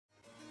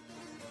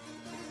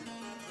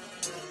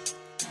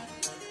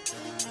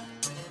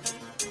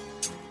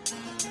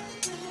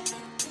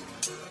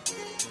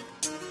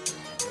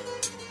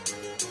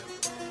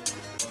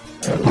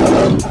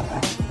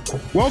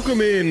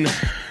Welcome in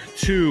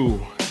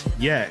to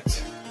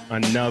yet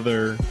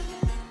another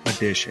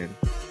edition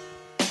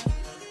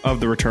of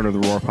the Return of the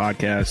Roar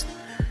podcast.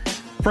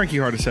 Frankie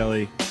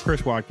Hardicelli,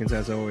 Chris Watkins,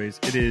 as always.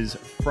 It is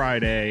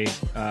Friday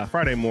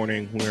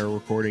morning. We're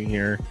recording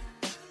here.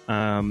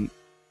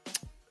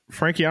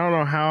 Frankie, I don't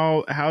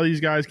know how these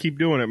guys keep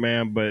doing it,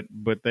 man, but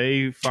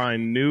they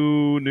find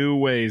new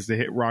ways to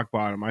hit rock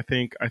bottom. I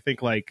think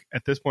like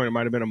at this point it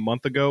might have been a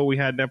month ago we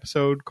had an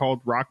episode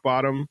called Rock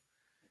Bottom,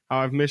 How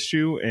I've Missed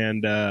You,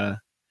 and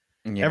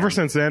ever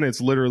since then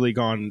it's literally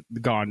gone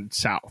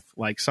south.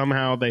 Like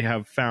somehow they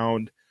have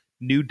found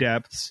new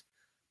depths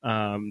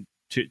to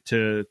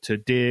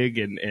dig,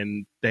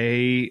 and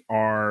they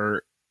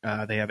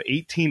have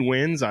 18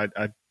 wins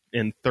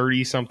and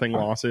 30 something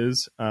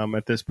losses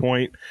at this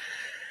point.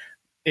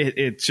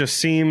 It just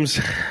seems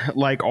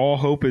like all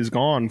hope is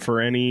gone for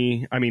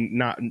any. I mean,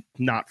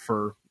 not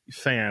for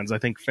fans. I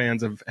think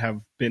fans have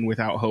been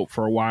without hope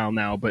for a while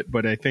now.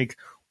 But I think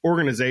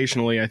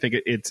organizationally, I think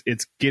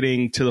it's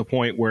getting to the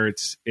point where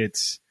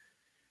it's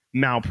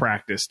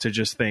malpractice to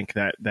just think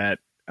that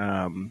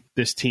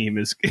this team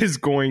is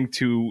going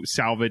to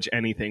salvage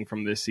anything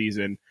from this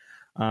season.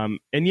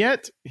 And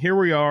yet here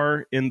we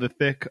are in the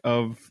thick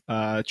of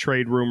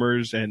trade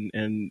rumors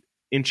and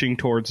inching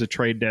towards the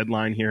trade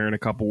deadline here in a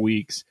couple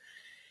weeks.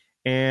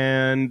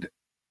 And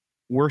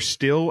we're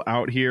still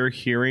out here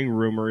hearing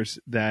rumors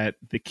that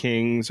the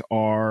Kings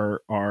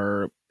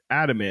are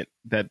adamant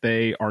that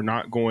they are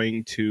not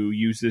going to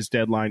use this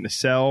deadline to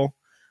sell.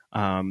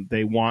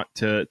 They want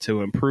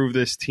to improve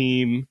this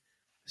team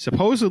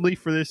supposedly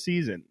for this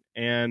season.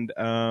 And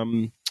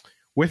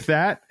with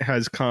that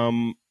has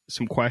come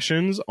some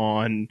questions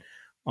on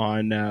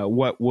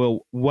what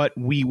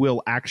we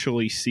will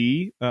actually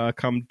see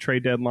come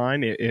trade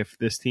deadline if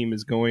this team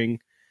is going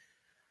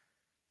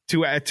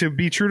to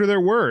be true to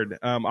their word.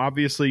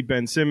 Obviously,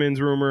 Ben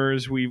Simmons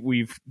rumors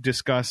we've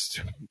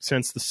discussed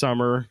since the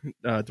summer.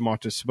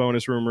 Domantas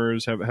Sabonis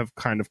rumors have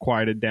kind of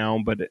quieted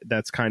down, but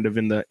that's kind of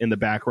in the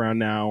background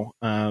now.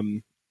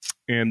 And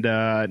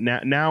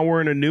now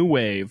we're in a new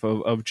wave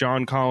of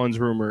John Collins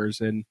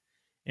rumors, and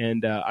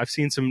I've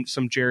seen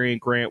some Jerry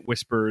and Grant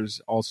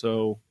whispers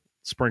also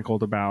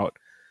sprinkled about.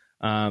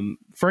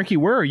 Frankie,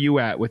 where are you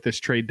at with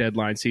this trade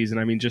deadline season?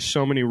 I mean, just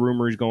so many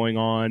rumors going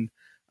on.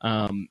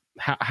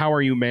 How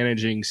are you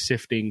managing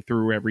sifting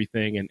through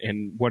everything,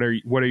 and what are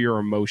your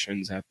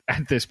emotions at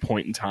this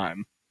point in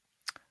time?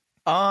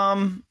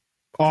 Off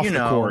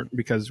the court,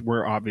 because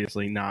we're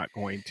obviously not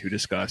going to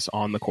discuss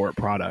on the court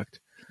product.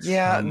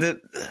 Yeah,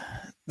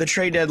 the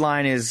trade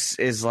deadline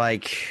is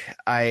like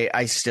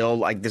I still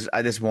like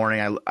this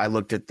morning I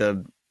looked at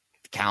the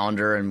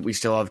calendar and we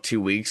still have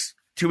 2 weeks.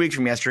 2 weeks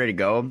from yesterday to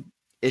go.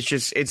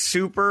 It's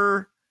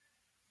super.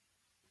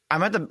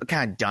 I'm at the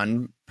kind of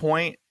done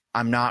point.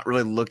 I'm not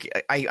really looking.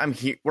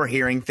 We're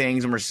hearing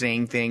things and we're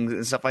seeing things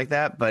and stuff like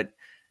that, but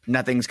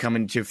nothing's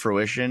coming to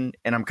fruition.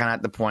 And I'm kind of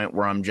at the point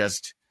where I'm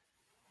just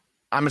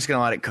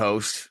gonna let it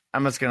coast.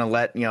 I'm just gonna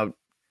let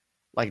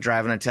like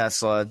driving a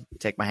Tesla,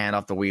 take my hand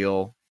off the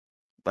wheel,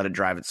 let it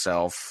drive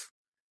itself.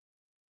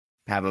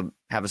 Have a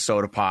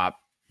soda pop,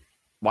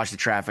 watch the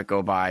traffic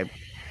go by.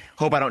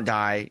 Hope I don't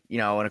die, in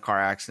a car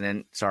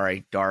accident.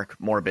 Sorry, dark,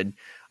 morbid.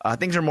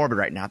 Things are morbid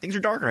right now. Things are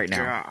dark right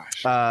now.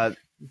 Gosh.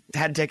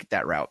 Had to take it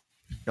that route.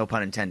 No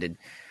pun intended.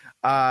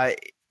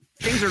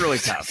 Things are really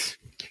tough.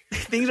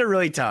 Things are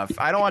really tough.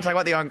 I don't want to talk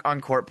about the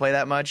on-court play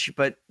that much,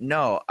 but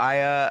no,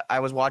 I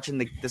was watching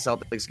the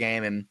Celtics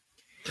game and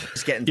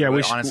just getting through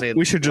it, honestly.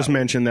 We should just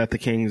mention that the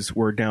Kings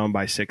were down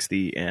by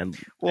 60 and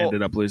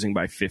ended up losing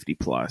by 50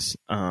 plus.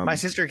 My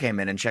sister came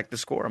in and checked the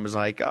score and was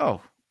like,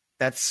 "Oh,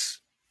 that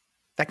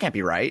can't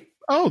be right."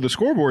 Oh, the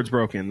scoreboard's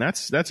broken.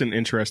 That's an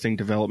interesting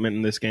development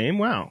in this game.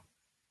 Wow.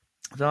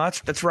 So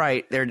that's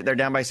right. They're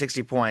down by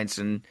 60 points,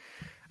 and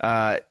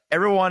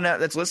everyone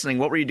that's listening,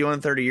 what were you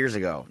doing 30 years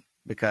ago?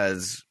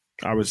 Because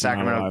I was not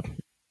alive.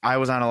 I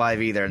was not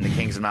alive either, and the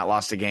Kings have not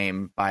lost a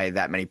game by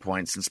that many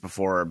points since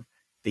before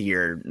the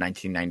year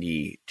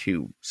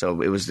 1992.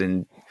 So it was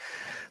in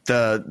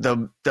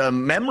the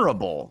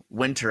memorable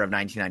winter of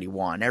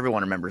 1991.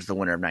 Everyone remembers the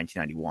winter of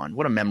 1991.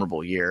 What a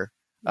memorable year.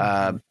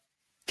 Mm-hmm.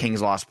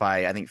 Kings lost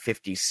by, I think,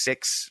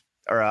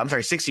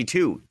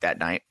 62 that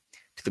night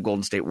to the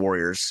Golden State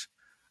Warriors.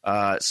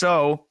 I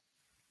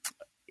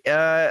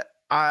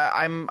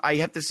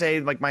have to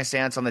say, like, my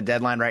stance on the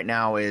deadline right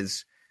now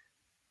is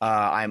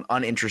I'm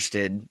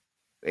uninterested.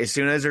 As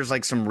soon as there's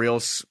like some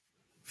real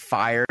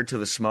fire to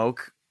the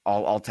smoke,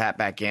 I'll tap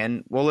back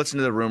in. We'll listen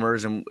to the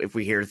rumors, and if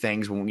we hear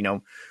things when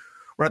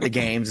we're at the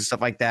games and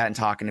stuff like that and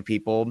talking to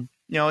people,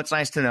 it's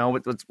nice to know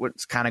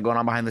what's kind of going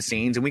on behind the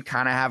scenes, and we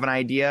kind of have an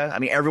idea. I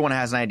mean, everyone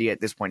has an idea at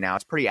this point now.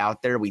 It's pretty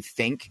out there, we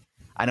think.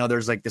 I know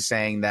there's like the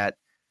saying that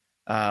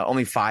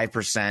only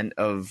 5%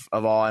 of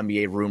all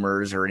NBA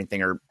rumors or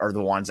anything are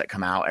the ones that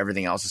come out.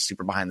 Everything else is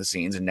super behind the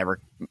scenes and never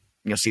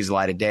sees the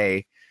light of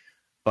day.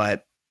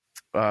 But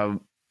I'm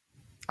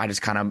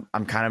kind of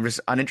just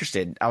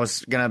uninterested. I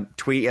was gonna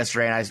tweet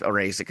yesterday and I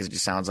erased it because it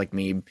just sounds like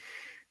me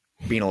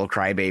being a little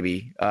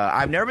crybaby.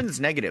 I've never been this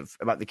negative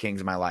about the Kings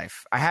in my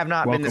life. I have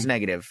not been this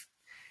negative.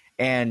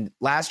 And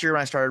last year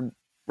when I started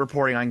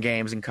reporting on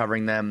games and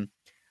covering them,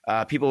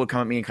 people would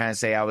come at me and kind of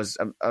say I was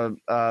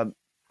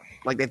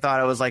like they thought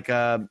I was like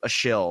a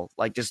shill,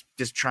 like just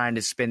trying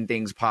to spin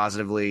things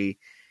positively.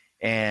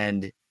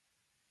 And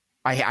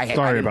I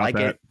didn't like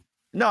it.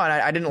 No, and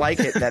I didn't like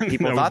it that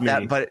people thought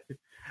that, but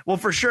well,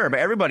 for sure. But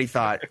everybody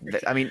thought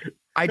that, I mean,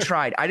 I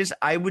tried.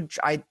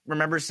 I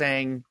remember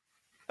saying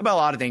about a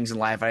lot of things in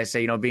life. I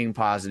say, being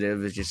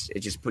positive is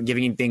just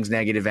giving things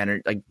negative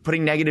energy, like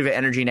putting negative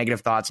energy,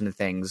 negative thoughts into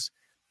things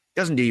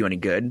doesn't do you any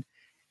good.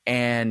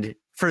 And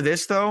for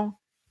this though,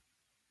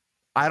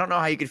 I don't know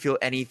how you could feel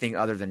anything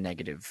other than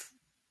negative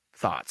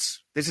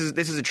thoughts. This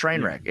is a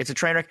train wreck. It's a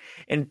train wreck.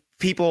 And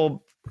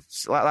people,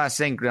 last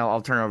thing,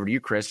 I'll turn it over to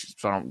you, Chris,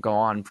 so I don't go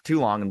on for too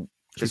long and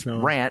just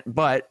rant.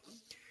 But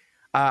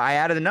I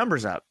added the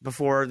numbers up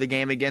before the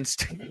game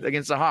against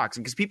the Hawks,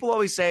 because people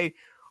always say,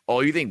 "Oh,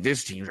 you think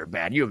this teams are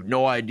bad? You have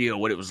no idea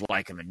what it was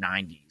like in the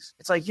 '90s."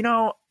 It's like,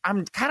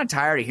 I'm kind of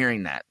tired of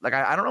hearing that. Like,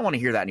 I don't want to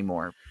hear that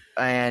anymore.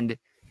 And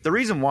the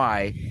reason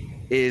why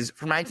is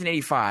from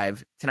 1985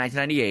 to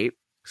 1998.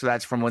 So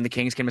that's from when the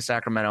Kings came to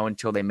Sacramento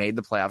until they made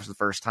the playoffs the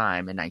first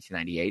time in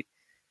 1998.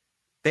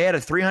 They had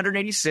a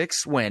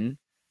 386 win,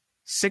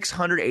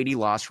 680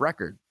 loss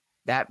record.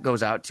 That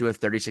goes out to a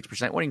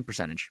 36% winning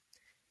percentage.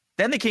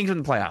 Then the Kings win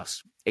the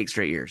playoffs 8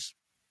 straight years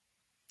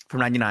from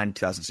 99 to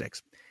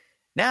 2006.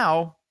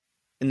 Now,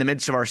 in the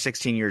midst of our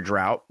 16-year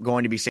drought,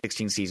 going to be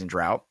 16-season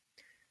drought,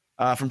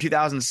 from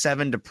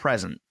 2007 to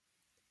present,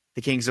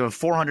 the Kings have a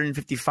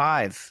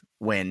 455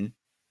 win,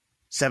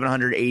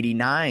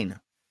 789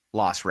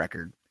 loss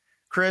record.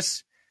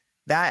 Chris,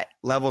 that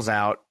levels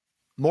out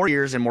more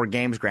years and more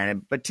games,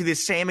 granted, but to the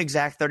same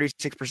exact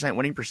 36%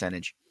 winning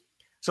percentage.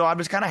 So I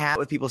was kind of happy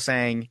with people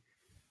saying,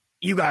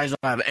 you guys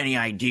don't have any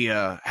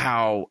idea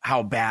how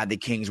bad the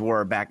Kings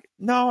were back.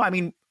 No, I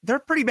mean, they're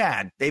pretty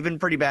bad. They've been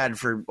pretty bad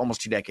for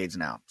almost 2 decades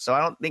now. So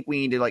I don't think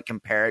we need to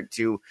compare it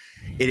to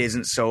it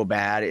isn't so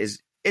bad.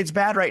 It's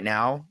bad right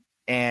now.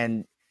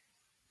 And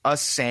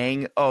us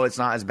saying, oh, it's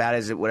not as bad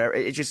as it, whatever.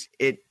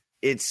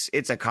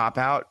 It's a cop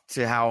out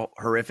to how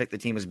horrific the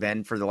team has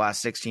been for the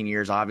last 16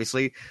 years,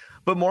 obviously,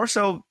 but more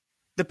so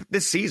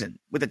this season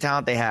with the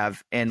talent they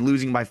have and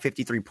losing by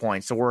 53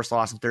 points, the worst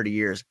loss in 30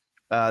 years.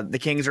 The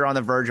Kings are on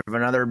the verge of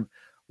another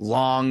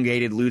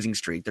elongated losing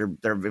streak.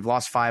 They've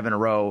lost 5 in a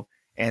row,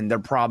 and they're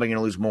probably going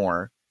to lose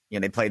more.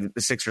 They play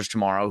the Sixers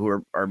tomorrow,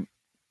 who are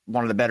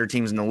one of the better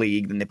teams in the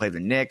league. Then they play the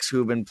Knicks,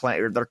 who've been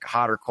playing. They're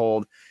hot or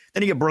cold.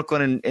 Then you get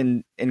Brooklyn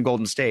and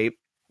Golden State.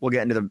 We'll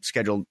get into the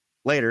schedule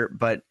later,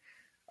 but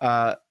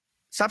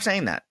stop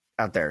saying that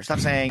out there. Stop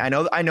saying. I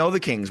know the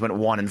Kings went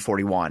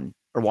 1-41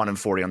 or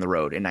 1-40 on the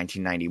road in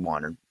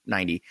 1991 or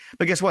 90,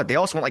 but guess what? They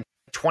also went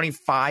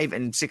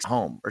 25-6 at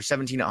home or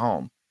 17 at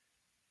home.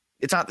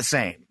 It's not the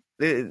same.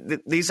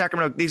 These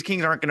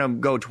Kings aren't going to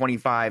go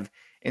 25-17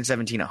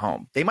 at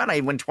home. They might not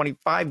even win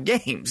 25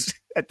 games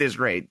at this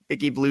rate. They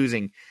keep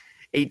losing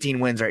 18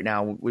 wins right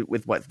now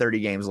with 30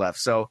 games left.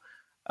 So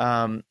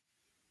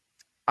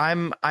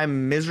I'm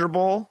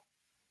miserable,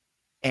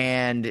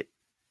 and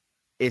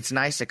it's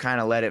nice to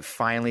kind of let it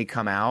finally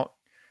come out.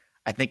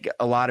 I think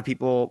a lot of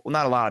people, well,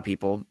 not a lot of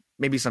people,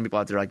 maybe some people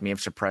out there like me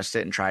have suppressed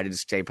it and tried to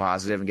just stay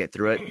positive and get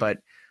through it. But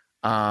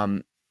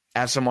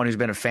as someone who's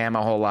been a fan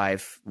my whole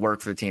life,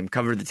 worked for the team,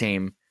 covered the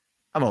team,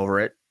 I'm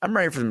over it. I'm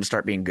ready for them to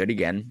start being good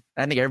again.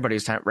 I think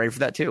everybody's ready for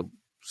that too.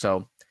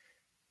 So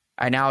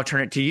I now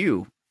turn it to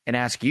you and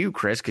ask you,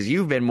 Chris, because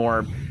you've been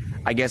more,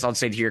 I guess I'll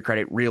say to your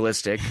credit,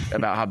 realistic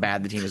about how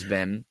bad the team has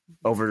been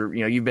over,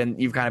 you've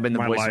kind of been the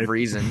My voice life. of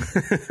reason.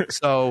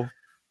 So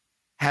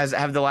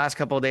have the last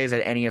couple of days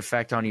had any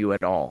effect on you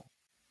at all?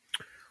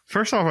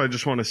 First off, I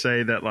just want to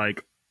say that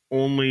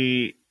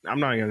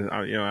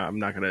I'm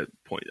not gonna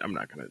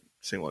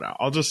single it out.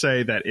 I'll just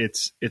say that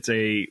it's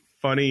a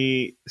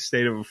funny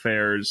state of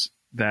affairs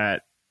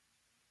that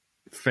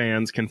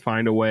fans can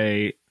find a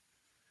way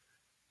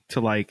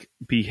to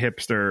be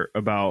hipster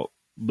about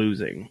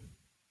losing.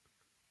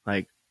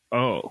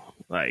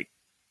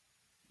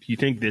 You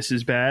think this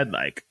is bad?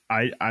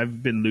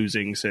 I've been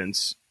losing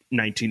since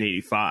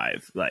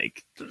 1985. Why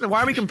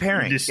are we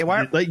comparing? This,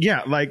 why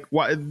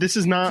this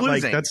is not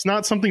losing. That's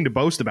not something to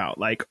boast about.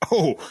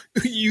 Oh,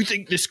 you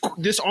think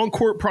this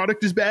on-court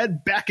product is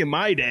bad? Back in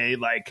my day,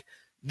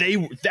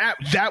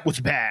 that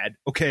was bad.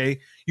 Okay,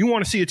 you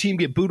want to see a team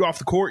get booed off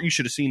the court? You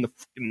should have seen the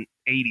fucking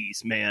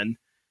 80s, man.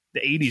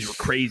 The 80s were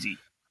crazy.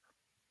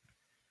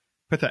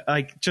 But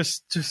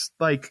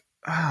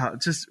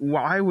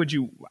why would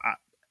you?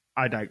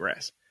 I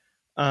digress.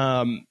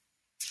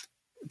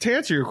 To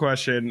answer your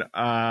question,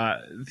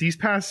 these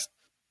past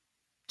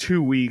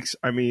 2 weeks,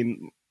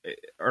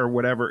 or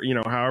whatever,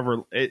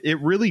 however,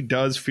 it really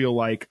does feel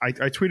like I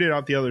tweeted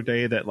out the other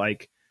day that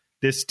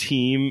this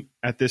team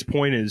at this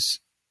point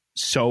is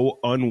so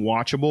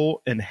unwatchable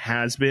and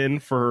has been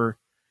for,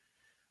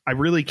 I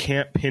really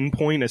can't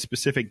pinpoint a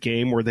specific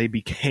game where they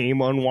became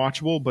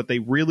unwatchable, but they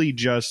really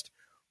just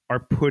are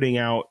putting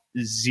out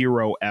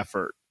zero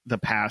effort the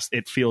past,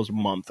 it feels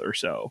month or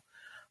so.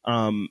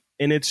 And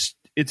it's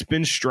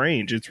been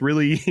strange. It's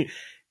really,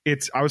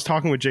 I was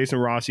talking with Jason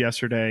Ross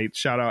yesterday.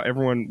 Shout out,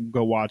 everyone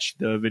go watch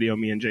the video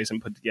me and Jason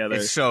put together.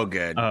 It's so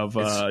good. Of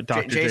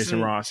Dr.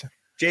 Jason Ross.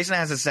 Jason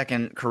has a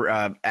second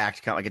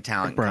act, like a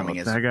talent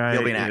coming. That guy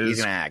he'll be he's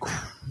going to act.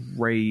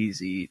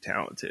 Crazy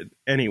talented.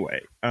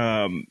 Anyway,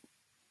 and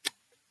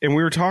we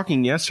were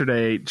talking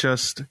yesterday,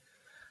 just,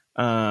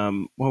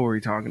 what were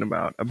we talking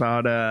about?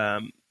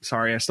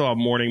 Sorry, I still have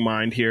morning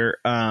mind here.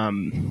 Oh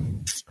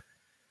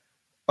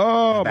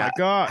my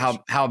gosh.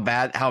 How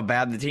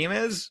bad the team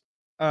is?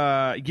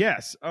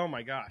 Yes. Oh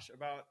my gosh.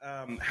 About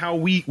how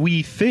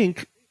we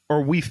think,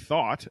 or we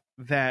thought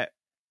that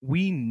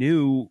we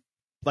knew,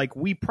 like,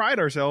 we pride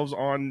ourselves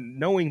on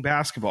knowing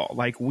basketball.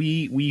 Like,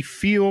 we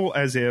feel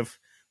as if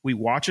we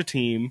watch a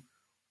team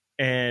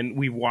and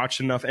we've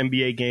watched enough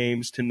NBA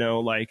games to know,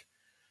 like,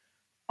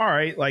 all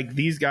right, like,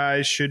 these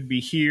guys should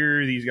be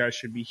here, these guys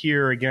should be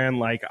here. Again,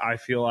 like, I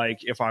feel like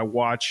if I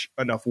watch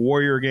enough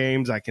Warrior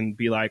games, I can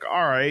be like,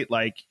 all right,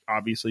 like,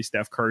 obviously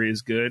Steph Curry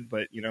is good,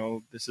 but, you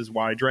know, this is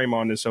why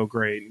Draymond is so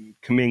great. And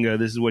Kuminga,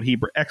 this is what he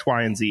X,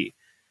 Y, and Z.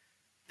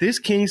 This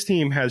Kings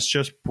team has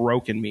just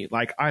broken me.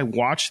 Like, I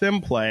watch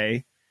them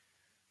play,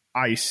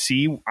 I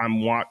see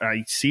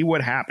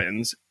what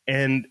happens,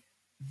 and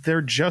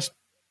they're just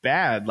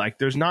bad. Like,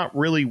 there's not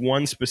really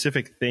one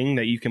specific thing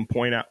that you can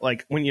point out.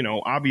 Like, when, you know,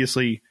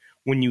 obviously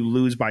when you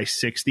lose by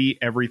 60,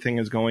 everything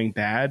is going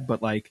bad,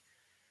 but like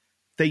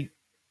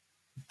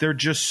they're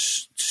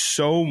just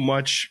so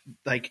much,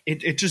 like,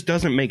 it just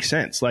doesn't make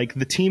sense. Like,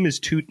 the team is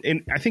too,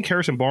 and I think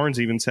Harrison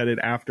Barnes even said it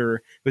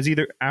was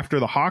either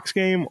after the Hawks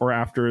game or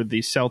after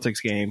the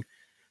Celtics game,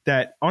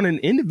 that on an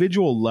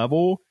individual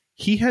level,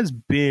 he has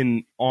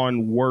been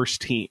on worse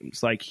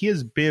teams. Like, he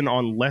has been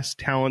on less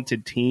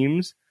talented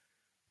teams.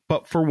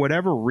 But for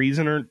whatever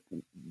reason, or,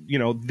 you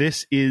know,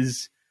 this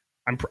is,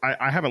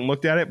 I haven't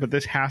looked at it, but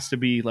this has to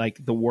be like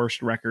the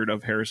worst record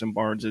of Harrison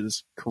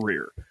Barnes's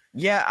career.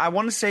 Yeah, I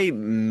want to say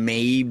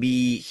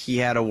maybe he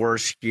had a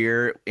worse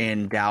year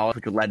in Dallas,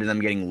 which led to them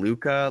getting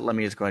Luka. Let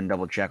me just go ahead and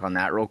double check on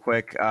that real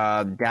quick.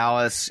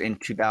 Dallas in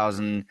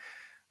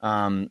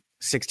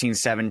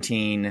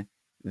 2016-17,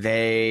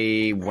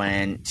 they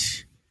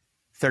went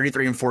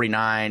 33 and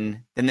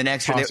 49. Then the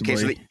next year,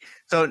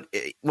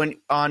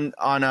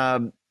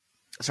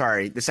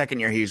 the second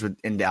year he was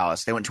in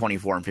Dallas, they went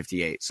 24 and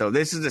 58. So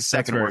this is the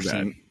second worst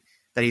team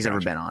that he's ever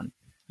been on.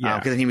 Yeah,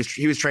 because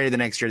he was traded the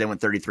next year. They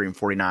went 33 and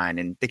 49,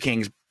 and the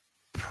Kings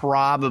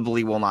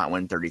probably will not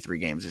win 33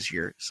 games this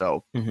year.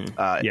 So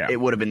it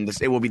would have been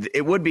this. It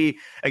would be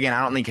again.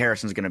 I don't think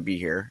Harrison's going to be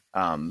here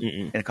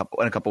in a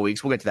couple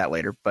weeks. We'll get to that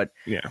later, but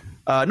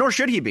nor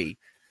should he be.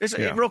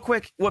 Real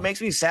quick, what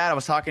makes me sad, I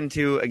was talking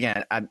to,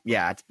 again, I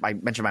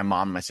mentioned my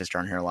mom and my sister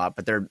on here a lot,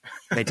 but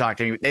they talk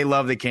to me. They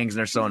love the Kings and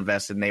they're so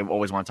invested and they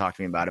always want to talk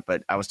to me about it.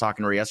 But I was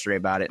talking to her yesterday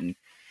about it, and,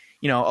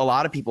 you know, a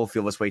lot of people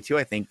feel this way too.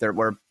 I think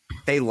where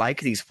they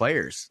like these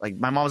players. Like,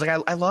 my mom was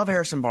like, I love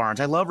Harrison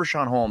Barnes. I love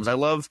Rashawn Holmes. I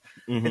love,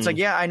 it's like,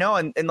 yeah, I know.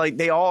 And like,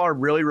 they all are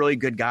really, really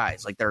good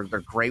guys. Like, they're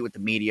great with the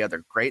media.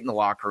 They're great in the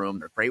locker room.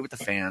 They're great with the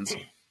fans.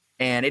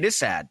 And it is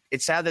sad.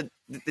 It's sad that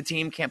the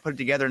team can't put it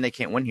together and they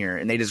can't win here,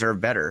 and they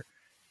deserve better.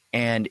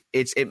 And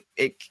I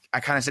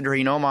kind of said to her,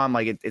 you know, Mom,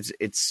 like,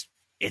 it's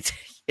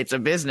a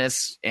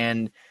business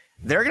and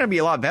they're going to be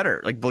a lot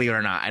better. Like, believe it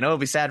or not, I know it'll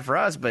be sad for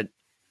us, but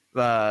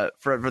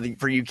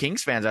for you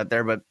Kings fans out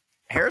there, but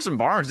Harrison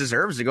Barnes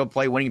deserves to go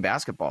play winning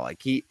basketball.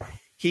 Like, he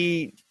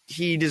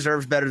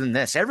deserves better than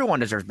this. Everyone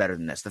deserves better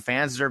than this. The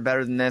fans deserve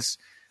better than this.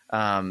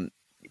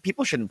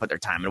 People shouldn't put their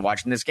time into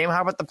watching this game.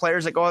 How about the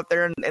players that go out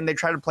there and they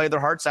try to play their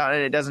hearts out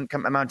and it doesn't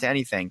amount to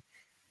anything?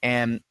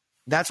 And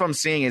that's what I'm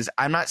seeing is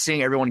I'm not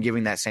seeing everyone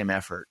giving that same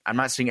effort. I'm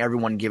not seeing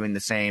everyone giving the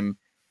same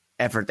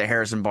effort that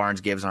Harrison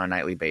Barnes gives on a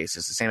nightly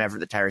basis, the same effort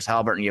that Tyrese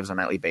Halliburton gives on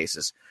a nightly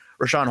basis.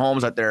 Rashawn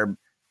Holmes out there,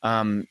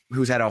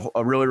 who's had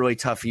a really, really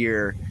tough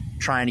year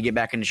trying to get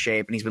back into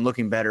shape, and he's been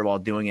looking better while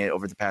doing it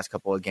over the past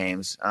couple of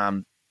games.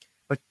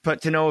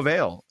 But to no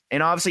avail.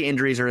 And obviously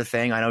injuries are a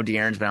thing. I know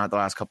De'Aaron's been out the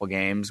last couple of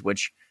games,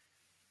 which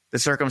the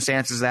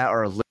circumstances of that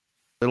are a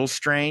little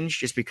strange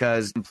just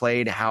because he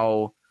played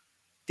how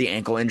the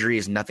ankle injury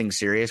is nothing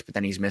serious, but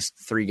then he's missed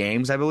 3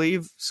 games, I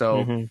believe.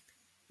 So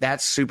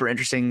that's super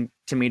interesting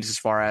to me, just as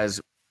far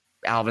as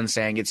Alvin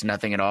saying it's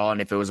nothing at all.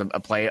 And if it was a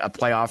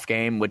playoff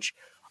game, which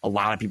a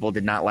lot of people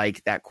did not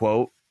like that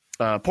quote.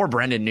 Poor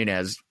Brendan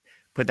Nunez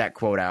put that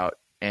quote out,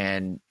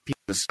 and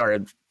people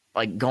started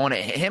like going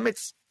at him. It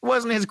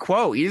wasn't his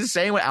quote. He's just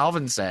saying what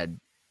Alvin said.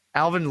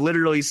 Alvin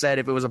literally said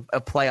if it was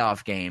a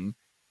playoff game,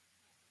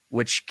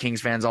 which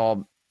Kings fans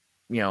all,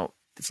 you know,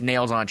 it's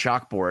nails on a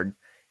chalkboard,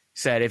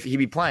 said if he'd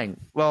be playing.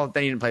 Well,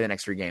 then he didn't play the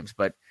next 3 games,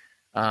 but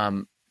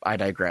I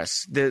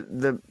digress.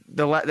 The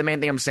main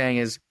thing I'm saying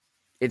is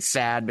it's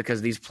sad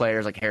because these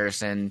players like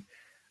Harrison,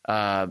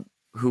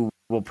 who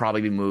will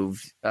probably be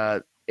moved,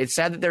 it's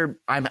sad that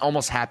I'm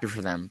almost happy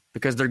for them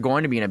because they're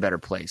going to be in a better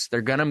place.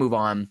 They're going to move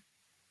on,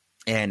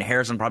 and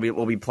Harrison probably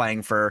will be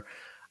playing for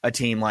a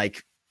team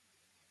like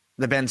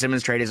the Ben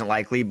Simmons trade isn't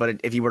likely,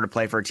 but if he were to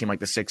play for a team like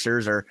the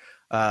Sixers, or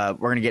we're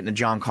going to get into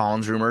John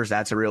Collins rumors,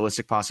 that's a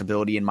realistic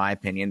possibility, in my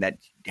opinion, that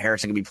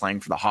Harrison could be playing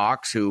for the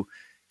Hawks, who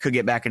could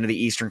get back into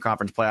the Eastern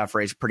Conference playoff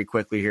race pretty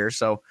quickly here.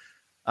 So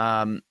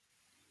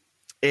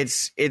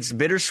it's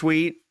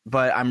bittersweet,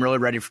 but I'm really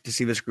ready to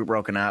see this group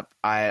broken up.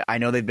 I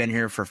know they've been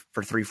here for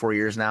 3-4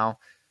 years now.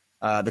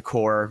 The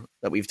core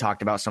that we've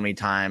talked about so many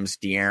times,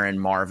 De'Aaron,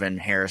 Marvin,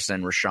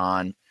 Harrison,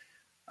 Rashawn,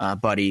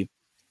 Buddy.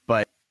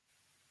 But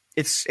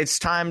it's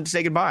time to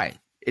say goodbye.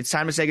 It's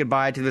time to say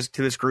goodbye to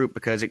this group,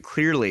 because it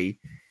clearly,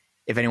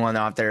 if anyone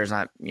out there is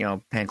not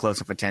paying close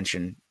enough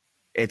attention,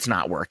 it's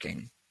not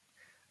working.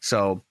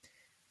 So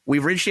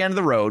we've reached the end of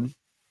the road.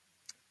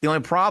 The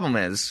only problem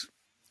is,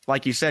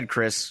 like you said,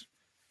 Chris,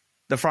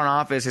 the front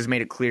office has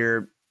made it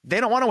clear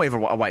they don't want to wave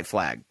a white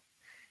flag.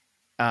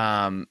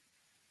 And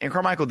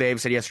Carmichael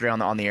Dave said yesterday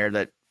on the air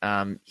that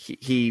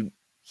he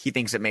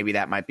thinks that maybe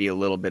that might be a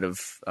little bit of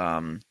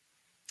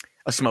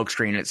a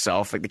smokescreen in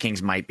itself. Like the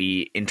Kings might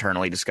be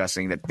internally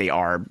discussing that they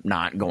are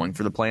not going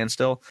for the plan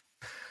still.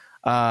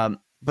 But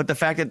the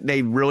fact that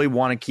they really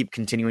want to keep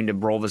continuing to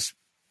roll this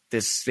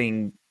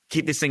thing,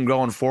 keep this thing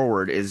going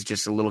forward, is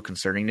just a little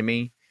concerning to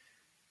me.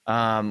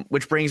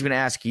 Which brings me to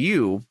ask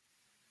you,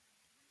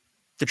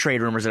 the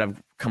trade rumors that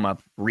have come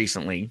up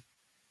recently,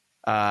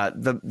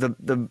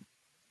 the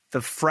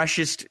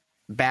freshest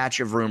batch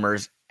of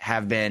rumors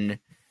have been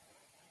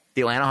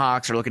the Atlanta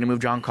Hawks are looking to move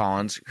John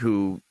Collins,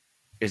 who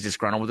is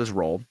disgruntled with his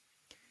role,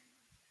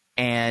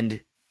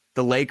 and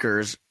the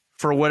Lakers,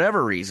 for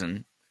whatever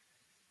reason,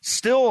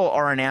 still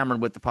are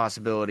enamored with the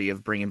possibility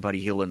of bringing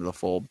Buddy Hield into the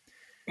fold.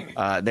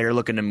 They're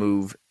looking to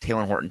move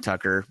Talen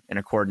Horton-Tucker, and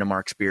according to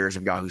Mark Spears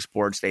of Yahoo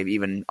Sports, they've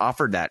even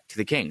offered that to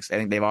the Kings. I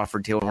think they've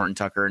offered Talen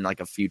Horton-Tucker in like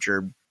a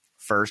future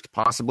first,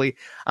 possibly.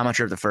 I'm not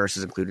sure if the first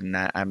is included in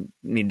that. I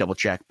need to double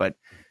check. But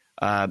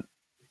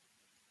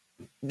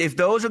if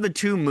those are the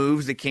two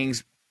moves the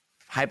Kings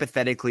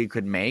hypothetically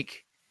could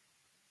make,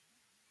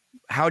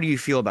 how do you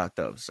feel about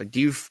those? Like, do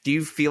you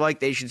feel like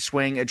they should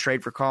swing a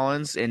trade for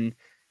Collins? And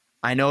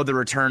I know the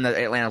return that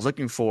Atlanta's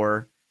looking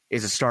for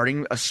is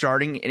an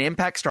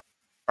impact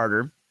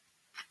starter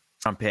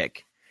on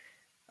pick.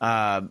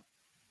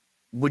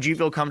 Would you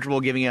feel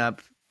comfortable giving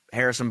up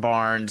Harrison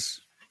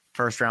Barnes,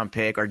 first round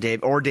pick, or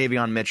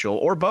Davion Mitchell,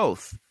 or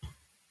both,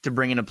 to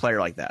bring in a player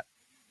like that?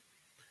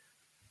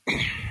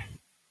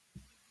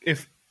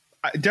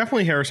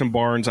 Definitely Harrison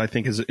Barnes, I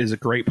think, is a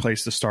great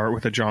place to start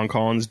with a John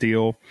Collins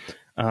deal.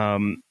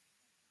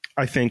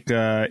 I think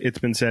it's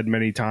been said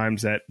many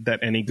times that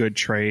any good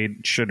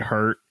trade should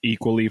hurt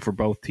equally for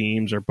both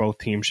teams, or both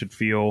teams should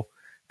feel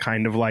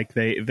kind of like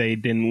they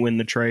didn't win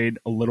the trade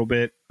a little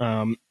bit.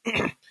 I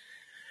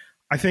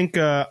think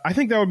that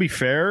would be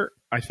fair.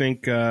 I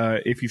think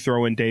if you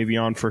throw in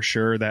Davion, for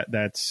sure,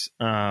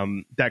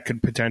 that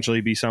could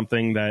potentially be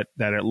something that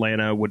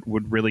Atlanta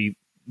would really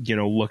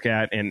look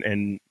at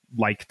and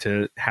like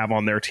to have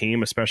on their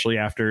team, especially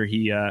after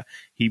he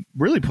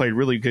really played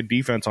really good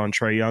defense on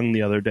Trae Young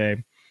the other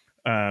day.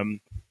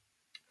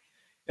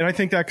 And I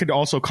think that could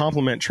also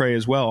complement Trae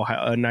as well.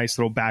 A nice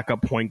little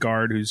backup point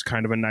guard who's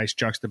kind of a nice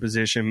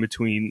juxtaposition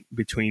between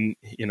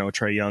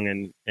Trae Young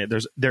and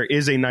there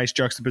is a nice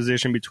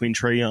juxtaposition between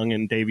Trae Young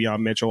and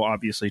Davion Mitchell.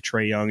 Obviously,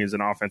 Trae Young is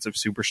an offensive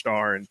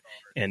superstar,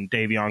 and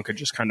Davion could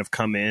just kind of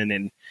come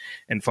in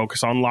and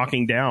focus on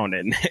locking down.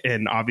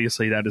 And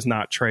obviously that is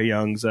not Trae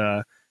Young's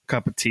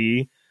cup of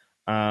tea.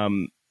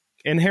 And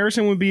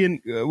Harrison would be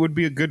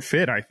a good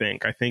fit. I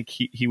think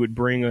he would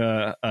bring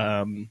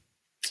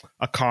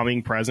a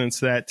calming presence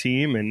to that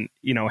team. And,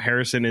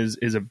 Harrison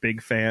is a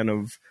big fan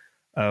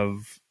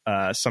of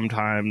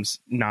sometimes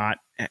not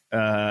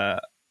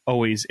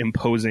always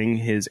imposing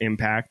his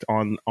impact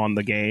on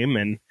the game.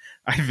 And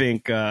I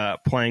think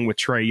playing with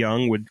Trae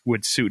Young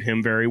would suit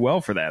him very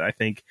well for that. I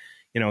think,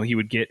 he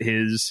would get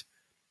his,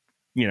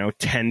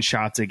 10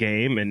 shots a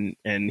game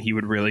and he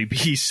would really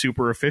be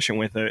super efficient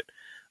with it.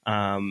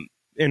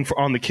 And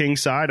on the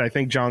Kings side, I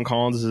think John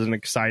Collins is an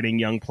exciting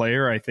young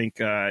player. I think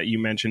you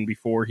mentioned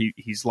before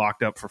he's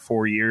locked up for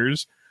 4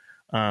 years,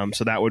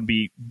 so that would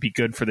be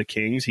good for the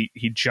Kings.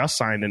 He just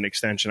signed an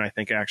extension, I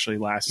think, actually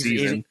last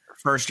season.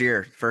 First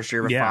year of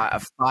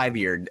a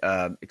 5-year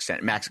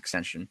max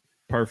extension.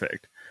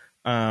 Perfect.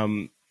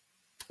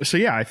 So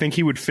yeah, I think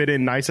he would fit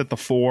in nice at the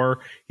 4.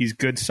 He's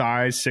good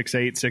size,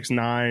 6'8",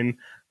 6'9".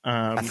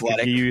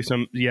 Athletic. Give you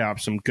some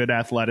good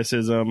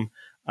athleticism.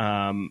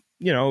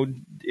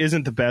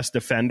 Isn't the best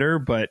defender,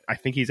 but I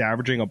think he's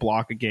averaging a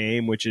block a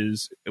game, which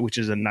is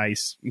a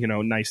nice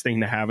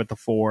thing to have at the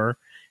 4.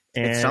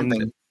 And it's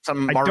something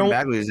Marvin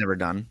Bagley has never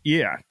done.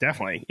 Yeah,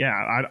 definitely.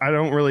 Yeah. I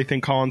don't really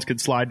think Collins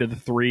could slide to the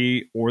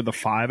 3 or the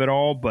 5 at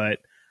all, but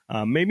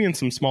maybe in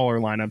some smaller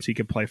lineups he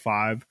could play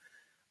 5.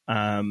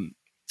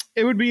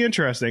 It would be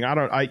interesting.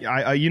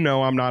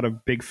 I'm not a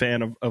big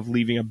fan of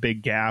leaving a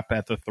big gap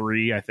at the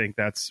 3. I think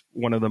that's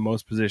one of the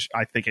most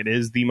I think it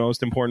is the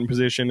most important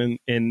position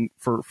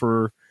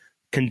for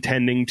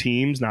contending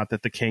teams. Not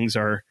that the Kings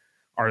are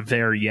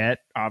there yet,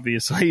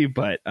 obviously,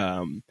 but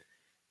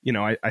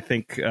I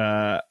think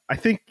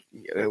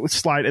it would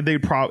slide.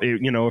 They'd probably,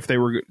 if they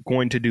were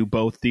going to do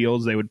both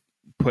deals, they would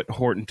put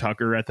Horton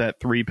Tucker at that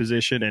 3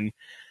 position, and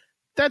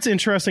that's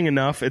interesting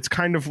enough. It's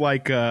kind of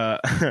like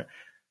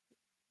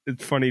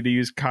it's funny to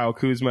use Kyle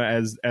Kuzma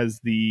as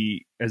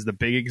the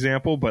big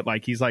example, but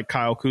like he's like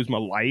Kyle Kuzma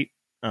light.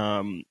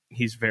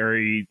 He's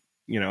very,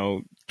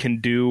 can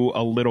do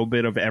a little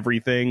bit of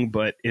everything,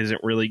 but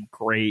isn't really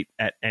great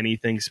at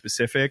anything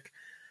specific.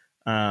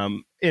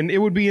 And it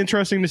would be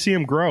interesting to see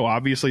him grow.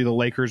 Obviously, the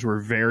Lakers were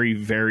very,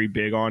 very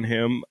big on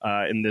him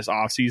in this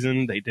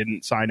offseason. They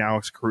didn't sign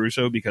Alex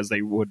Caruso because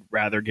they would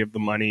rather give the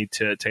money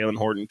to Talen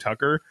Horton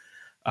Tucker.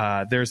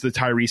 There's the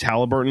Tyrese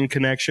Halliburton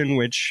connection,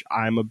 which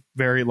I'm a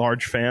very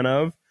large fan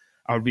of.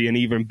 I would be an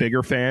even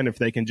bigger fan if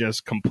they can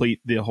just complete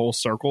the whole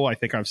circle. I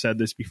think I've said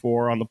this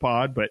before on the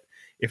pod, but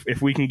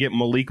if we can get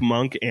Malik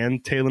Monk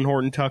and Talen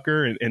Horton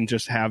Tucker and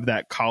just have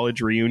that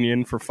college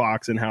reunion for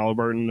Fox and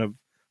Halliburton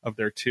of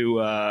their 2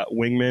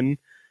 wingmen,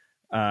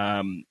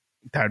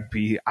 that'd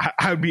be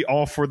I'd be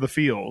all for the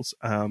feels,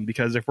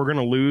 because if we're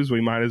gonna lose,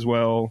 we might as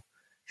well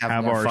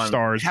have our fun.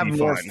 stars have be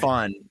more fun.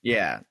 fun.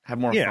 Yeah, have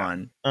more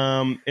fun.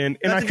 And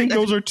I think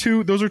those are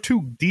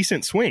two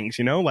decent swings.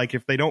 Like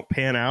if they don't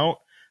pan out,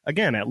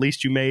 again, at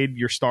least you made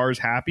your stars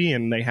happy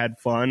and they had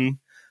fun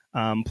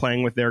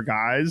playing with their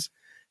guys.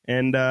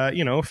 And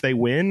if they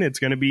win, it's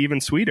going to be even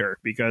sweeter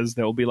because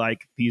they'll be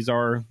like, these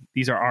are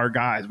our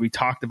guys. We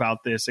talked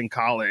about this in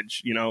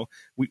college.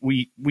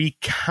 We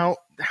count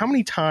how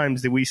many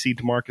times did we see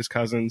DeMarcus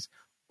Cousins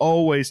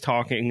always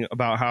talking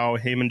about how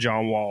him and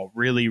John Wall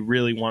really,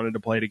 really wanted to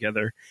play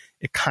together.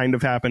 It kind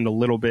of happened a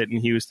little bit in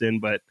Houston,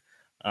 but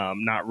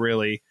not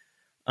really.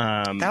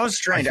 That was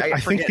strange. I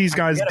think these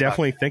guys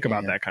definitely think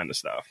about that kind of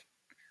stuff.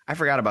 I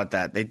forgot about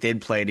that. They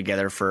did play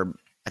together for,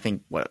 I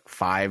think,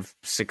 5,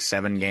 6,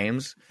 7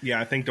 games. Yeah,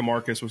 I think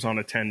DeMarcus was on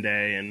a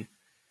 10-day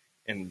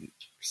and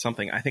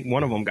something. I think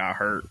one of them got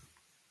hurt.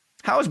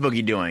 How is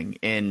Boogie doing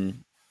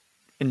in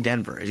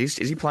Denver? Is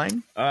he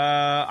playing?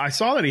 I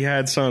saw that he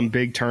had some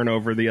big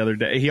turnover the other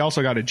day. He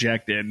also got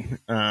ejected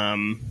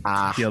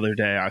the other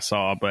day. I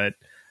saw, but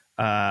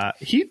I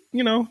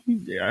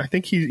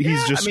think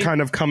he's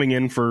kind of coming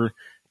in for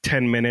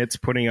 10 minutes,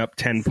 putting up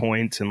 10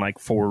 points and like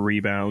 4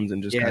 rebounds,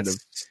 and just kind of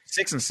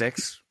 6 and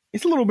 6.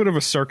 It's a little bit of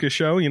a circus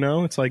show,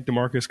 It's like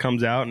DeMarcus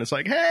comes out and it's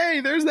like,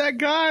 hey, there's that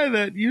guy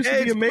that used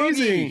to be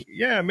amazing. Boogie.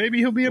 Yeah, maybe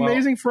he'll be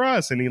amazing for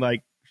us. And he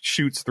like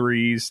shoots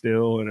threes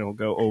still, and he'll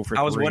go 0 for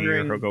 3,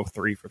 or he'll go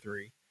 3 for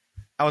 3.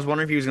 I was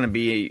wondering if he was going to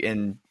be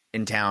in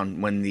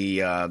town when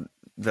the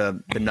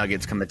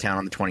Nuggets come to town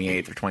on the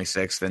 28th or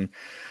 26th, and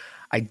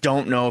I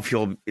don't know if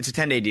it's a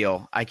 10-day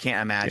deal. I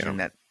can't imagine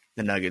that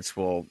the Nuggets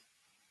will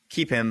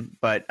keep him,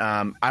 but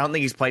I don't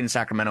think he's played in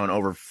Sacramento in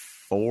over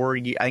 4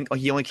 years. I think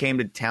he only came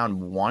to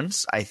town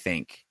once, I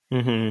think,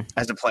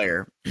 as a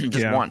player,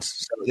 just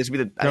once. So this would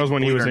be that was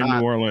when he was in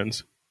New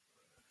Orleans.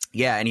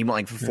 Yeah, and he went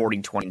like for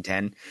 40, 20, and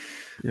 10.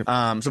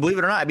 Yep. So believe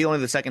it or not, it'd be only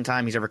the second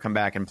time he's ever come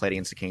back and played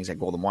against the Kings at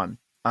Golden One.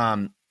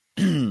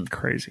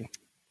 Crazy.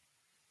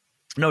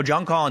 No,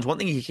 John Collins, one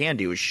thing he can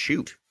do is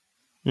shoot,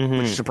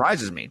 which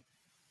surprises me.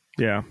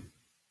 Yeah.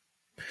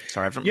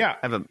 Sorry.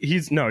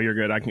 You're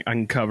good. I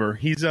can cover.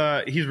 He's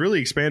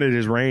really expanded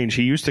his range.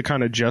 He used to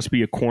kind of just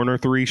be a corner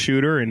 3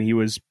 shooter, and he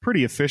was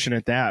pretty efficient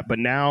at that. But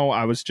now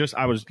I was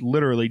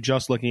literally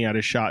just looking at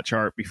his shot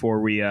chart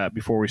before we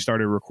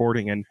started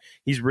recording, and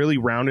he's really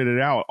rounded it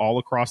out all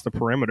across the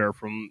perimeter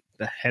from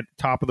the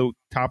top of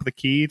the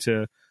key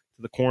to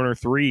the corner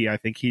 3. I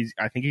think he's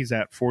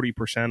at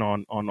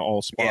 40% on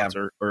all spots,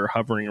 or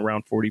hovering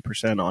around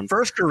 40% on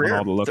first career on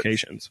all the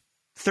locations.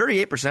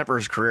 38% for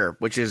his career,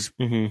 which is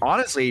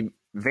honestly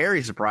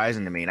very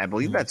surprising to me. And I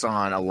believe that's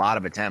on a lot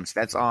of attempts.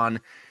 That's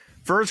on,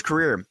 for his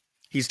career,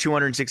 he's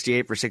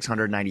 268 for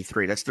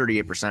 693. That's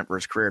 38% for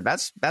his career.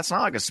 That's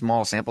not like a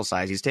small sample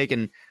size. He's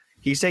taken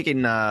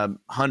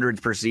hundreds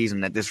per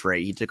season at this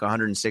rate. He took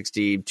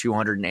 160,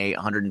 208,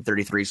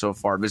 133 so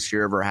far this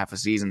year over half a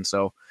season.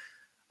 So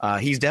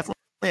he's definitely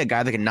a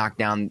guy that can knock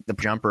down the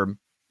jumper.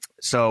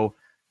 So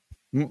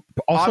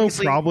also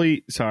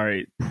probably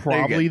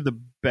the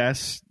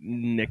best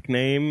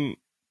nickname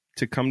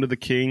to come to the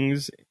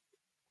Kings,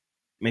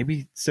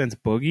 maybe since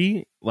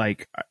Boogie.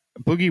 Like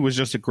Boogie was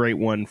just a great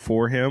one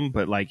for him,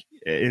 but like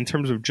in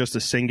terms of just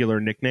a singular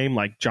nickname,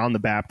 like John the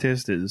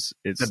Baptist is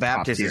the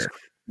Baptist is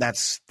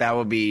that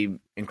would be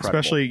incredible.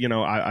 Especially,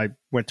 I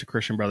went to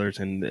Christian Brothers,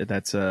 and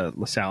that's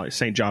LaSalle.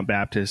 St. John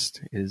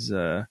Baptist is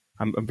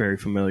I'm very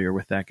familiar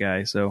with that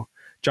guy. So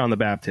John the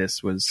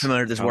Baptist was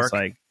familiar with his work.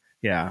 I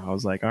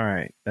was like, all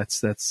right,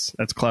 that's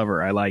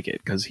clever. I like it,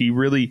 because he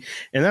really,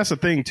 and that's the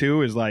thing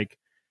too, is like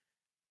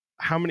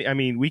how many. I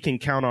mean, we can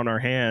count on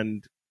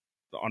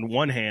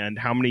one hand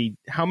how many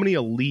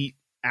elite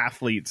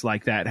athletes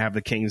like that have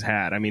the Kings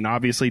had. I mean,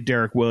 obviously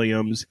Derek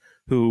Williams,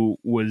 who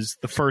was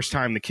the first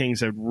time the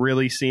Kings had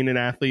really seen an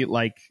athlete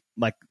like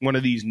one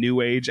of these new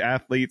age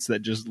athletes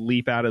that just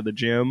leap out of the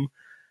gym.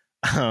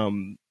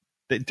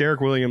 That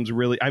Derek Williams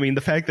really, I mean,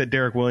 the fact that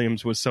Derek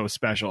Williams was so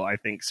special, I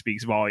think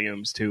speaks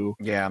volumes to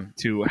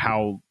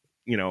how,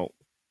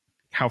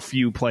 how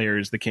few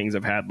players the Kings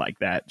have had like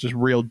that. Just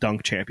real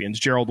dunk champions.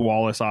 Gerald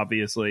Wallace,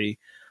 obviously.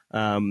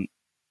 And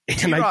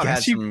I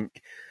guess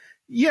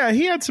yeah,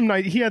 he had some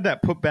night. He had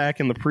that put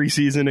back in the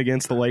preseason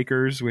against the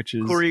Lakers, which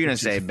is. Who are you going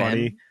to say,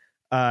 funny.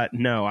 Ben?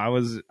 No, I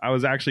was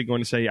actually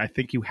going to say I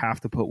think you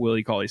have to put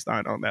Willie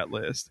Cauley-Stein on that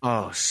list.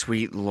 Oh,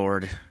 sweet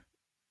Lord!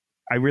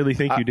 I really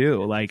think you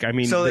do. Like, I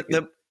mean, so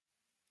the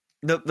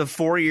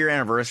 4-year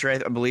anniversary,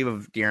 I believe,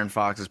 of De'Aaron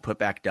Fox's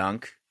putback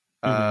dunk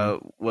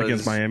was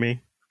against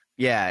Miami.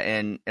 Yeah,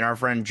 and our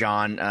friend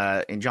John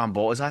and John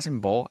Bull, his last name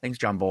Bull, I think it's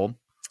John Bull,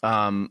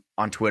 on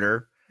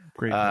Twitter.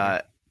 Great.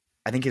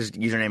 I think his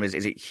username is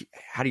it?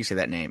 How do you say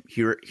that name?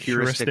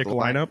 Heuristic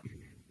lineup.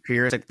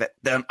 Heuristic.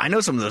 I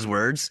know some of those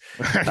words.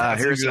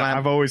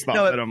 I've always thought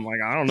that. I'm like,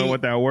 I don't know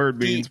what that word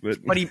means,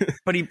 but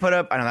he put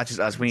up. I know that's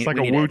just us. It's like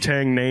a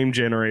Wu-Tang name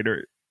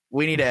generator.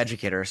 We need to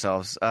educate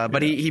ourselves.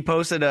 But he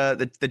posted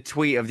the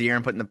tweet of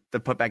De'Aaron putting the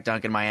putback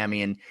dunk in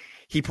Miami, and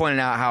he pointed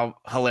out how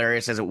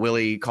hilarious as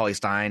Willie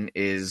Cauley-Stein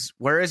is.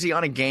 Where is he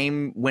on a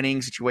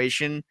game-winning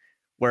situation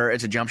where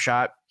it's a jump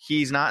shot?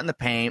 He's not in the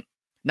paint,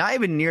 not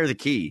even near the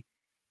key.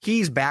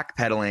 He's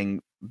backpedaling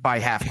by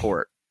half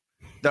court.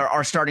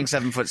 Our starting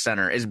 7-foot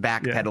center is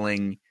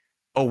backpedaling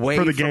away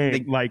from the from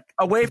game,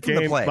 away from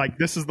the play. Like,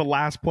 this is the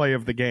last play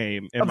of the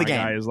game, and my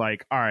guy is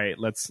like, "All right,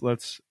 let's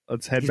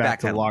head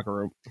back to the locker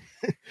room."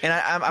 And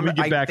I'm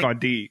get back on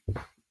D.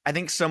 I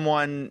think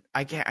someone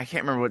I can't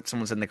remember what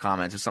someone said in the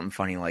comments. It was something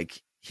funny,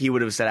 like he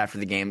would have said after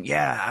the game,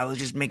 "Yeah, I was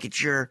just making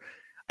sure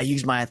I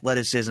used my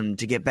athleticism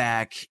to get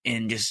back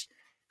and just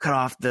cut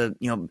off the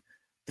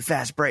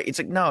fast break." It's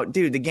like, no,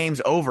 dude, the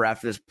game's over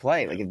after this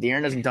play. Like, if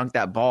De'Aaron doesn't dunk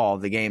that ball,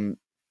 the game,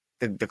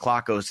 the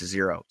clock goes to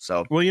 0.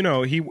 So,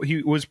 well, he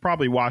was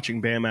probably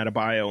watching Bam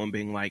Adebayo and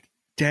being like,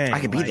 dang,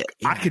 I could be that.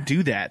 Yeah. I could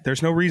do that.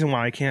 There's no reason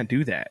why I can't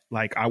do that.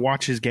 Like, I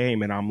watch his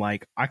game and I'm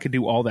like, I could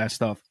do all that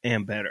stuff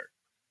and better.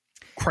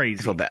 Crazy.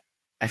 I feel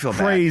bad.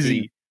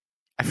 Crazy.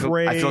 I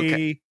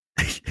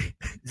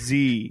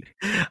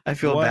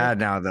feel bad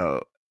now,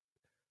 though.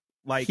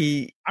 Like,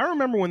 I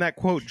remember when that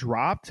quote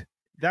dropped.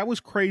 That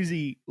was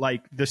crazy.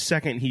 Like, the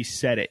second he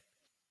said it.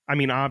 I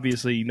mean,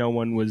 obviously, no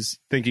one was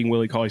thinking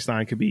Willie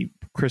Cauley-Stein could be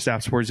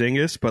Kristaps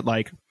Porzingis, but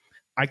like,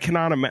 I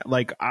cannot imagine.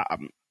 Like, I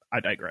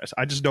digress.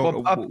 I just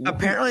don't. Well,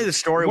 apparently, the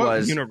story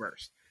was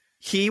universe.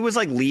 He was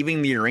like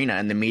leaving the arena,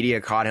 and the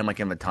media caught him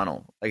like in the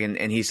tunnel. Like,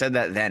 and he said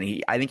that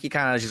then. I think he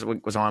kind of just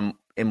was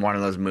in one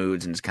of those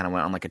moods and just kind of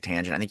went on like a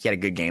tangent. I think he had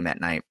a good game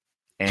that night,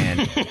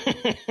 and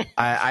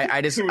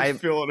I just he was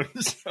feeling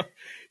himself.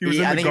 He was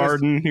in the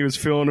garden. He was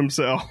feeling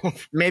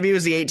himself. Maybe it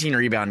was the 18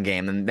 rebound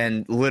game, and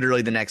then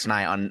literally the next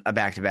night on a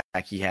back to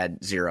back, he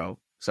had 0.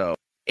 So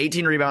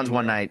 18 rebounds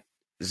one night,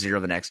 0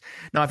 the next.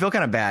 No, I feel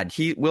kind of bad.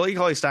 Willie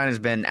Cauley-Stein has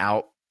been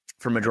out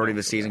for majority of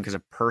the season because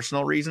of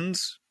personal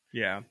reasons.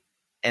 Yeah.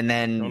 And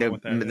then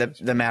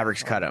the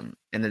Mavericks cut him,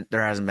 and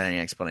there hasn't been any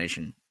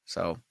explanation.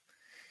 So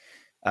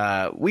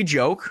we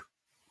joke.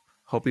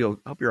 Hope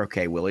you're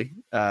okay, Willie.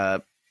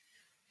 But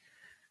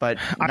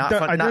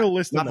I did a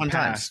list in the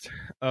past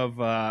of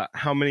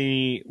how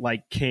many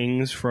like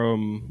Kings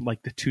from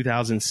like the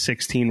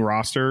 2016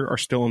 roster are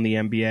still in the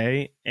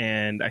NBA,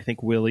 and I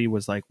think Willie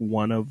was like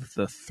one of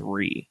the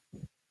 3.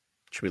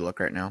 Should we look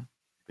right now?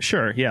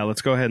 Sure, yeah,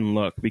 let's go ahead and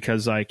look,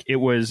 because like it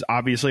was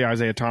obviously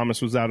Isaiah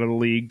Thomas was out of the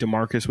league,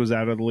 DeMarcus was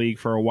out of the league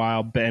for a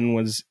while, Ben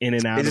was in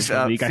and out of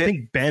the league. I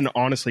think Ben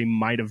honestly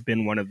might have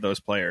been one of those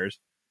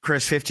players.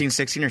 Chris,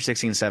 15-16 or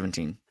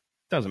 16-17?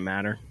 Doesn't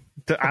matter.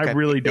 Okay. I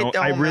really don't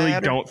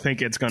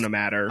think it's going to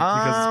matter,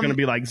 because it's going to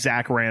be like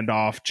Zach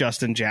Randolph,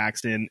 Justin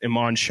Jackson,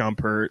 Iman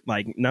Shumpert.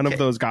 Like, none of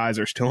those guys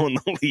are still in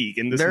the league,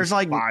 and this is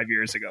like 5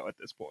 years ago at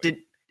this point.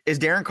 Is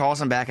Darren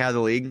Collison back out of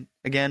the league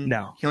again?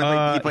 No.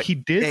 He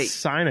did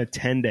sign a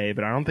 10-day,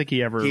 but I don't think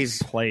he ever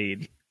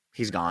played.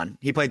 He's gone.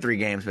 He played 3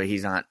 games, but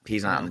he's not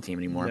on the team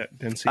anymore.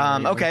 Yeah,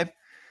 okay.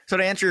 So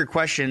to answer your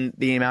question,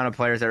 the amount of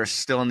players that are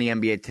still in the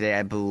NBA today,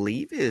 I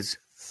believe, is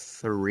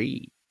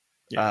 3.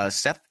 Yeah.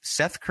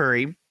 Seth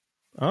Curry.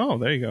 Oh,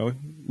 there you go.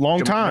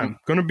 Long time.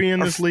 Going to be in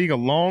this league a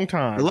long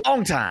time.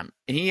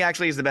 And he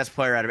actually is the best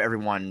player out of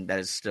everyone that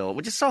is still,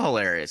 which is so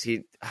hilarious.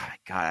 God,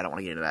 I don't want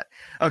to get into that.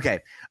 Okay.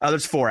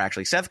 There's 4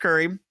 actually. Seth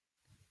Curry,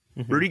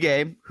 Rudy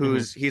Gay,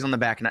 he's on the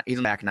back 9,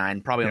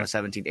 probably on the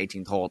 17th,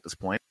 18th hole at this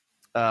point.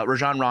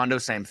 Rajon Rondo,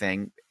 same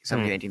thing,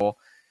 17th, 18th hole.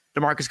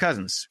 DeMarcus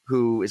Cousins,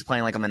 who is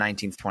playing like on the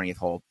 19th, 20th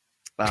hole.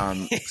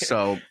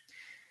 So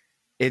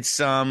it's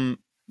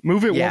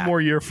move it one more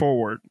year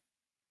forward.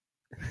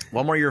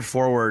 One more year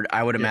forward,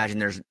 I would imagine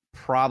there's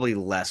probably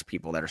less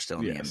people that are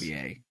still in the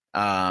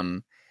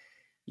NBA.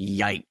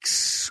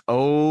 Yikes.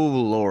 Oh,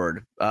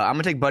 Lord. I'm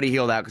going to take Buddy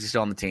Hield out because he's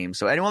still on the team.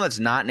 So anyone that's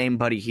not named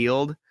Buddy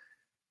Hield,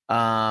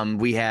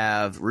 we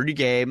have Rudy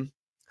Gay,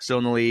 still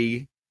in the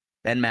league,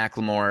 Ben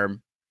McLemore,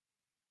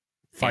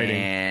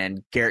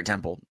 and Garrett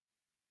Temple.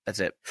 That's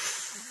it.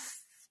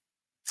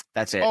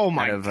 Oh,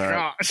 my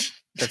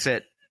gosh. That's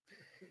it.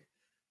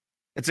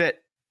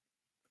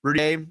 Rudy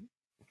Gay,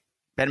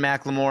 Ben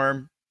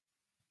McLemore,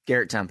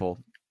 Garrett Temple.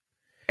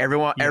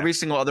 Every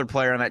single other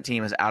player on that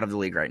team is out of the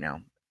league right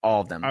now.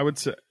 All of them. I would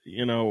say,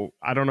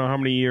 I don't know how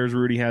many years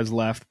Rudy has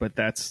left, but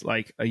that's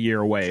like a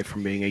year away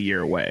from being a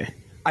year away.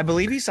 I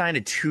believe he signed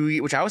a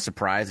 2-year, which I was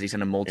surprised he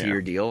signed a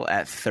multi-year deal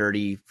at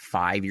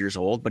 35 years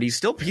old, but he's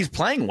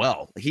playing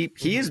well. He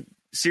is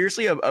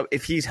seriously,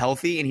 if he's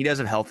healthy, and he does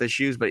have health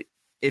issues, but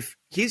if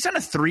he's on a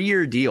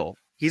 3-year deal,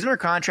 he's under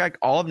contract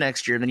all of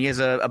next year, then he has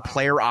a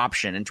player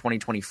option in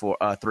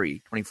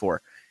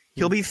 2024.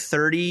 He'll be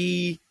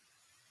 30,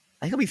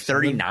 I think he'll be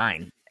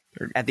 39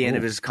 at the end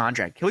of his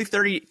contract. He'll be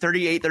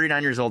 38,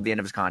 39 years old at the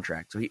end of his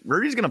contract. So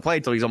Rudy's going to play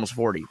until he's almost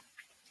 40.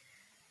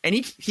 And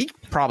he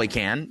probably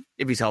can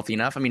if he's healthy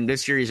enough. I mean,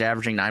 this year he's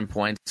averaging 9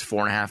 points,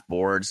 4.5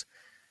 boards,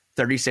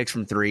 36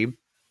 from 3.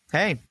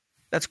 Hey,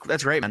 that's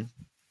great, man.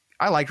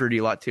 I like Rudy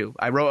a lot too.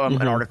 I wrote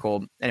an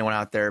article. Anyone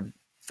out there,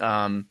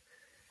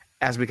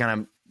 as we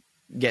kind of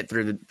get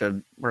through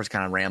we're just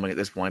kind of rambling at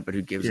this point, but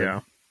who gives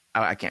a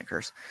I can't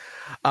curse.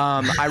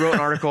 I wrote an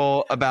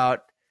article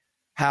about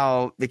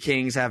how the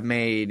Kings have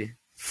made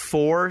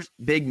 4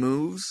 big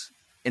moves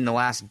in the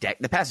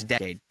past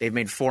decade. They've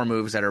made 4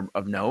 moves that are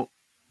of note.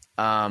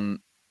 Can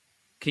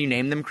you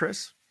name them,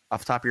 Chris,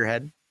 off the top of your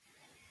head?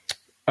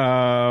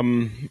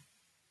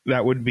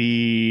 That would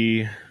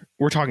be,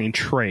 we're talking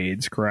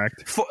trades,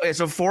 correct?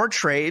 So 4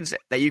 trades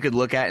that you could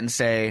look at and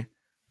say,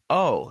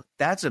 oh,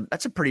 that's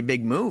a pretty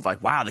big move.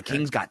 Like, wow, the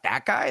Kings got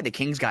that guy. The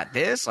Kings got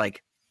this.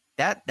 Like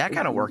that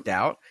kind of worked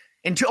out.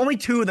 And only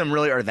 2 of them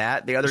really are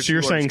that. The other so 2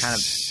 you're saying kind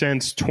of,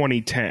 since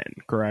 2010,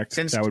 correct?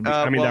 Since that would be,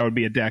 that would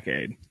be a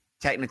decade.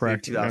 Technically,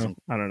 2000. No,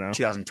 I don't know.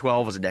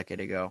 2012 was a decade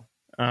ago.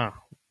 Oh,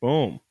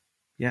 boom.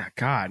 Yeah,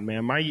 God,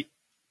 man, I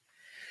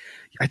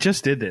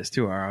just did this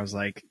too. Where I was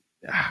like,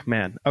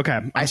 man, okay,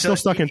 I'm still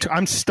stuck in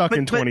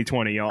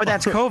 2020, y'all. But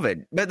that's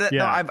COVID. But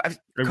yeah,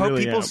 no,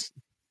 really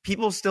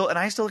people still, and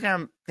I still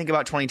kind of think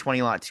about 2020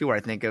 a lot too. Where I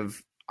think of,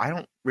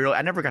 I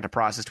never got to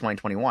process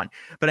 2021.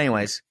 But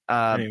anyways,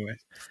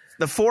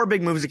 the 4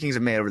 big moves the Kings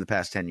have made over the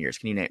past 10 years.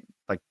 Can you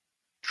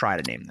try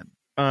to name them?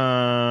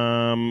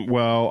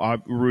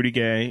 Well, Rudy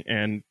Gay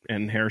and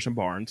Harrison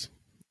Barnes.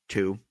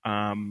 2.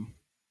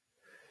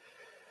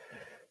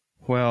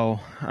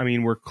 Well, I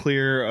mean, we're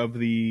clear of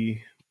the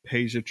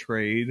Peja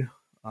trade,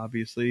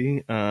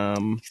 obviously.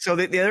 So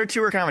the other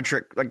 2 are kind of a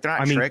trick. Like, they're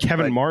not. I mean,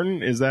 Kevin Martin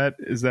was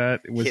that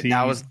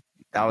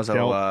was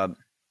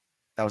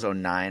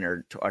 09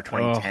 or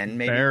 2010,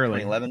 maybe barely.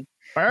 2011.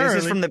 Barely.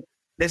 This is from the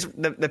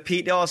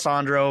Pete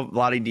D'Alessandro,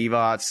 Vlade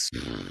Divac.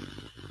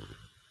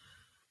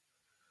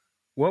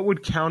 What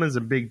would count as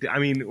a big? I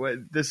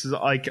mean, this is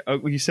like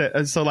you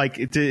said. So, like,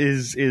 it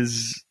is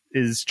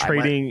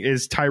trading?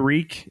 Is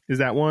Tyreek? Is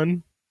that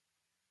one?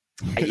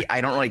 I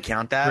don't really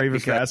count that.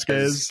 Ravis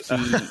Vasquez.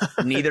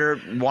 Neither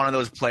one of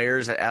those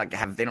players they don't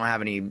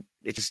have any.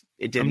 It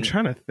didn't. I'm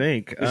trying to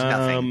think.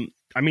 Nothing.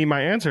 I mean,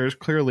 my answer is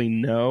clearly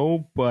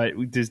no.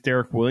 But does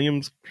Derek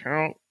Williams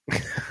count?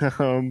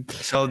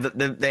 So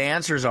the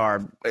answers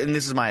are, and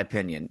this is my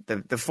opinion,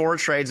 the 4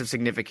 trades of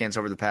significance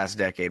over the past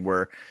decade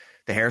were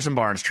the Harrison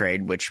Barnes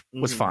trade, which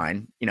was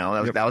fine.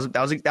 That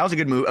was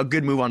a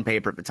good move on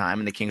paper at the time,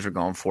 and the Kings were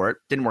going for it.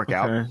 Didn't work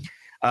out.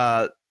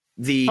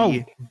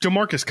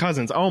 DeMarcus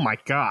Cousins. Oh my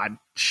God.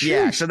 Sheesh.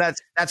 Yeah. So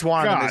that's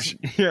one Gosh.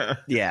 of them.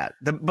 Yeah.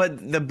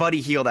 But the Buddy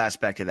Hield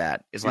aspect of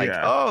that is like,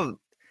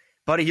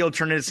 Buddy Hield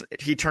turned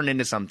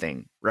into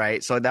something,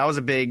 right? So that was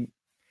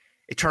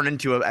it turned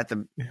into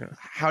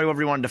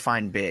however you want to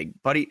define big.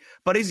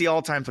 Buddy's the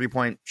all-time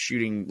 3-point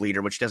shooting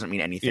leader, which doesn't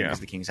mean anything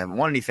because the Kings haven't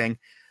won anything.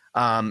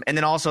 And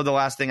then also the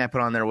last thing I put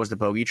on there was the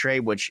Bogey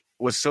trade, which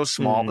was so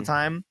small at the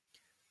time,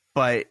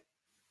 but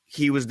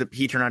he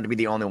turned out to be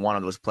the only one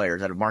of those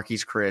players out of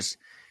Marquise Chris,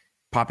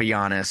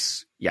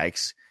 Papagiannis,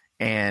 yikes,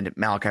 and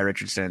Malachi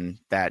Richardson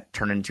that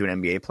turned into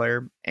an NBA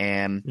player,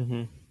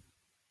 and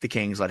the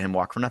Kings let him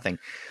walk for nothing.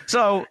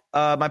 So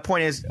my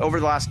point is, over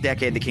the last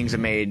decade, the Kings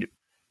have made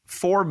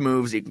 4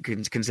 moves you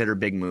can consider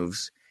big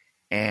moves,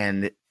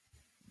 and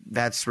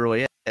that's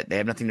really it. They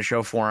have nothing to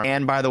show for him.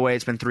 And by the way,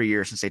 it's been 3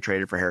 years since they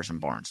traded for Harrison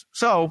Barnes.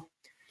 So,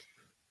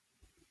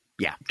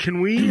 yeah. Can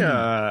we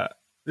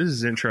this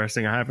is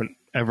interesting. I haven't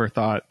ever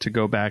thought to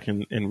go back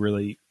and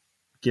really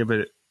give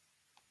it,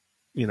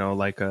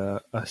 like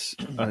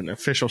an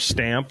official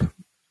stamp.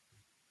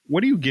 What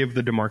do you give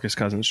the DeMarcus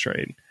Cousins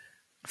trade?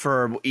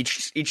 For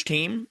each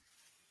team?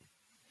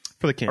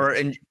 For the Kings,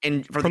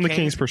 or from the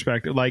Kings'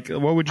 perspective, like,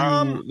 what would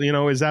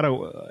you, is that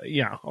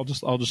I'll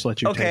just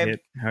let you take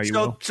it how you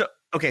will.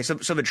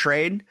 So the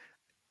trade,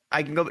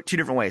 I can go 2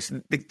 different ways.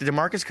 The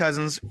DeMarcus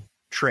Cousins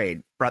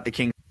trade brought the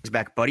Kings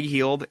back Buddy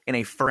Hield and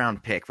a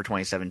 1st-round pick for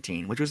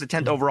 2017, which was the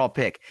 10th overall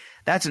pick.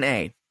 That's an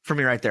A for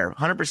me right there.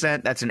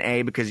 100%. That's an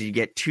A because you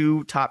get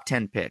 2 top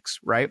 10 picks,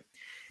 right?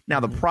 Now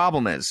the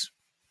problem is,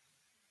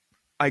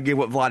 I give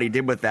what Vlade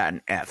did with that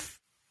an F,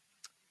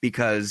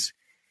 because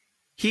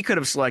he could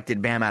have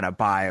selected Bam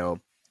Adebayo,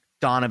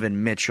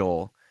 Donovan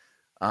Mitchell,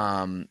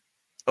 OG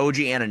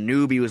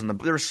Anunoby was on the.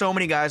 There were so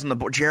many guys on the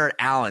board. Jarrett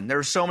Allen. There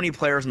were so many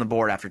players on the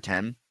board after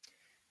 10.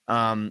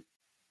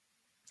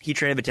 He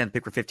traded the 10th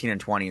pick for 15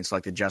 and 20 and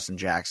selected Justin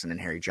Jackson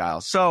and Harry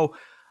Giles. So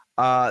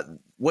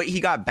what he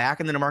got back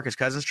in the DeMarcus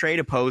Cousins trade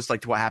opposed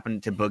like to what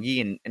happened to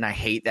Boogie, and I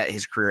hate that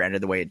his career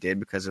ended the way it did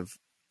because of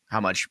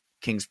how much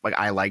Kings like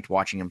I liked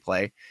watching him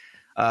play.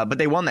 But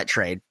they won that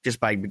trade just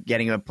by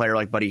getting a player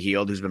like Buddy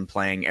Hield, who's been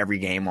playing every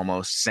game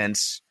almost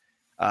since.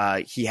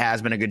 He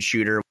has been a good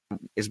shooter,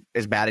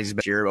 as bad as he's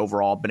been here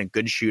overall, been a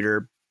good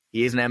shooter.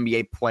 He is an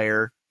NBA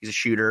player. He's a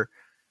shooter.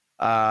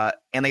 And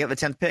they got the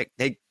 10th pick.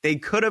 They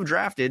could have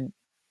drafted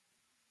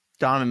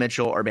Donovan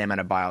Mitchell or Bam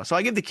Adebayo. So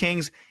I give the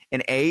Kings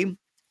an A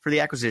for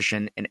the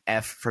acquisition, an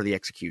F for the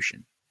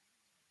execution.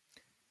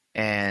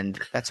 And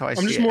that's how I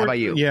see it. How about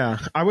you? Yeah,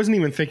 I wasn't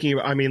even thinking.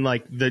 I mean,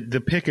 like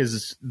the pick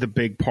is the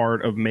big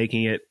part of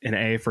making it an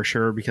A for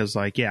sure. Because,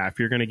 like, yeah, if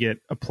you're going to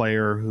get a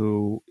player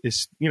who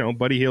is,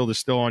 Buddy Hield is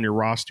still on your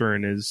roster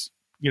and is,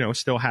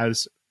 still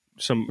has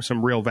some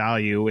real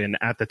value, and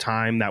at the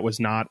time that was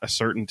not a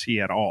certainty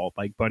at all.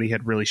 Like Buddy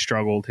had really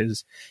struggled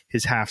his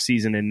half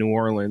season in New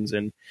Orleans,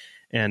 and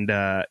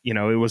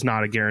it was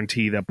not a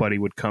guarantee that Buddy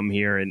would come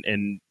here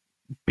and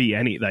be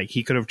any, like,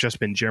 he could have just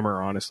been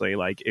Jimmer, honestly.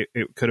 Like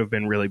it could have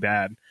been really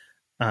bad.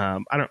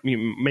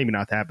 Maybe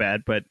not that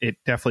bad, but it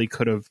definitely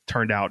could have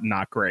turned out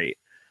not great.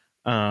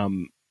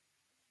 So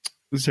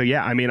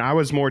yeah, I mean, I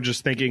was more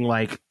just thinking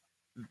like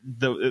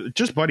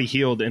just Buddy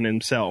Hield in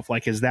himself,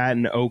 like, is that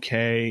an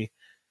okay?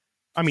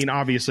 I mean,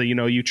 obviously,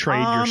 you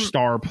trade your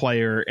star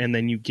player and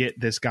then you get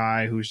this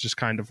guy who's just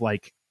kind of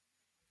like,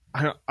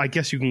 I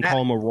guess you can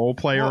call him a role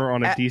player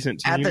on a decent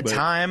team. At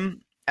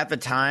the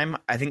time,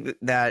 I think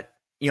that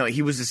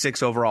he was the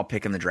 6th overall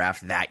pick in the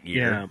draft that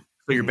year. Yeah.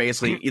 So you're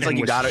basically, it's like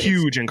you got it.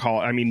 Huge in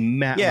college. I mean,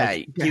 Matt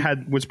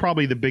was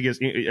probably the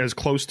biggest, as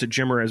close to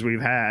Jimmer as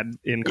we've had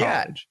in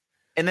college.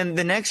 Yeah. And then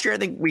the next year, I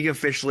think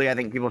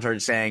people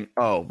started saying,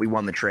 "Oh, we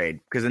won the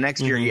trade," because the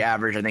next year he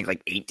averaged, I think,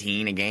 like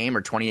 18 a game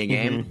or 20 a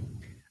game.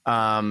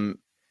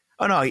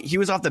 Oh no, he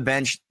was off the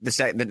bench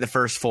the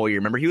first full year.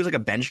 Remember, he was like a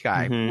bench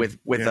guy with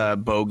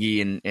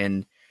Bogey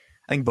and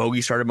I think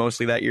Bogey started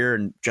mostly that year,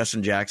 and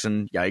Justin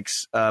Jackson,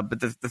 yikes. But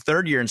the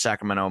third year in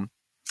Sacramento,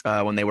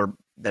 when they were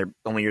the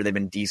only year they've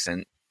been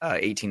decent,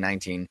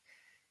 18-19,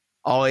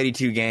 all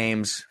 82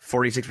 games,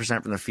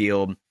 46% from the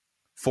field,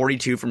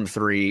 42 from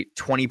 3,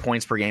 20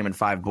 points per game and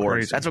 5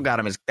 boards. Crazy. That's what got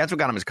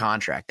him his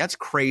contract. That's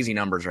crazy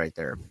numbers right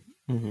there.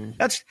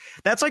 That's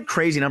like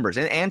crazy numbers,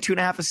 and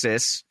 2.5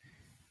 assists.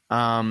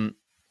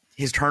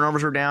 His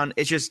turnovers were down.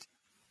 It's just,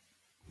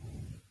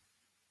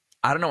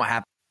 I don't know what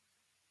happened.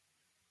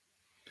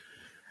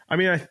 I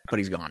mean, but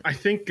he's gone. I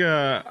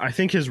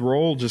think his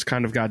role just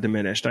kind of got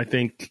diminished. I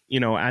think,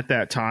 at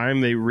that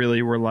time they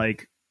really were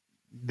like,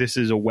 this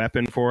is a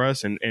weapon for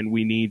us and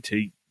we need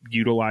to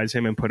utilize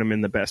him and put him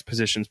in the best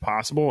positions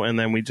possible. And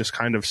then we just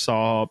kind of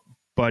saw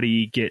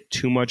Buddy get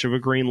too much of a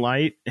green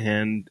light,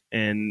 and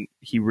I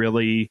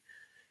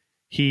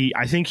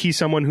think he's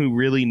someone who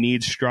really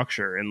needs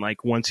structure. And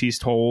like, once he's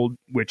told,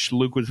 which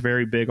Luke was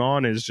very big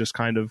on, is just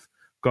kind of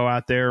go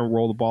out there and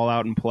roll the ball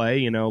out and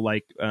play,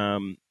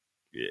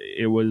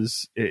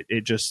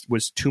 it just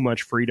was too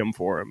much freedom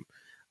for him.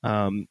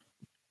 I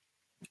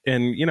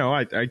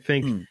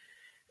think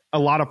a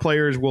lot of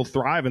players will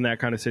thrive in that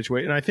kind of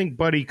situation. And I think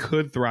Buddy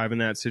could thrive in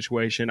that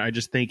situation. I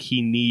just think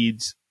he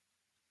needs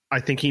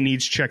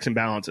checks and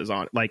balances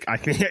on it. Like, I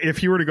think if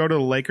he were to go to the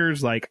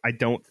Lakers, like, I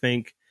don't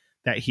think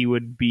that he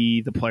would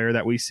be the player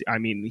that we see. I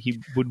mean,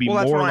 he would be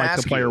more like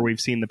the player we've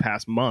seen the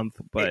past month.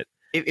 But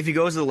if he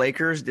goes to the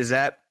Lakers, does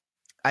that?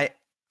 I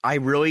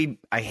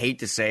hate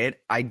to say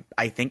it. I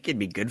think it'd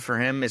be good for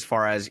him as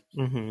far as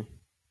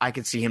I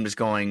could see him just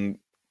going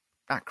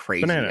not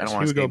crazy. Bananas. He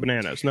would go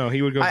bananas. No,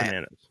 he would go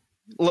bananas.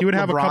 He would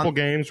have a couple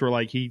games where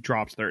like he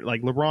drops 30.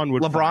 Like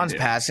LeBron's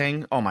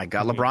passing. Oh my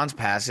God, LeBron's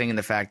passing, and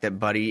the fact that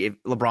Buddy,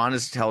 if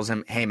LeBron tells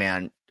him, "Hey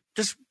man,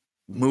 just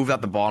move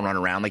out the ball and run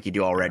around like you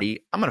do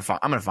already. I'm gonna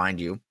find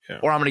you,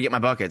 or I'm gonna get my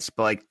buckets,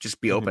 but like just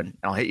be open and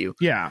I'll hit you."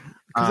 Yeah,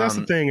 because that's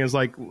the thing is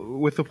like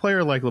with a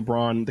player like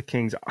LeBron, the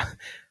Kings.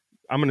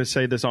 I'm going to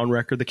say this on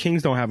record. The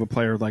Kings don't have a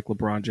player like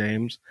LeBron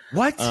James.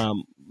 What?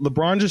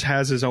 LeBron just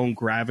has his own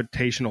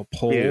gravitational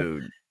pull.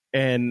 Dude.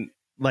 And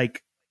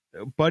like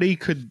Buddy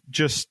could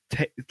just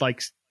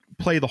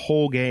play the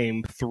whole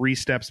game 3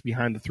 steps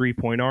behind the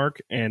 3-point arc,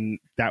 and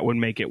that would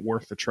make it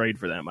worth the trade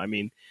for them. I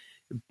mean,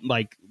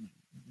 like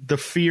the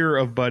fear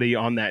of Buddy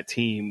on that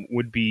team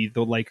would be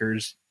the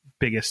Lakers'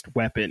 biggest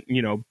weapon,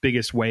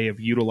 biggest way of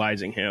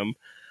utilizing him.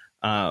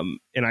 And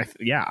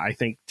I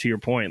think to your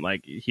point,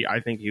 like I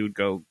think he would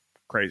go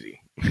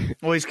crazy.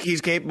 Well,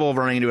 he's capable of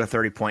running into a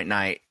 30-point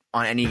night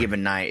on any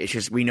given night. It's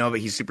just, we know that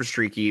he's super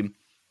streaky.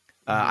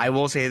 I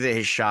will say that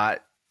his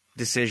shot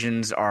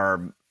decisions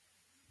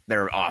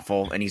they're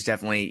awful, and he's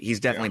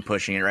definitely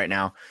pushing it right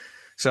now.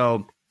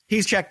 So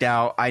he's checked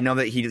out. I know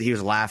that he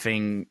was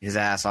laughing his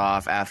ass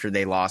off after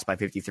they lost by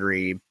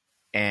 53,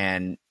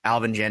 and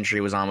Alvin Gentry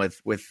was on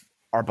with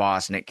our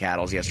boss Nick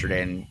Cattles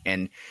yesterday,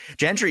 and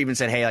Gentry even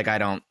said, "Hey, like I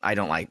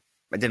didn't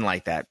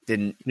like that.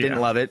 Didn't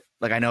love it.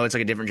 Like, I know it's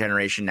like a different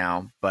generation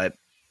now, but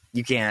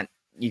you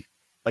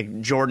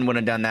like Jordan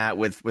wouldn't have done that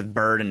with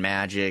Bird and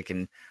Magic,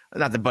 and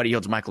not that Buddy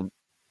Hield's Michael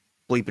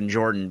bleeping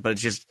Jordan, but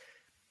it's just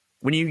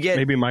when you get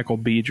maybe Michael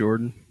B.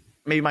 Jordan,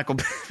 maybe Michael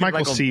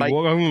C.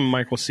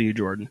 Michael C.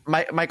 Jordan,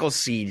 Michael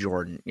C.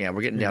 Jordan. Yeah,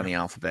 we're getting down the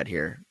alphabet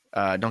here.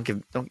 Don't.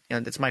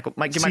 It's Michael.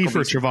 Give C Michael for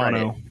B some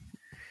Chavano. credit.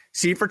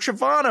 C for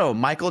Chavano.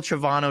 Michael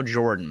Chavano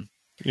Jordan.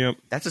 Yep,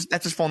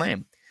 that's his full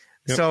name.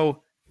 Yep.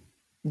 So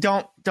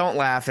don't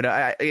laugh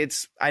at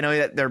it. I know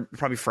that they're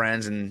probably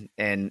friends, and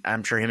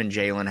I'm sure him and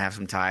Jalen have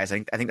some ties. I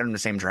think they're in the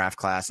same draft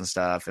class and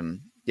stuff.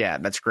 And yeah,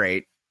 that's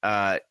great.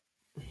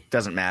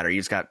 Doesn't matter. You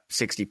just got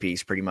 60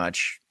 piece pretty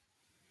much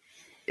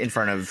in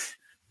front of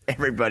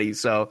everybody.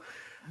 So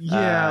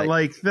yeah,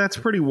 like that's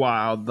pretty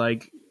wild.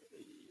 Like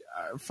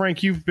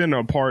Frank, you've been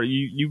a part.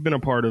 You've been a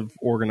part of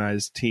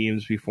organized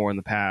teams before in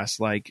the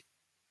past. Like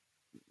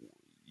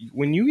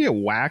when you get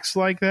waxed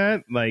like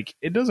that, like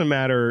it doesn't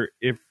matter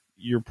if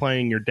you're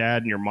playing your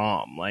dad and your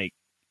mom. Like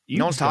you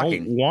no one's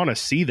don't want to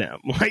see them.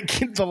 Like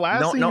the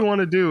last thing you want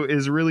to do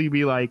is really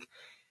be like,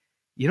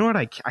 you know what?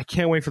 I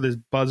can't wait for this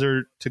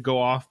buzzer to go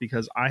off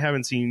because I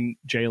haven't seen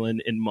Jalen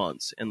in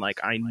months, and like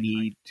I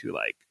need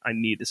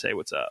to say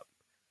what's up,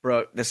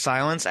 bro. The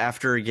silence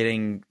after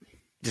getting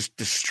just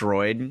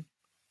destroyed,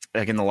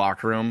 like in the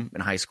locker room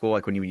in high school,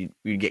 like when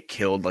you get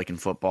killed, like in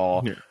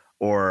football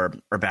or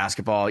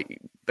basketball,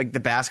 like the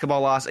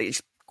basketball loss,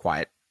 it's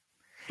quiet.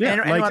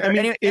 Yeah,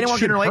 anyone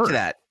can relate to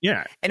that.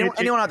 Yeah,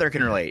 anyone out there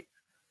can relate.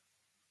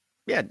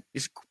 Yeah,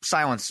 just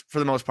silence for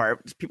the most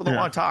part. People don't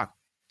want to talk.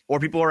 Or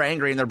people are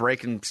angry and they're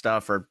breaking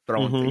stuff or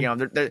throwing, I don't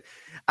think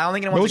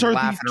anyone's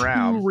laughing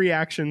around. Those are the two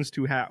reactions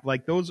to have.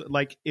 Like those,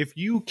 like if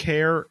you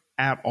care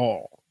at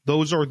all,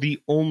 those are the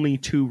only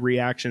two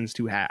reactions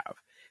to have.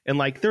 And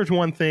like, there's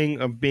one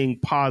thing of being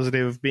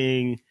positive,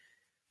 being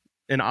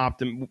an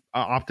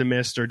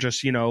optimist, or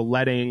just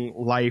letting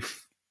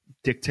life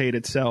dictate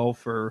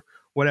itself or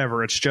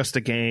whatever. It's just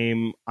a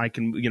game. I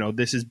can,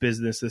 this is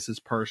business. This is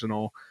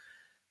personal.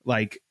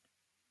 Like.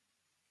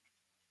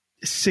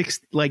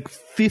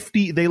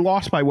 50, they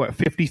lost by what,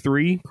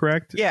 53,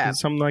 correct? Yeah,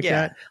 something like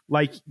that.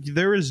 Like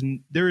there is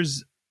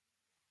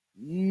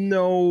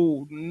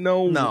no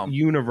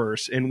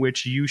universe in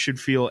which you should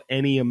feel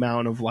any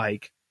amount of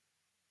like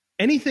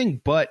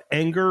anything but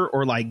anger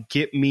or like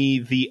get me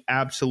the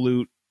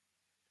absolute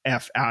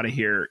F out of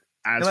here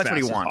as fast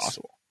as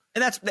possible.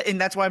 And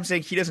that's why I'm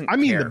saying he doesn't. I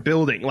mean care. The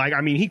building, like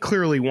he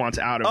clearly wants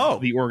out of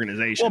the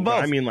organization. Well,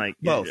 both. I mean, like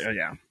both.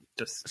 Yeah.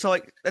 So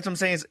like that's what I'm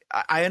saying is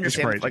I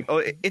understand like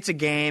it's a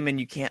game and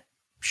you can't.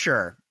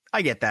 Sure,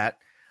 I get that,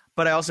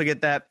 but I also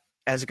get that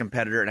as a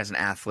competitor and as an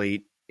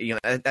athlete,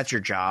 that's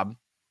your job,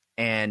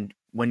 and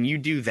when you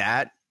do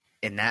that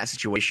in that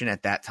situation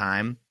at that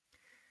time,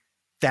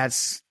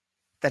 that's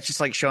just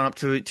like showing up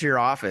to your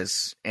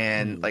office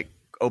and like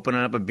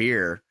opening up a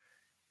beer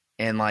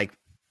and like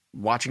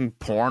watching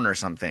porn or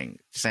something,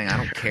 saying I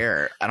don't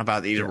care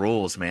about these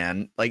rules,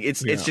 man. Like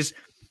it's just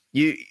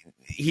you.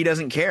 He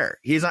doesn't care.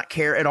 He does not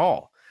care at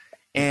all.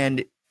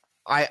 And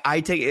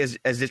I take it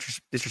as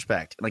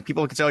disrespect. Like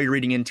people can say, oh, you're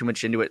reading in too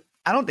much into it.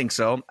 I don't think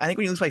so. I think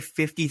when you lose by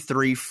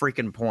 53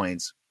 freaking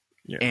points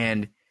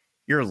and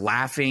you're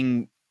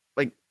laughing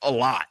like a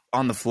lot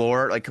on the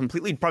floor, like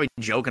completely probably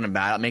joking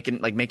about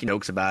it, making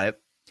jokes about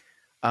it.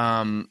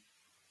 I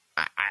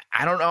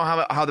don't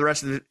know how the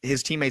rest of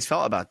his teammates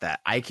felt about that.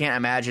 I can't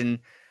imagine.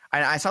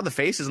 I saw the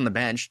faces on the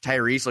bench.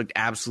 Tyrese looked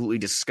absolutely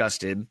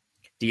disgusted.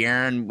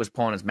 De'Aaron was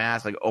pulling his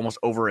mask like almost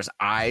over his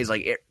eyes.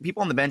 Like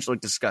people on the bench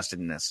looked disgusted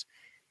in this.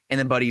 And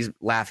then Buddy's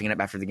laughing it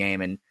up after the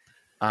game. And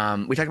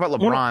we talked about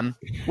LeBron.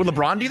 Would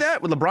LeBron do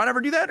that? Would LeBron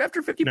ever do that after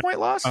a 50-point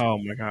loss? Oh,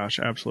 my gosh.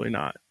 Absolutely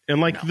not. And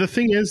like the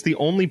thing is, the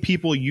only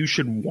people you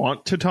should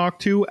want to talk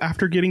to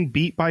after getting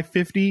beat by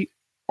 50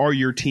 are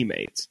your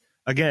teammates.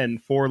 Again,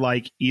 for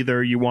like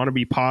either you want to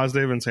be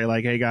positive and say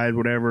like, hey, guys,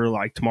 whatever,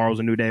 like tomorrow's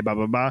a new day, blah,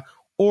 blah, blah.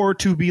 Or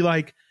to be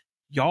like,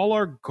 y'all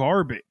are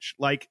garbage.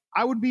 Like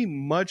I would be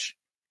much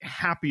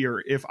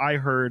happier if I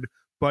heard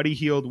Buddy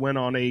Hield went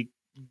on a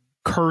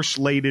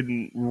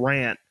curse-laden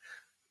rant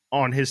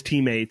on his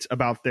teammates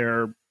about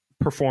their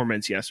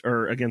performance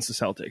or against the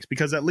Celtics,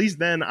 because at least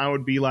then I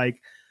would be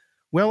like,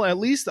 well, at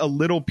least a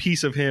little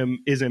piece of him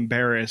is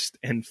embarrassed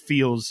and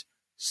feels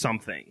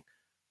something.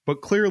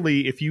 But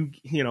clearly if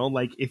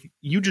if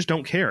you just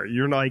don't care,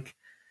 you're like,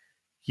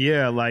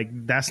 yeah, like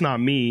that's not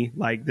me,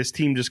 like this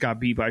team just got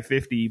beat by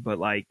 50, but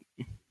like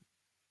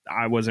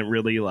I wasn't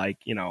really like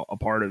a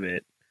part of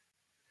it.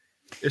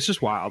 It's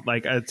just wild.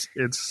 Like it's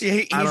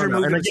he's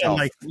removed himself.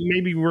 Like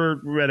maybe we're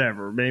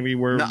whatever. Maybe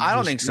we're no, I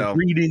don't think so.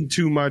 Reading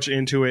too much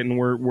into it and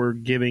we're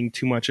giving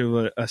too much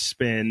of a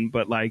spin.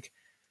 But like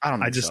I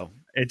don't think so.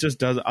 It just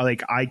does.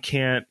 Like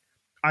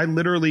I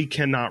literally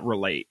cannot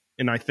relate.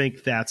 And I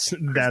think that's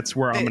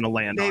where I'm going to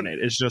land on it.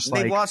 It's just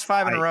they've lost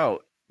 5 in a row.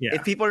 Yeah.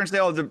 If people are going to say,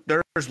 oh,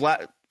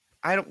 there's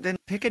I don't, then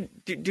pick a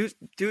do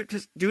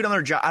it on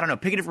their job. I don't know.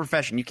 Pick a different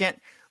profession. You can't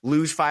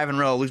lose 5 in a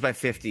row, lose by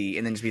 50,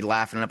 and then just be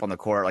laughing up on the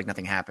court like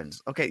nothing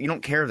happens. Okay, you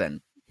don't care then.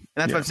 And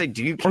that's what I'm saying.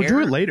 Do you care? Or do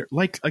it later.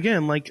 Like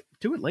again, like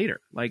do it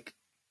later. Like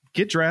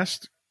get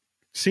dressed,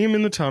 see him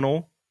in the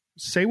tunnel,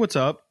 say what's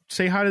up,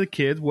 say hi to the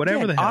kids,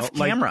 whatever the hell. Off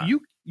camera.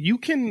 Like you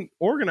can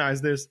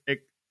organize this at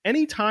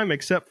any time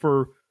except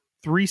for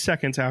 3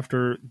 seconds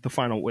after the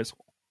final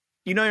whistle.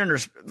 You know you're under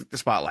the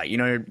spotlight. You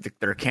know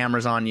there are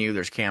cameras on you.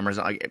 There's cameras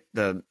on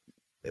the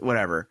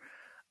whatever.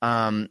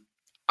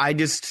 I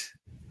just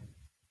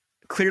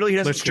clearly he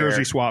doesn't Let's care.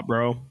 jersey swap,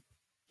 bro.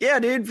 Yeah,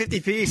 dude,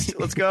 50 piece.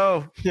 Let's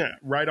go. Yeah,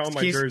 right on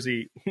my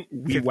jersey.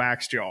 We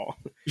waxed y'all.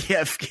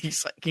 Yeah, can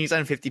you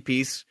sign 50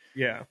 piece?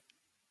 Yeah.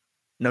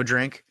 No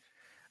drink.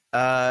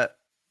 Yeah,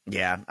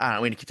 I don't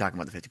know. We need to keep talking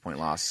about the 50-point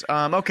loss.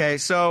 Okay,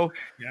 so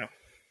yeah.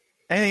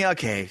 Anything?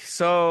 Okay,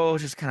 so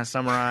just kind of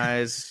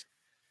summarize.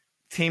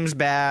 Team's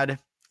bad.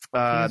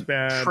 Team's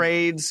bad.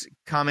 Trades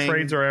coming.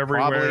 Trades are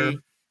everywhere. Probably.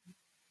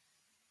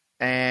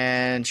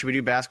 And should we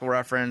do basketball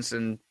reference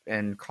and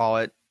call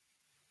it?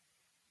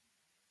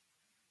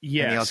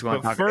 Yes. Anything else you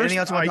want to talk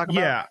about?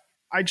 Yeah.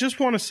 I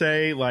just want to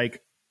say,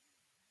 like,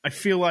 I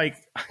feel like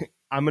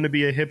I'm going to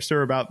be a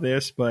hipster about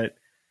this, but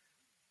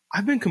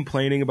I've been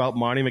complaining about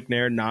Monty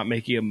McNair not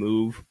making a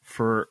move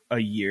for a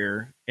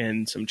year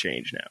and some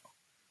change now.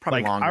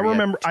 Probably like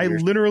longer. I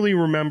literally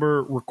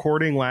remember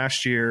recording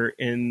last year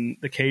in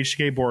the Cage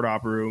to board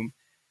op room.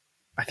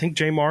 I think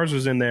Jay Mars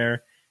was in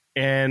there,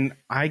 and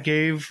I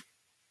gave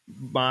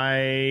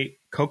my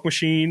Coke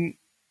machine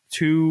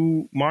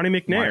to Monty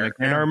McNair.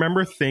 And I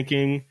remember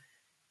thinking,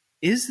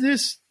 is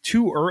this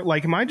too early?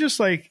 Like, am I just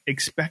like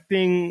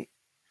expecting,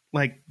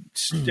 like,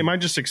 am I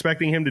just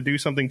expecting him to do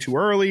something too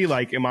early?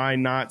 Like, am I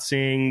not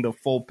seeing the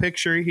full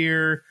picture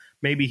here?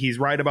 Maybe he's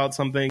right about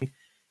something.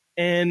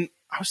 And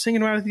I was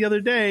thinking about it the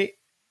other day.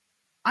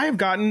 I have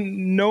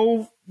gotten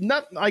no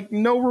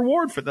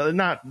reward for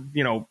that.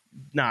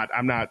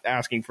 I'm not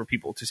asking for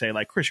people to say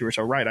like, Chris, you were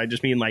so right. I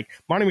just mean like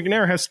Monty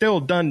McNair has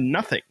still done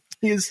nothing.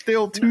 He is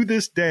still to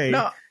this day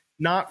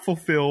not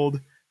fulfilled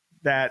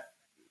that,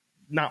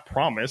 not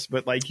promise,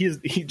 but like he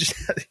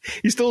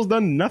still has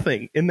done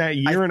nothing in that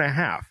year and a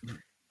half.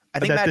 I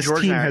think that Matt this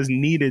George team has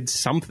needed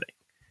something.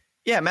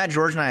 Yeah, Matt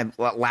George and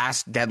I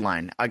last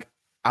deadline.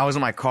 I was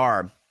in my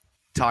car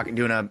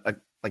doing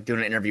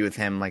an interview with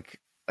him, like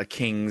a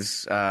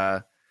Kings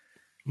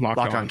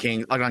Locked on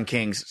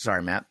Kings.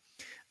 Sorry, Matt.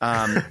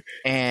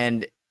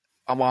 And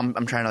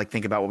I'm trying to like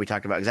think about what we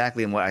talked about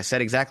exactly and what I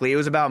said exactly. It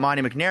was about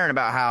Monty McNair and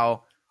about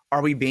how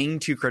are we being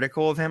too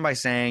critical of him by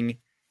saying,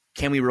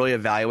 can we really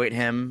evaluate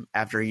him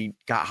after he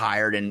got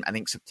hired in, I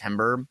think,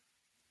 September,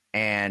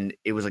 and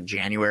it was like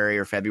January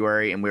or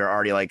February, and we were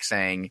already like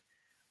saying,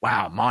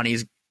 wow,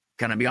 Monty's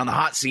gonna be on the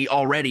hot seat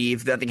already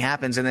if nothing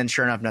happens. And then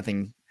sure enough,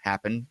 nothing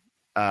happened.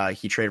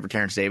 He traded for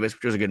Terrence Davis,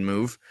 which was a good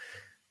move.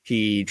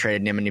 He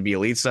traded Nemanja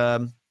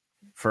Bjelica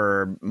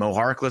for Mo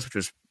Harkless, which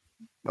was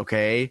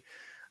okay.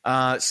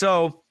 But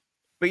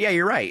yeah,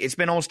 you're right. It's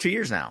been almost 2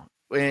 years now.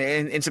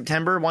 In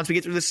September, once we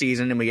get through the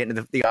season and we get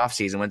into the off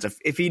season,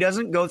 if he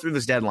doesn't go through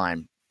this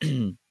deadline,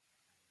 we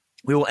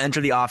will enter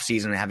the off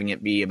season having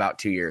it be about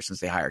 2 years since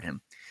they hired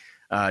him.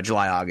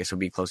 July, August would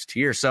be close to 2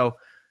 years. So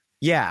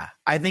yeah,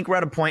 I think we're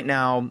at a point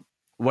now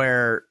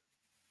where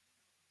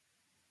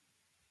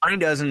he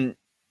doesn't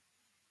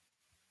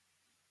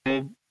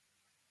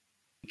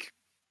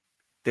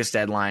this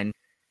deadline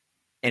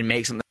and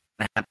make something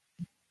happen.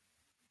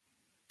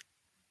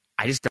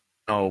 I just don't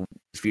know what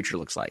his future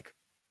looks like.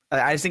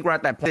 I just think we're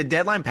at that point. The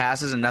deadline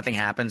passes and nothing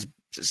happens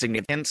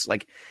significance.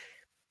 Like,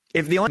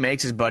 if the only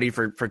makes his buddy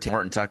for Tim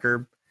Horton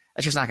Tucker,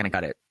 that's just not going to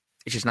cut it.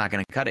 It's just not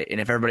going to cut it.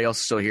 And if everybody else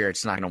is still here,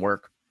 it's not going to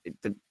work.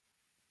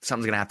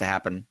 Something's going to have to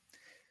happen.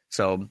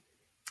 So,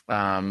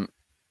 and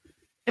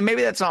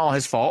maybe that's not all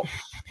his fault.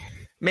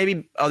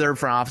 Maybe other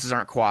front offices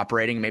aren't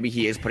cooperating. Maybe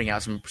he is putting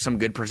out some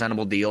good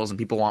presentable deals and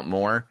people want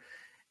more.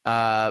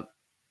 But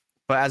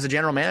as a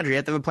general manager, you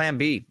have to have a plan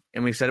B.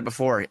 And we've said it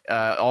before.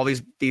 All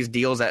these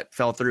deals that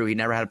fell through, he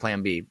never had a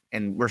plan B.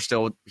 And we're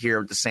still here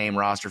with the same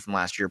roster from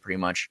last year, pretty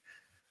much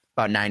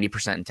about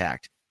 90%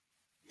 intact.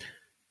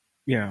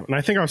 Yeah, and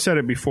I think I've said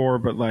it before,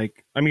 but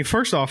like, I mean,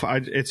 first off,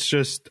 I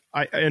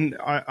think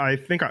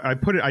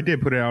I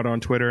did put it out on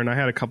Twitter, and I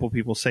had a couple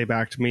people say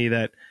back to me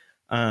that,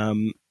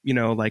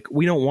 like,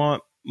 we don't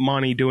want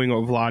Monty doing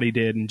what Vlade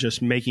did and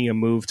just making a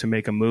move to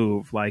make a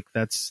move. Like,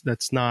 that's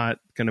not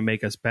going to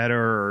make us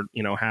better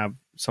or, have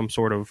some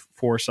sort of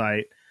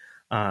foresight.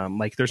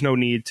 Like, there's no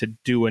need to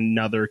do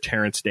another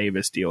Terrence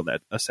Davis deal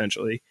that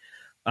essentially,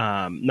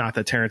 not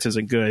that Terrence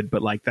isn't good,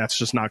 but like, that's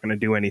just not going to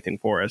do anything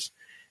for us.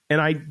 And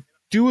I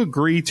do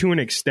agree to an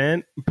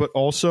extent, but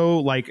also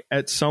like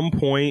at some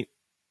point,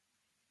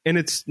 and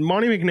it's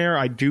Monty McNair,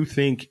 I do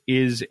think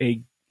is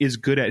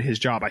good at his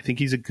job. I think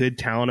he's a good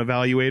talent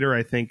evaluator.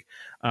 I think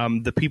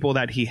the people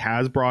that he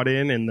has brought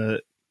in and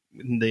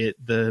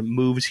the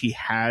moves he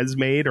has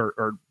made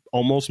or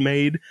almost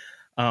made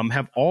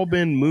have all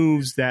been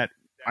moves that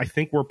I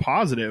think were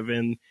positive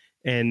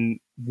and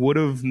would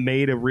have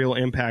made a real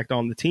impact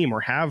on the team or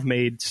have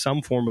made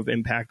some form of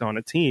impact on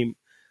a team.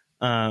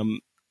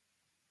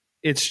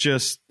 It's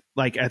just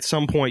like at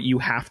some point you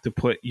have to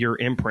put your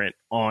imprint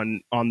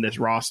on this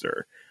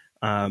roster.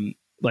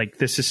 Like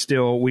this is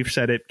still, we've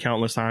said it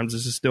countless times,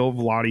 this is still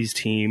Vlade's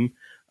team.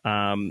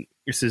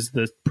 This is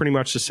pretty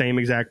much the same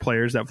exact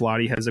players that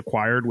Vlade has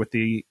acquired with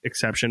the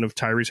exception of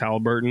Tyrese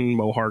Halliburton,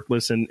 Mo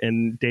Harkless,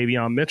 and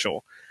Davion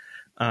Mitchell.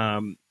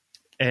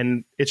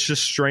 And it's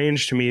just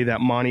strange to me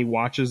that Monty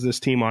watches this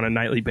team on a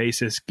nightly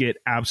basis get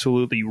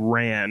absolutely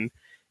ran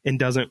and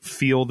doesn't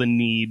feel the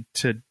need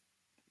to,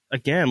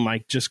 again,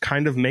 like just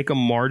kind of make a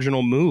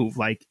marginal move.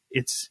 Like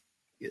it's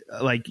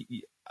like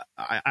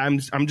I'm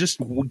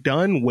just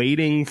done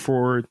waiting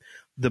for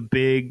the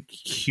big,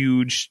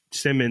 huge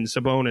Simmons,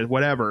 Sabonis,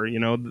 whatever,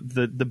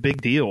 the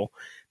big deal.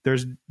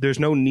 There's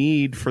no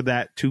need for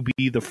that to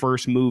be the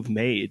first move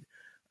made.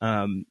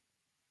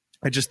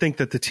 I just think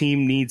that the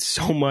team needs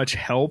so much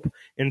help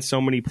in so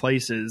many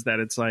places that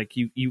it's like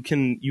you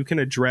can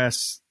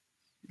address,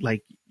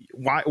 like,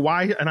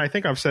 why, and I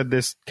think I've said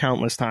this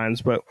countless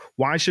times, but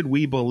why should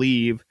we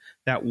believe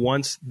that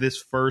once this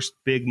first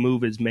big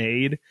move is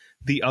made,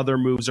 the other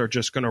moves are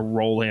just going to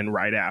roll in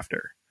right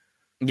after?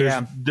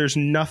 There's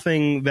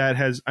nothing that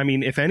has, I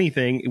mean, if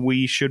anything,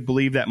 we should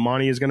believe that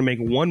Monty is going to make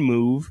one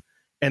move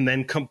and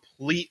then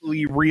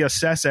completely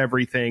reassess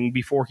everything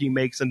before he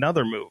makes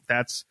another move.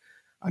 That's,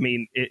 I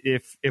mean,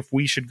 if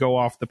we should go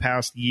off the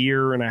past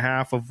year and a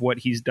half of what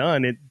he's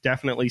done, it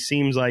definitely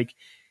seems like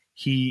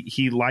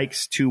he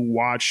likes to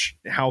watch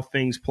how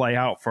things play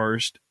out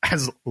first,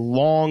 as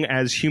long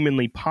as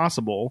humanly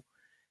possible,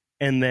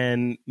 and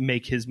then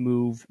make his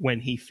move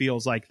when he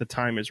feels like the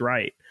time is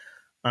right.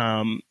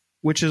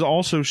 Which is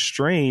also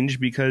strange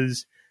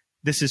because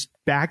this is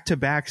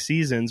back-to-back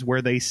seasons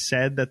where they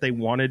said that they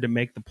wanted to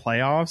make the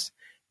playoffs.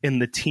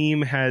 And the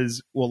team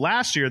has, well,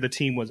 last year the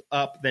team was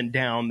up, then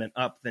down, then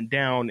up, then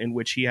down, in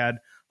which he had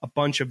a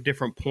bunch of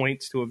different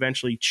points to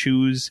eventually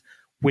choose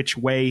which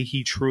way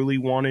he truly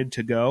wanted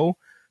to go.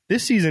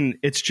 This season,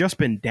 it's just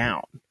been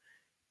down.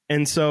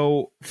 And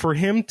so for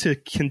him to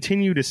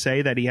continue to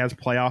say that he has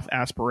playoff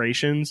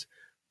aspirations,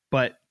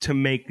 but to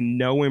make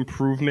no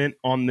improvement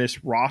on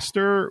this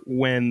roster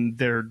when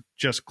they're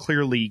just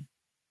clearly,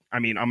 I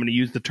mean, I'm going to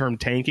use the term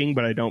tanking,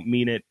 but I don't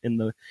mean it in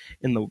the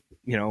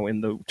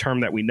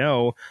term that we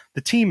know.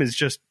 The team is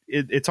just,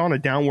 it's on a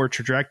downward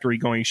trajectory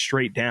going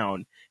straight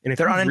down. And if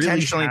they're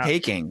unintentionally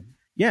taking.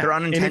 Yeah, they're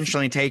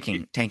unintentionally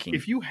tanking.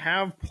 If you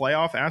have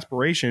playoff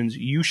aspirations,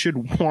 you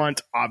should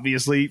want,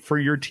 obviously, for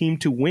your team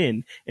to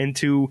win and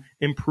to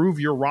improve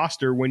your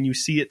roster when you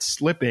see it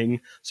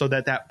slipping, so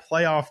that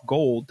playoff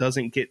goal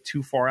doesn't get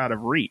too far out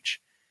of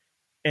reach.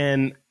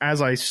 And as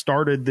I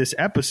started this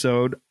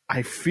episode,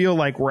 I feel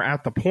like we're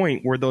at the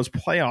point where those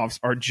playoffs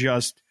are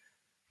just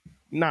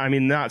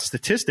not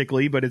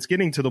statistically, but it's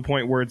getting to the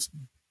point where it's,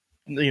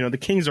 the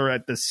Kings are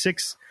at the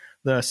sixth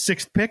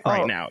pick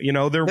right now.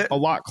 They're a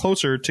lot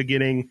closer to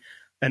getting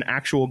an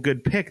actual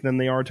good pick than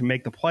they are to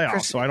make the playoffs.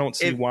 Chris, so I don't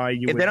see why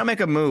if they don't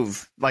make a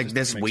move like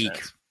this week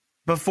sense.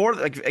 Before,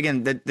 like,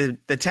 again, the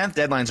 10th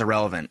deadline is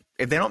irrelevant.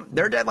 If they don't,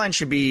 their deadline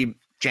should be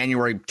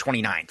January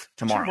 29th,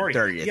 tomorrow,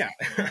 30th. Yeah.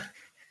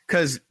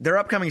 Because their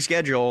upcoming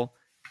schedule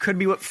could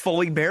be what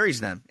fully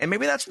buries them. And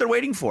maybe that's what they're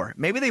waiting for.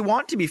 Maybe they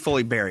want to be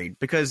fully buried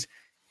because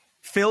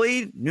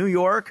Philly, New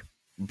York,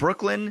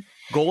 Brooklyn,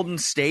 Golden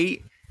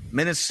State,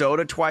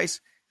 Minnesota twice,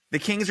 the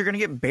Kings are going to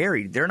get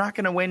buried. They're not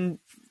going to win.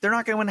 They're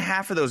not going to win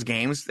half of those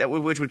games,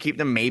 which would keep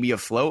them maybe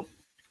afloat.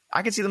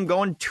 I could see them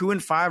going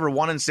 2-5 or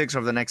 1-6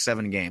 over the next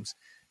 7 games.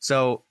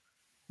 So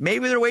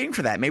maybe they're waiting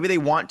for that. Maybe they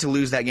want to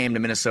lose that game to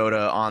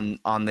Minnesota on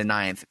the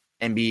 9th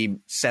and be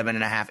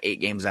 7.5,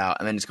 8 games out,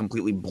 and then just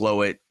completely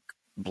blow it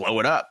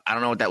up. I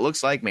don't know what that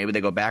looks like. Maybe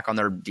they go back on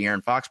their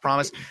De'Aaron Fox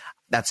promise.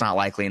 That's not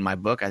likely in my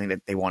book. I think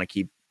that they want to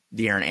keep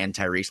De'Aaron and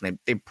Tyrese, and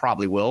they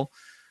probably will.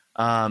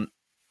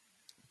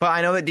 But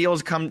I know that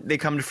deals come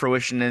to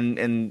fruition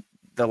in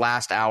the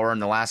last hour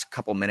and the last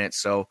couple minutes.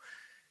 So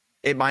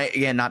it might,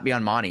 again, not be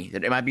on Monty.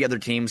 It might be other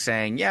teams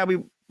saying, yeah, we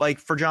like,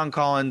 for John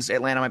Collins,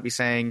 Atlanta might be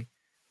saying,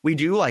 we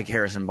do like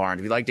Harrison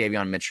Barnes. We like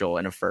Davion Mitchell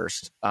in a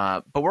first.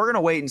 But we're going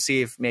to wait and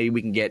see if maybe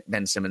we can get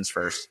Ben Simmons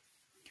first,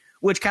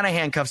 which kind of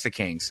handcuffs the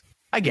Kings.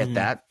 I get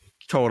that.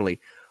 Totally.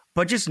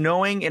 But just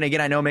knowing, and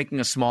again, I know making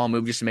a small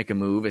move just to make a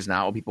move is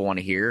not what people want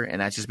to hear. And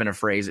that's just been a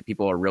phrase that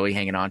people are really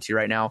hanging on to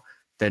right now.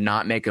 To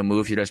not make a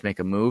move, you just make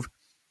a move.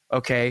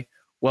 Okay,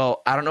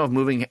 well, I don't know if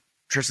moving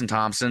Tristan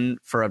Thompson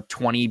for a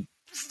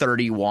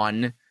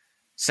 2031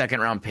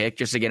 second-round pick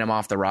just to get him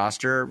off the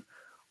roster,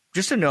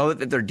 just to know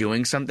that they're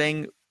doing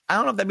something, I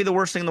don't know if that'd be the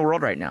worst thing in the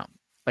world right now.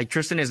 Like,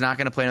 Tristan is not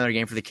going to play another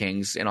game for the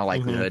Kings in all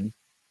likelihood.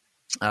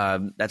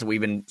 That's what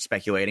we've been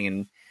speculating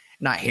and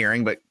not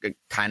hearing, but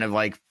kind of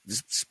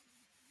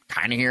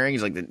hearing.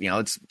 He's like,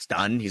 it's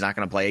done. He's not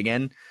going to play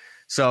again.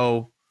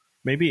 So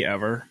maybe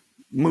ever.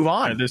 Move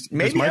on. This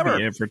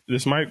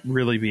might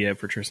really be it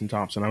for Tristan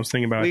Thompson. I was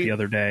thinking about it the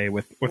other day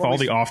with all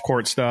the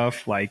off-court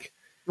stuff. Like,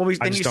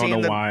 I just don't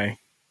know why.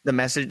 The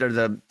message or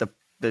the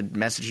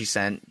message he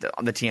sent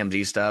on the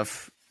TMZ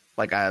stuff.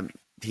 Like,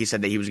 he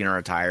said that he was going to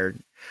retire.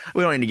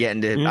 We don't need to get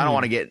into. I don't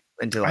want to get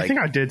into. Like, I think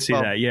I did see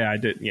that. Yeah, I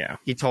did. Yeah.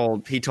 He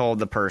told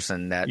the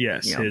person that.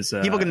 Yes,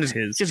 people can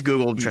just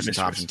Google Tristan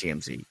Thompson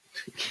TMZ.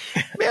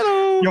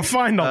 You'll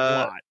find a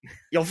lot.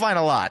 You'll find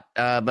a lot.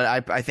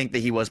 But I think that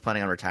he was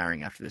planning on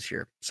retiring after this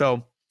year.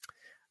 So,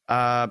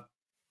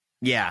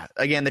 yeah.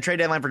 Again, the trade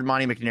deadline for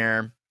Monty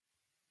McNair,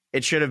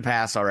 it should have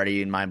passed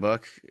already in my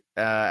book.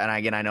 And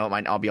again, I know it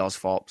might all be y'all's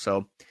fault.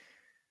 So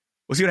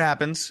we'll see what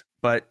happens.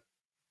 But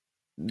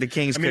the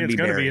Kings could be it's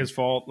going to be buried. his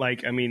fault.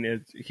 Like, I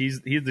mean,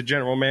 he's the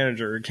general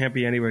manager. It can't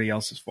be anybody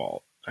else's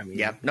fault. I mean,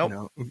 Yeah,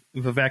 nope.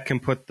 Vivek can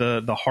put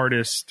the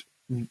hardest,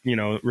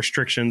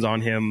 restrictions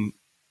on him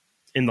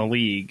in the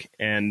league,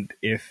 and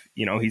if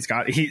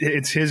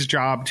it's his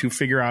job to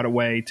figure out a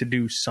way to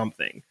do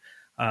something.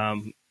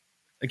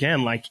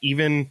 Again, like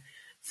even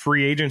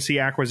free agency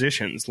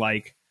acquisitions,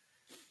 like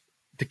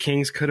the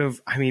Kings could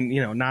have. I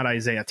mean, not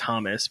Isaiah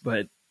Thomas,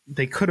 but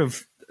they could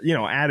have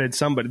added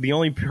somebody. The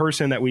only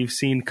person that we've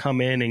seen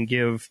come in and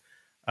give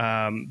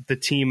the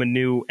team a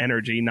new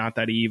energy, not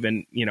that he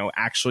even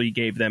actually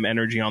gave them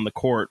energy on the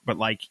court, but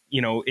like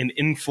an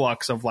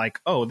influx of like,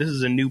 oh, this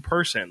is a new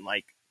person.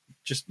 Like,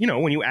 just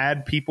when you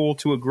add people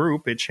to a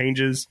group, it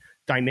changes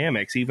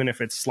dynamics, even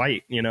if it's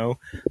slight.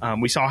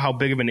 We saw how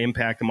big of an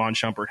impact Iman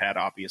Shumpert had.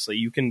 Obviously,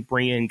 you can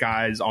bring in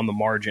guys on the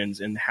margins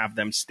and have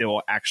them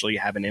still actually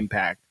have an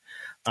impact.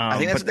 I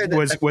think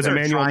was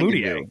Emmanuel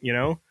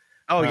Mudiay.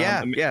 Oh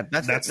yeah,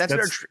 that's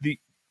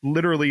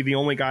literally the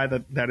only guy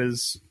that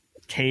is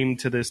came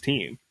to this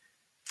team.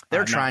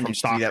 They're trying to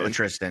do that with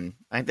Tristan.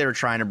 I think they were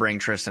trying to bring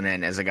Tristan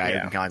in as a guy who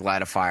can kind of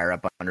light a fire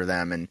up under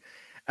them, and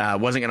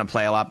wasn't going to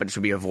play a lot, but just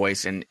would be a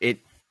voice, and it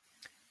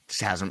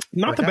just hasn't.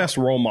 Not the best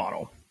role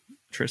model,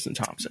 Tristan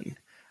Thompson.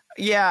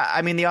 Yeah,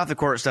 I mean the off the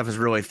court stuff has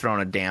really thrown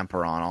a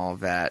damper on all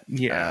of that.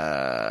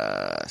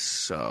 Yeah.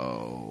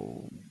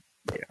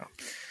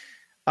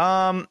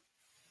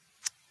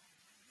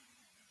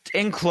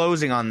 In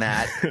closing on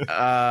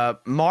that,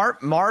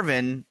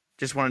 Marvin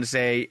just wanted to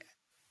say,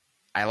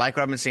 I like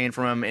what I've been seeing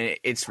from him, and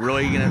it's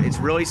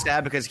really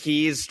sad because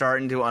he's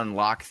starting to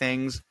unlock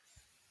things,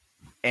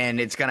 and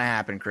it's gonna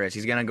happen, Chris.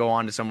 He's gonna go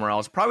on to somewhere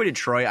else, probably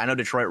Detroit. I know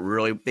Detroit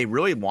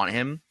really want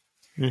him,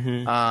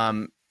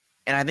 mm-hmm.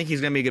 And I think he's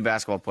gonna be a good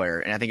basketball player,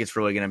 and I think it's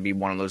really gonna be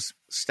one of those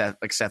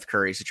Seth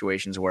Curry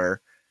situations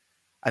where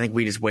I think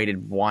we just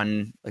waited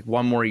one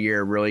more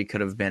year, really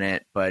could have been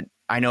it, but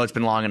I know it's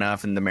been long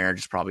enough, and the marriage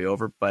is probably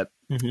over. But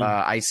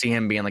I see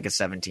him being like a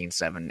 17-7,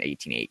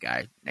 18-8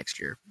 guy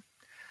next year.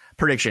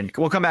 Prediction.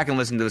 We'll come back and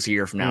listen to this a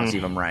year from now and see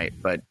if I'm right.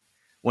 But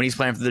when he's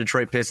playing for the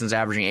Detroit Pistons,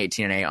 averaging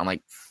 18-8 on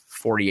like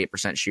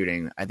 48%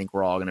 shooting, I think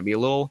we're all going to be a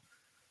little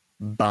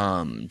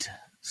bummed.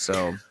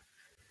 So,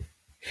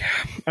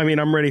 I mean,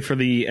 I'm ready for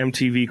the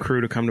MTV crew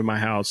to come to my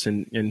house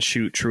and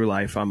shoot True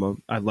Life.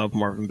 I love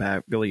Marvin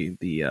Bagley,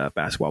 the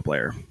basketball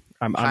player.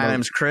 My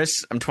name's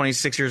Chris. I'm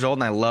 26 years old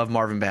and I love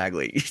Marvin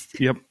Bagley.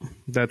 Yep,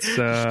 that's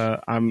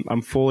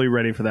I'm fully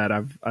ready for that.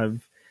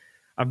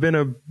 I've been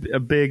a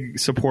big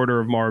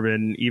supporter of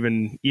Marvin,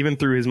 even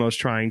through his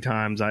most trying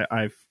times.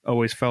 I've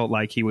always felt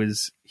like he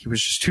was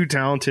just too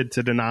talented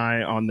to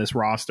deny on this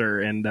roster,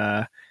 and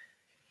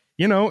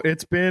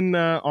it's been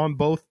on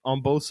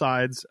both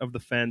sides of the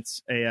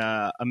fence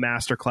a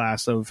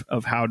masterclass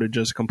of how to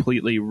just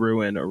completely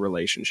ruin a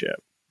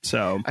relationship.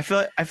 So I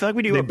feel like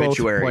we do they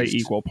obituaries. both play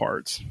equal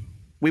parts.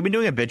 We've been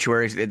doing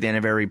obituaries at the end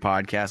of every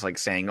podcast, like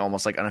saying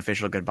almost like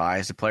unofficial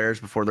goodbyes to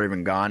players before they're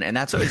even gone, and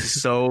that's always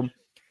so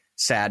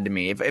sad to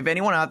me. If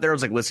anyone out there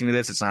was like listening to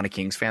this, it's not a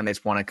Kings fan, they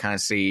just want to kind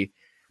of see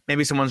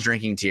maybe someone's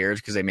drinking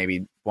tears because they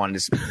maybe wanted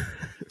to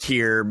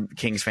hear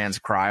Kings fans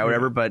cry or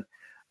whatever. But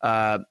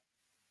the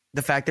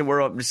fact that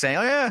we're just saying,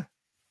 oh yeah,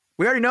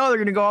 we already know they're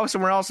going to go off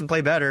somewhere else and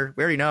play better.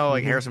 We already know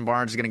like Harrison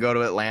Barnes is going to go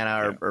to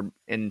Atlanta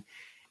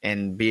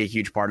and be a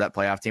huge part of that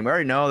playoff team. We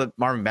already know that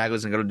Marvin Bagley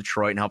is going to go to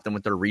Detroit and help them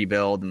with their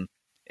rebuild,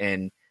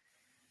 and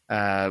we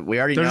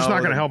already know they're just not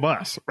going to help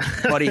us.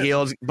 Buddy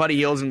Hields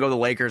and go to the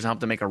Lakers and help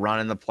them make a run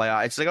in the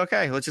playoff. It's like,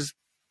 okay, let's just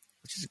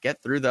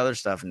get through the other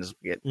stuff and just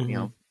get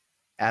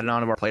added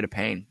on to our plate of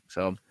pain.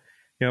 So,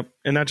 yep,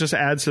 and that just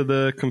adds to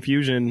the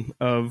confusion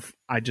of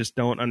I just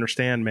don't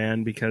understand,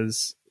 man,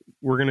 because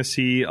we're going to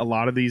see a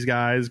lot of these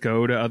guys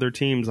go to other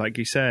teams, like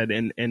you said,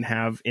 and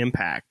have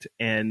impact,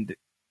 and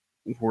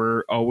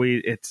we're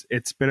always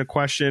it's been a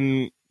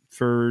question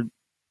for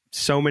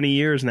so many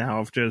years now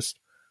of just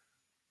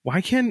why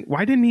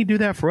didn't he do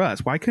that for us?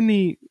 Why couldn't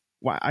he?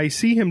 Why I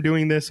see him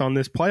doing this on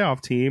this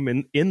playoff team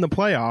and in the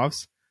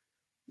playoffs.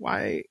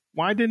 Why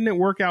didn't it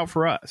work out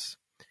for us?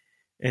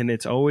 And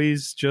it's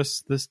always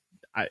just this.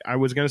 I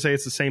was going to say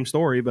it's the same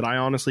story, but I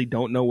honestly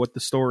don't know what the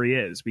story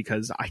is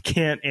because I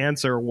can't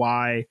answer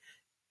why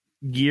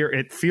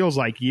it feels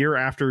like year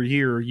after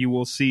year you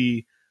will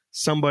see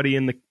somebody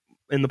in the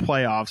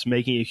playoffs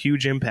making a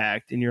huge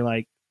impact, and you're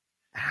like,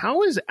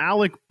 how is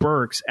Alec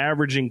Burks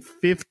averaging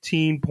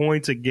 15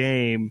 points a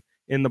game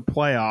in the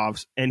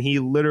playoffs and he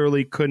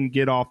literally couldn't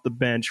get off the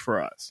bench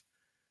for us?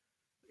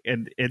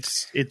 And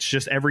it's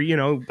just every,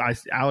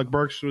 Alec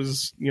Burks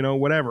was,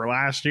 whatever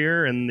last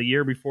year, and the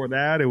year before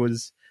that it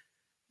was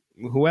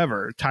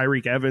whoever,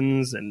 Tyreek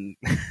Evans, and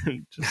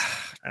just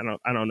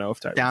I don't know if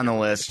Tyreek down the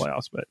list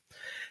playoffs, but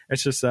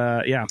it's just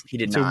he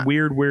did it's not. A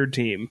weird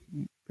team.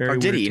 Very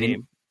weird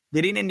team.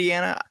 Did he in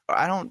Indiana?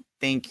 I don't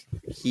think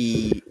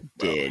he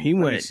did. He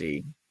went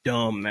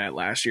dumb that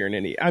last year in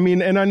Indy. I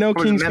mean, and I know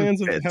Kings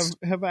fans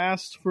have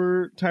asked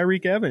for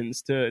Tyreek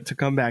Evans to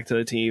come back to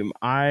the team.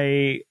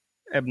 I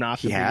am not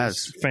the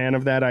biggest fan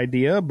of that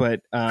idea,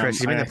 but Chris,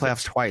 he's been in the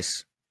playoffs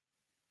twice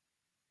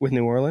with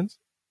New Orleans.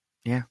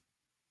 Yeah,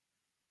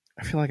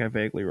 I feel like I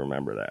vaguely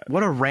remember that.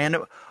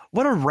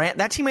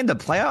 That team made the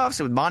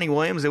playoffs with Monty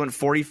Williams. They went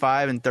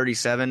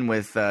 45-37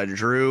 with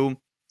Drew.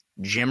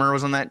 Jimmer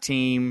was on that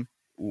team.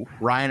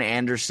 Ryan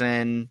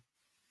Anderson.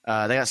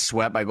 They got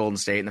swept by Golden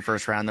State in the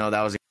first round, though.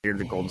 That was the year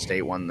the Golden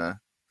State won the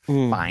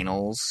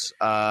finals.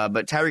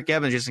 But Tyreek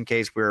Evans, just in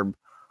case we're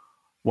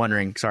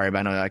wondering, sorry, but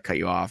I know I cut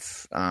you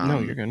off. No,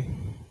 you're good.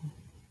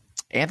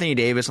 Anthony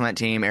Davis on that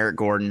team, Eric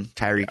Gordon,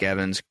 Tyreek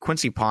Evans,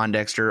 Quincy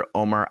Pondexter,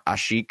 Omar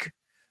Ashik.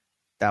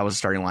 That was the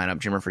starting lineup.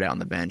 Jimmer Fredette on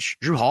the bench.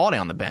 Drew Holiday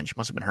on the bench.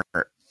 Must have been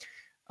hurt.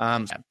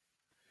 Tyreek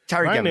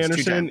Ryan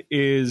Evans, Anderson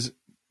is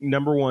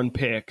number one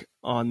pick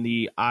on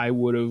the I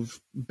would have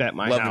bet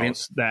my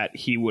house that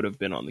he would have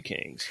been on the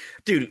Kings.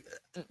 Dude,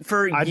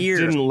 for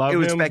years. I didn't love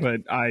him,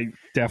 but I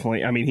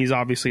definitely, I mean, he's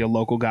obviously a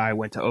local guy,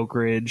 went to Oak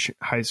Ridge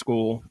High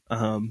School.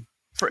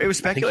 It was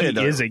speculated,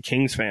 he is a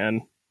Kings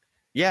fan.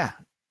 Yeah.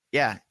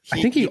 Yeah.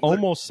 I think he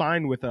almost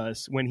signed with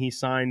us when he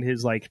signed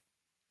his,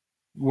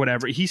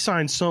 whatever. He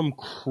signed some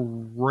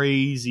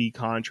crazy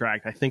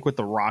contract, I think, with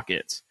the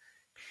Rockets.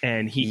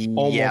 And he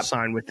almost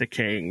signed with the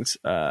Kings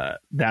that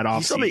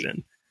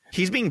offseason.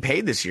 He's being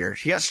paid this year.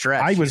 He got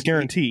stretched. I was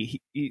guaranteed.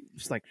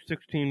 It's like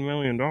 $16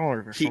 million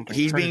or something.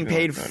 He's being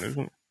paid.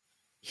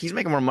 He's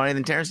making more money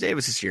than Terrence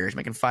Davis this year. He's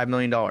making $5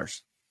 million.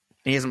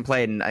 He hasn't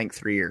played in, I think,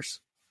 3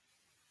 years.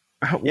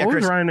 What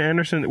was Ryan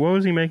Anderson? What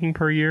was he making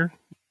per year?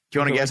 Do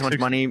you want to guess how much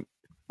money?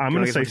 I'm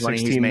going to say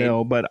 16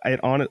 mil, but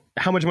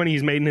how much money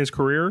he's made in his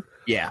career?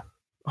 Yeah.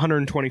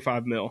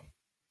 125 mil.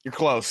 You're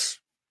close.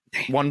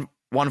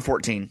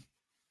 114.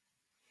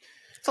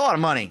 It's a lot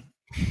of money.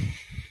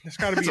 It's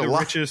got to be the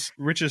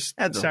richest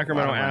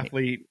Sacramento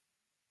athlete.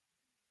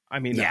 I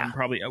mean,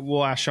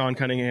 we'll ask Sean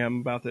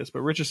Cunningham about this,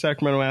 but richest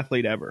Sacramento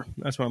athlete ever.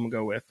 That's what I'm going to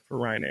go with for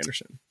Ryan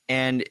Anderson.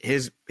 And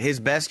his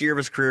best year of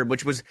his career,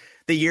 which was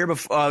the year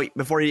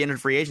before he entered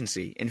free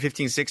agency in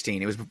 15-16.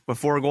 It was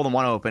before Golden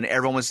One opened.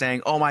 Everyone was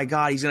saying, oh my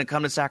God, he's going to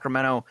come to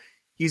Sacramento.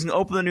 He's going to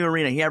open the new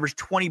arena. He averaged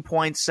 20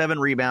 points, 7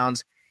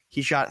 rebounds.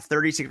 He shot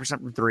 36%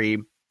 from three.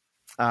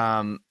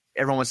 Everyone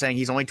was saying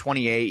he's only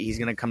 28. He's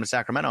going to come to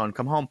Sacramento and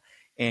come home.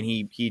 And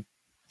he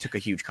took a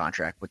huge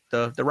contract with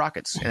the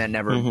Rockets, and then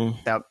never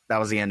that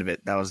was the end of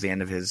it. That was the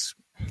end of his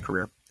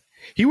career.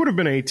 He would have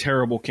been a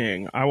terrible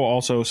King. I will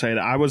also say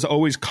that I was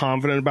always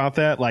confident about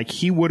that. Like,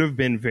 he would have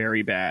been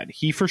very bad.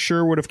 He for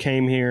sure would have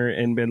came here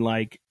and been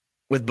like,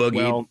 with Boogie,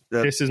 well,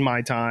 this is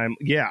my time.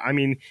 Yeah, I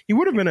mean, he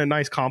would have been a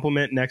nice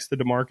compliment next to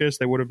DeMarcus.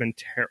 They would have been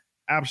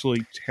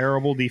absolutely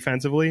terrible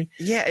defensively.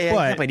 Yeah,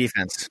 but play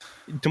defense.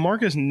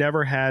 DeMarcus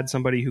never had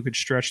somebody who could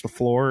stretch the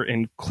floor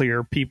and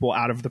clear people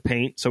out of the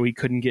paint so he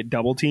couldn't get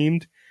double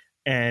teamed.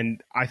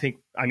 And I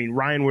mean,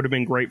 Ryan would have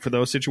been great for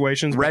those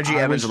situations. Reggie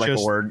Evans, like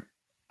a word.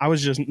 I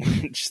was just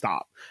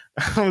stop.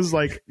 I was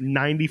like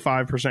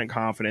 95%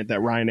 confident that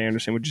Ryan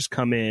Anderson would just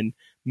come in,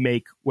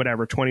 make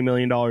whatever $20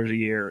 million a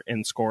year,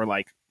 and score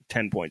like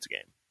 10 points a game.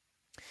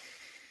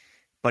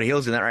 Buddy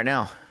Hield's doing that right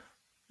now.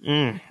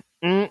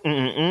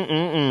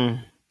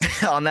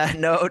 On that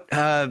note,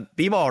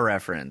 B-ball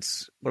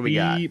reference. What do we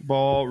got?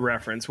 B-ball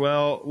reference.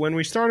 Well, when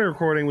we started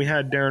recording, we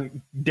had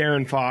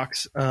Darren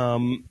Fox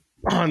on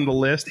the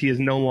list. He is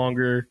no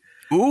longer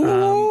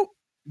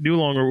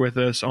with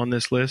us on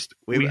this list.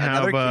 We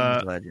have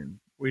Kings legend.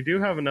 We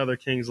do have another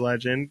Kings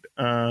legend.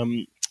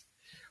 I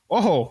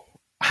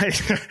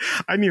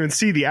didn't even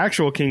see the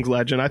actual Kings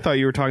legend. I thought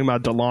you were talking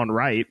about DeLon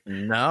Wright.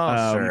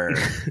 No, sir.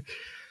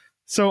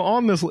 So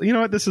on this, you know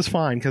what? This is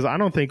fine because I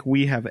don't think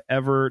we have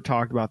ever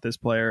talked about this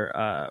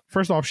player.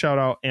 First off, shout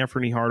out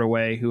Anthony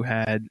Hardaway, who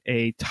had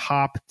a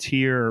top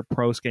tier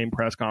post-game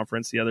press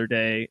conference the other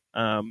day,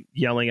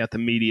 yelling at the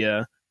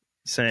media,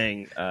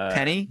 saying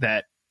Penny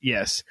that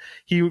yes,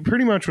 he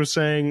pretty much was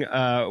saying,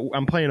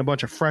 "I'm playing a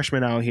bunch of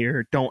freshmen out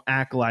here. Don't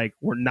act like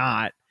we're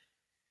not,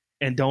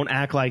 and don't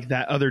act like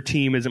that other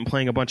team isn't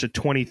playing a bunch of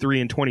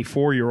 23 and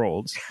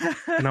 24-year-olds."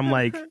 And I'm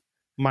like,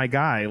 my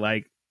guy,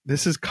 like.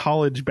 This is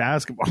college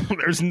basketball.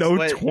 There's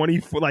no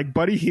 24, like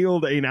Buddy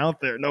Hield ain't out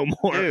there no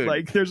more. Dude,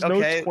 like there's no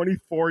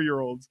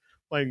 24-year-olds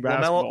playing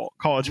basketball.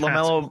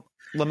 Basketball.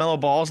 LaMelo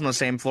Ball's on the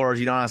same floor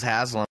as Udonis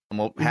Haslem.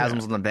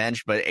 Haslem's on the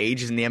bench, but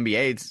age is in the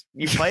NBA.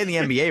 You play in the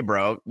NBA,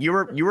 bro. You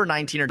were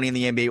 19 or 20 in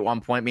the NBA at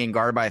one point, being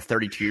guarded by a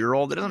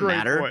 32-year-old. It doesn't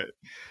matter. Point.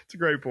 It's a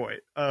great point.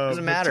 It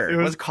doesn't matter.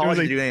 What does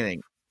college do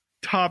anything?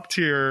 Top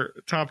tier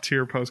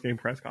post game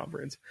press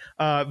conference.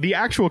 The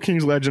actual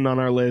Kings legend on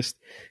our list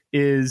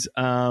is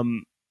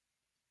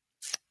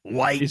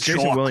White it's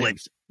chocolate. Jason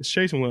Williams. It's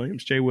Jason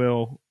Williams. J.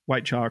 Will,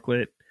 White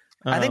Chocolate.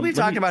 I think we've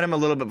talked about him a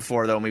little bit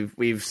before, though. And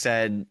we've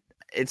said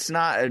it's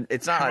not.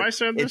 Have I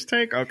said this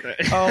take? Okay.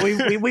 Oh, we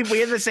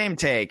had the same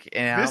take,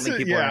 and I don't think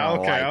people are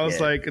okay. I was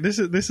like, this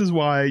is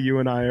why you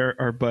and I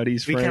are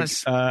buddies, Frank.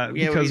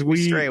 Because we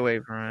stray away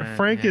from it.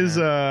 Frank is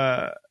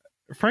a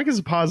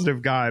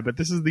positive guy, but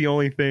this is the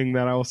only thing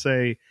that I will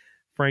say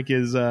Frank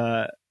is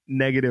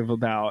negative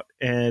about,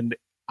 and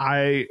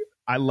I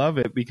love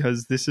it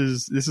because this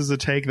is a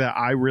take that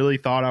I really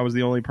thought I was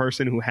the only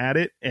person who had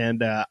it,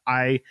 and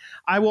I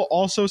will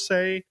also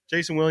say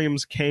Jason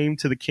Williams came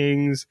to the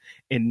Kings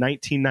in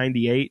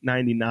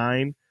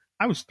 1998-99.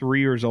 I was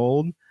 3 years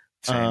old,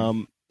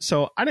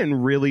 so I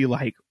didn't really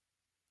like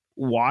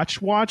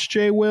watch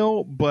Jay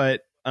Will,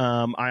 but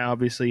I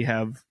obviously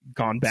have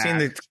gone back,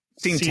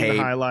 seen the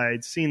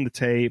highlights, seen the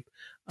tape,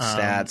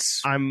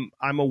 stats.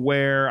 I'm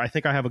aware. I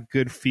think I have a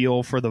good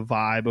feel for the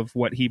vibe of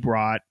what he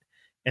brought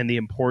and the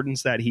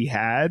importance that he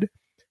had.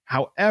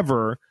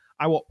 However,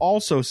 I will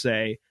also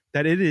say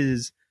that it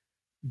is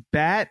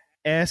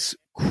bat-s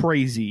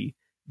crazy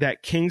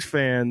that Kings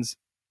fans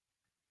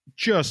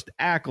just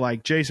act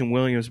like Jason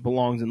Williams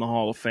belongs in the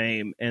Hall of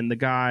Fame and the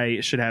guy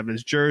should have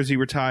his jersey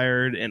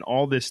retired and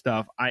all this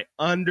stuff. I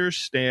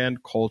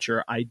understand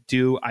culture. I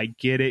do. I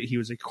get it. He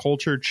was a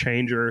culture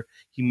changer.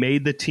 He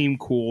made the team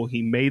cool.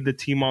 He made the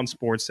team on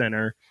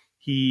SportsCenter.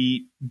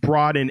 He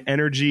brought in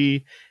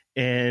energy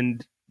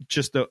and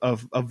just a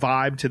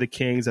vibe to the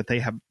Kings that they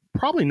have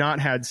probably not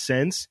had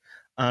since.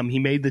 He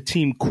made the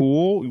team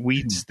cool.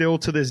 We still,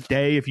 to this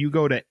day, if you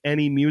go to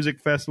any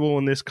music festival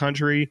in this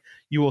country,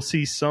 you will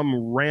see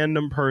some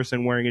random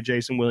person wearing a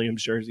Jason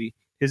Williams jersey.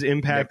 His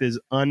impact is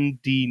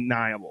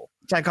undeniable.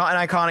 It's an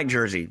iconic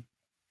jersey.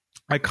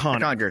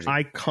 Iconic jersey.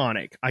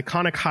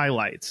 Iconic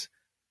highlights.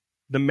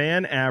 The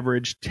man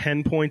averaged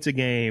 10 points a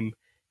game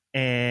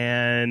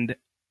and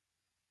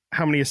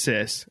how many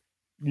assists?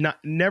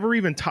 Never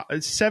even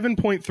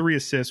 7.3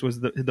 assists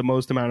was the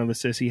most amount of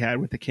assists he had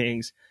with the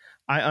Kings.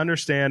 I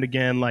understand,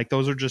 again, like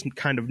those are just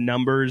kind of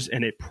numbers,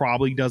 and it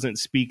probably doesn't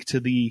speak to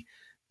the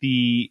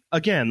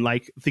again,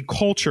 like the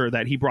culture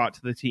that he brought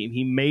to the team.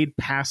 He made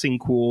passing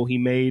cool. He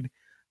made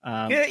he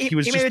made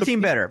the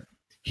team better.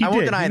 He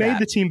made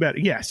the team better.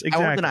 Yes,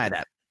 exactly. I won't deny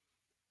that.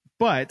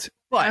 But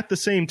at the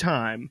same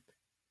time,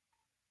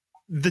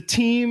 the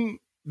team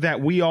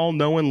that we all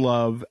know and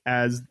love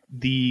as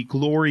the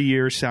glory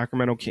year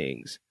Sacramento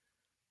Kings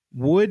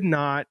could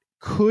not,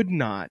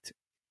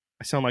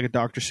 I sound like a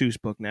Dr.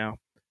 Seuss book now,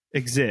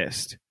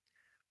 exist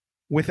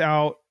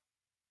without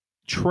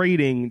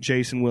trading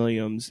Jason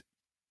Williams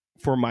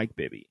for Mike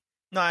Bibby.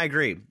 No, I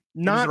agree.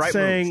 Not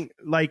saying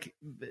like,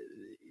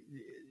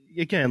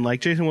 again,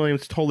 like Jason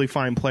Williams, totally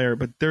fine player,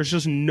 but there's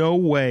just no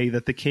way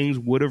that the Kings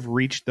would have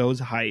reached those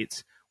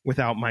heights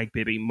without Mike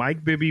Bibby.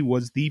 Mike Bibby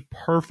was the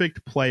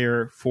perfect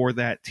player for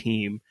that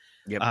team.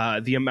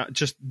 Yep. The amount,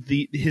 just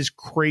his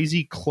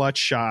crazy clutch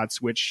shots,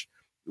 which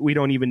we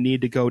don't even need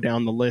to go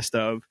down the list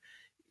of.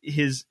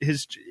 He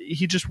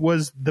just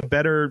was the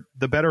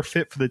better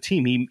fit for the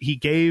team. He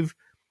gave,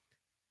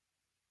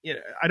 you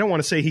know, I don't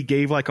want to say he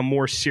gave like a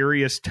more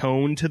serious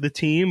tone to the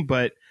team,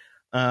 but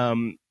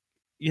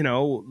you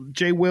know,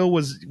 Jay Will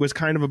was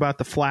kind of about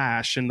the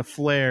flash and the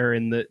flair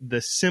and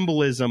the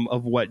symbolism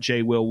of what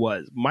Jay Will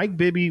was. Mike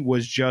Bibby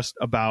was just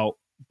about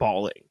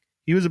balling.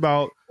 He was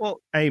about,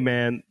 hey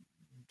man,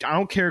 I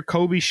don't care,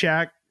 Kobe,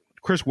 Shaq,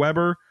 Chris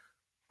Webber,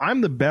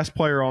 I'm the best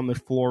player on the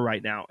floor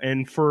right now.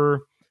 And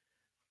for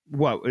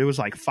it was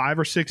like 5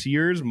 or 6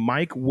 years,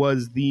 Mike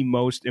was the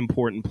most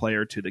important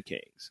player to the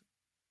Kings.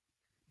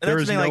 There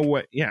is no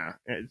way. Yeah.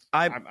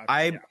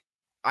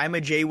 I'm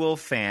a Jay Will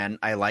fan.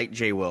 I like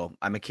Jay Will.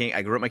 I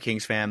grew up a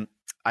Kings fan.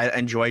 I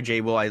enjoy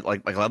Jay Will. I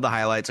love the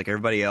highlights like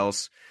everybody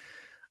else.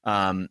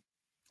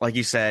 Like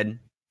you said,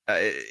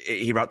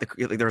 he brought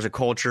there was a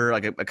culture,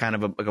 like a kind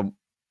of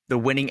the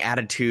winning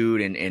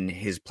attitude, and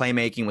his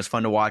playmaking was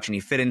fun to watch, and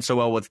he fit in so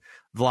well with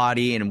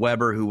Vlade and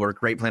Weber, who were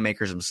great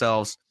playmakers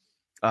themselves.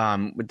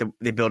 With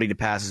the ability to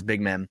pass as big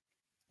men.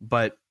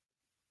 But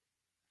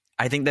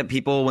I think that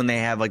people, when they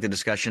have like the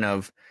discussion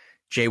of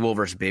Jay Will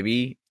versus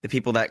Bibby, the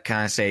people that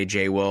kind of say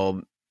Jay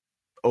Will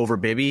over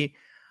Bibby,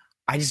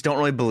 I just don't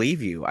really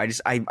believe you.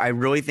 I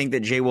really think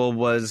that Jay Will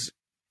was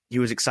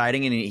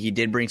exciting, and he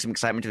did bring some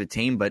excitement to the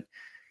team, but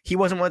he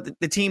wasn't what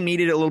the team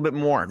needed a little bit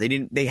more.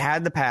 They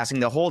had the passing.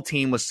 The whole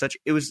team was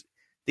it was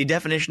the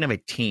definition of a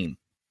team.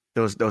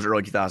 Those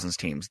early 2000s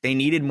teams, they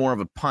needed more of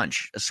a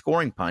punch, a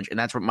scoring punch. And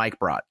that's what Mike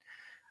brought.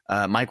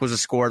 Mike was a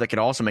scorer that could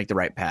also make the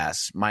right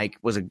pass. Mike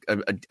was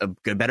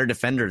a better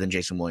defender than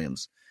Jason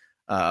Williams,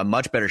 a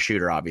much better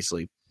shooter,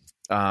 obviously.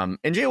 And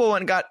Jay Will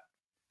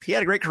he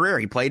had a great career.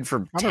 He played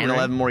for 10,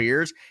 11 more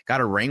years, got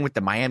a ring with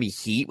the Miami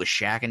Heat with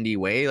Shaq and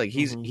D-Wade. Like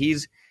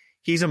he's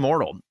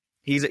immortal.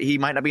 He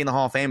might not be in the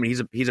Hall of Fame, but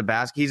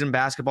he's in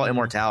basketball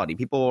immortality.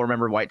 People will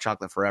remember White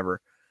Chocolate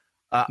forever.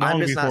 I'm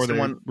just not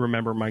someone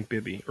remember Mike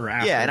Bibby or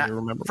after. Yeah, and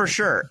remember for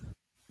sure.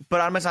 But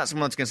I'm just not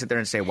someone that's going to sit there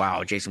and say,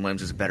 wow, Jason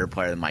Williams is a better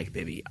player than Mike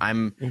Bibby.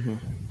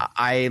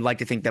 I like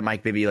to think that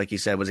Mike Bibby, like you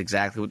said, was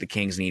exactly what the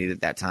Kings needed at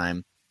that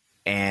time.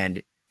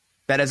 And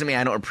that doesn't mean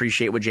I don't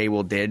appreciate what Jay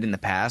Will did in the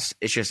past.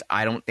 It's just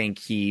I don't think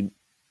he,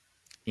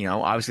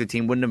 obviously the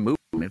team wouldn't have moved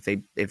him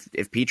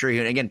if Petrie,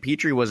 and again,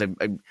 Petrie was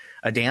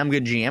a damn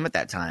good GM at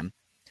that time.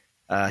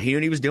 He knew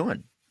what he was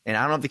doing. And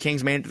I don't know if the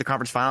Kings made it to the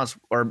conference finals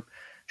or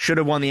should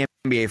have won the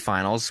NBA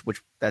finals,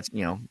 which that's,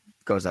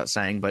 goes without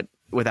saying, but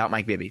without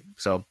Mike Bibby.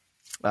 So,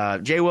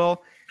 Jay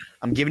Will,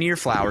 I'm giving you your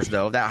flowers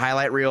though. That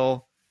highlight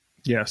reel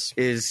Yes.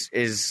 is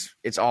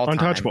it's all time.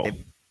 Untouchable.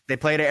 They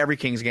play it at every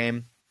Kings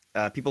game.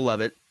 People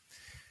love it.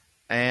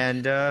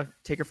 And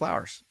take your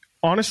flowers.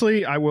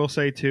 Honestly, I will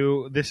say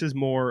too, this is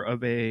more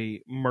of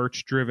a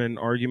merch-driven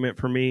argument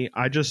for me.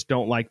 I just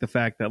don't like the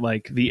fact that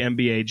like the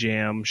NBA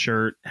Jam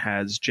shirt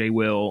has Jay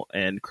Will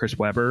and Chris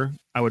Webber.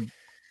 I would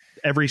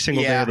every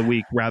single day of the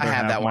week rather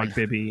have that Mike one.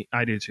 Bibby.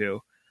 I do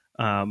too.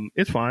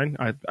 It's fine.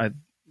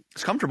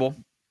 It's comfortable.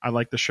 I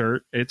like the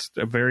shirt. It's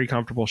a very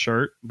comfortable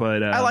shirt,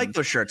 but I like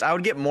those shirts. I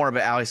would get more,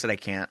 but Allie said I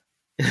can't.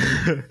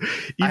 even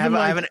I have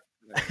like,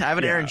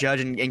 an Aaron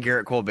Judge and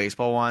Garrett Cole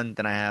baseball one.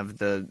 Then I have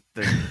the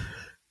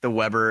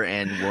Weber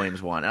and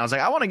Williams one. And I was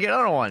like, I want to get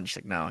another one. She's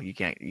like, no, you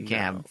can't. You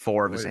can't have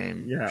 4 of the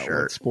same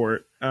shirt.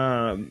 Sport.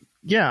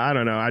 Yeah, I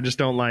don't know. I just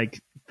don't like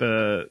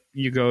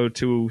you go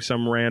to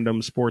some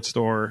random sports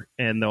store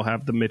and they'll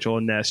have the Mitchell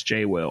and Ness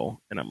J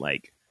Will, and I'm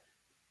like,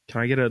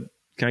 can I get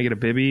a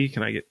Bibby?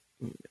 Can I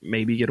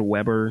maybe get a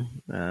Weber?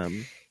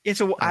 Yeah,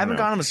 so I haven't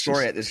gone on the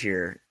store yet this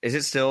year. Is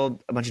it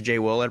still a bunch of J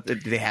Will? Do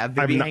they have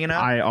Bibby hanging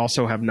out? I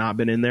also have not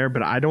been in there,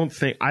 but I don't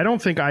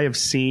think I have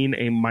seen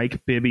a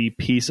Mike Bibby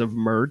piece of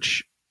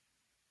merch.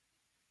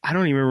 I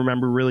don't even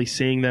remember really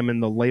seeing them in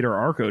the later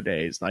Arco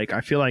days. Like,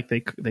 I feel like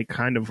they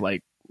kind of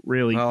like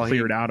really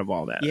cleared out of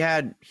all that. He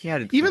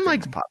had even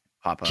like pop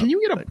up. Can you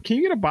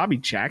get a Bobby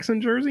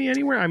Jackson jersey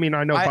anywhere? I mean,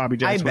 I know Bobby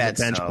Jackson was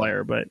a bench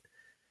player, but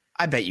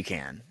I bet you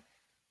can.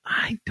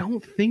 I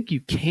don't think you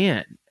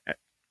can.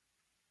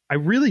 I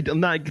really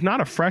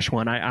not a fresh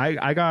one.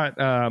 I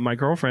got my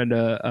girlfriend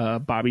a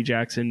Bobby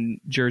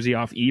Jackson jersey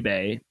off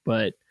eBay,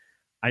 but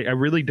I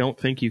really don't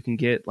think you can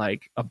get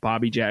like a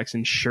Bobby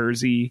Jackson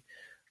jersey,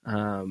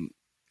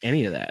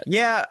 any of that.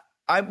 Yeah,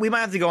 we might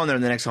have to go in there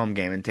in the next home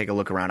game and take a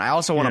look around. I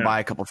also want to buy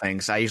a couple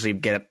things. I usually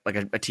get like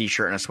a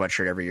t-shirt and a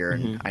sweatshirt every year,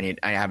 and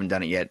I haven't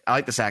done it yet. I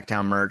like the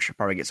Sacktown merch. I'll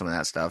probably get some of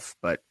that stuff,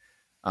 but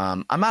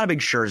I'm not a big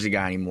jersey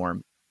guy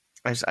anymore.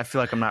 I feel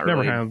like I'm not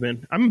really. Never have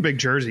been. I'm a big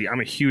jersey. I'm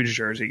a huge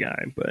jersey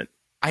guy, but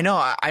I know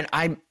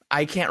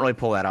I can't really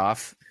pull that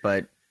off,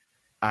 but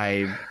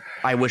I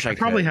wish I could.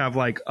 Probably have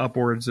like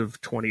upwards of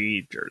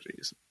 20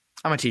 jerseys.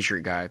 I'm a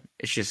t-shirt guy.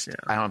 It's just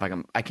I don't know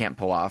if I can't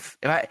pull off.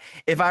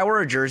 If I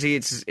were a jersey,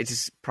 it's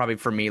just probably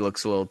for me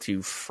looks a little too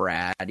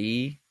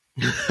fratty.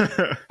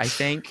 I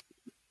think,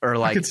 or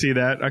like I could see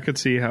that. I could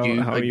see how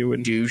you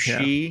would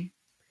douchey. Yeah.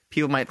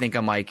 People might think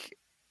I'm like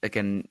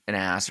an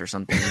ass or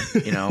something,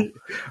 you know.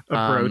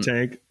 A bro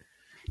tank.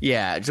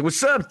 Yeah. It's like,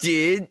 what's up,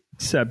 dude?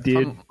 What's up,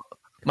 dude?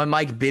 My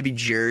Mike Bibby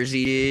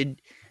jersey,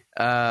 dude.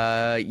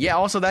 Yeah.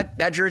 Also,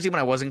 that jersey when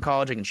I was in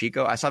college, like in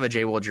Chico, I saw the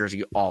J Will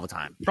jersey all the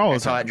time. I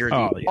saw that jersey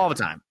all the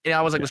time. And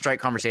I was like, with strike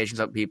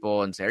conversations with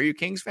people and say, "Are you a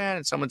Kings fan?"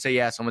 And someone say,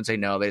 "Yeah." Someone say,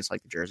 "No." They just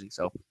like the jersey.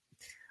 So,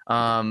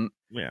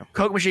 yeah.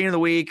 Coke Machine of the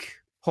week.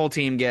 Whole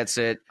team gets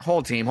it.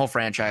 Whole team, whole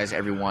franchise,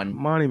 everyone.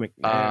 Monty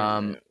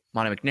McNair.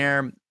 Monty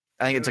McNair.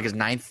 I think it's like his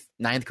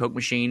ninth Coke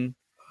Machine.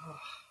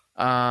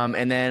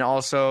 And then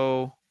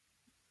also,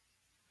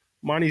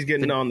 Monty's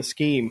getting on the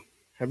scheme.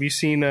 Have you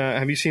seen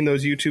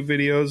those YouTube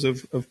videos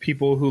of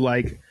people who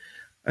like,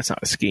 that's not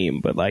a scheme,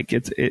 but like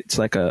it's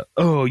like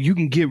you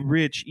can get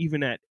rich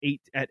even at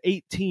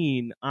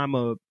 18. I'm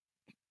a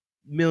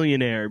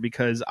millionaire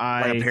because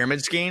like a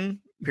pyramid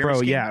scheme.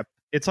 Yeah,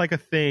 it's like a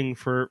thing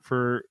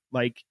for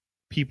like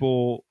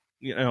people,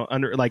 you know,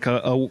 under like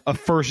a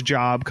first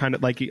job kind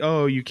of like,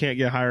 you can't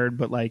get hired,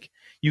 but like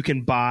you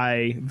can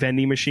buy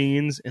vending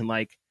machines and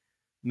like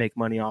make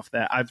money off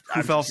that.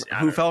 Who felt?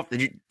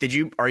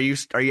 Are you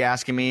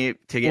asking me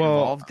to get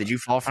involved? Did you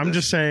fall for I'm this?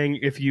 just saying,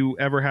 if you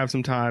ever have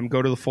some time,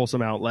 go to the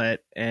Folsom Outlet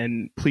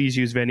and please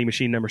use vending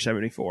machine number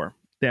 74,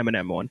 the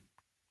M&M one.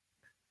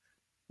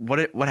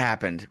 What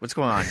happened? What's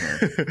going on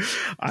here?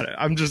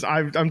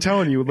 I'm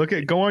telling you,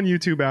 go on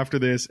YouTube after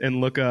this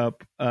and look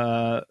up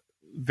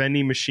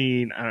vending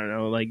machine. I don't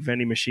know, like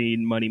vending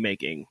machine money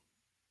making.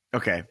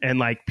 Okay. And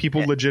like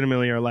people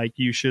legitimately are like,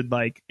 you should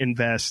like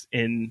invest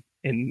in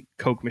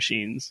Coke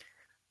machines,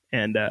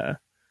 and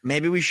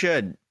maybe we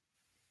should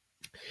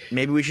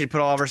put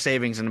all of our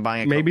savings into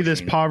buying a Coke maybe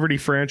machine. This poverty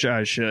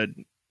franchise should,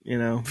 you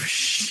know.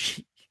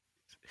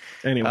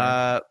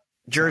 Anyway,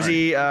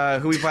 jersey.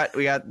 Who we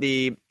got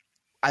the.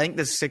 I think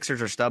the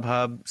Sixers are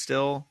StubHub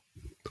still.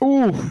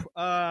 Ooh,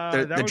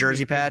 the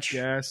jersey patch.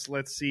 Yes,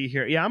 let's see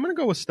here. Yeah, I'm gonna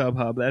go with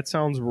StubHub. That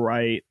sounds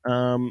right.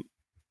 And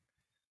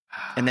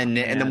then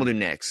we'll do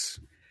Knicks.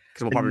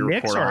 We'll probably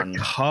Knicks report are on. A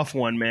tough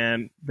one,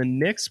 man. The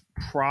Knicks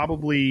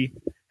probably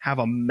have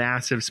a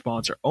massive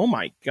sponsor. Oh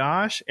my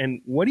gosh!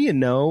 And what do you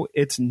know?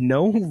 It's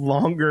no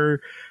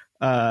longer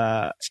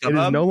StubHub? It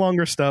is no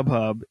longer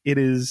StubHub. It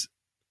is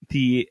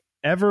the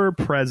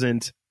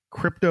ever-present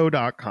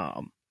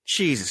Crypto.com.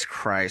 Jesus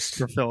Christ.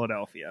 For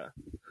Philadelphia.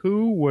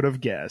 Who would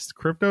have guessed?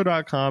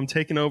 Crypto.com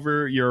taking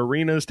over your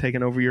arenas,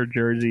 taking over your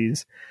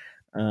jerseys.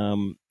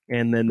 And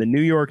then the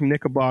New York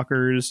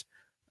Knickerbockers.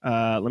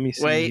 Let me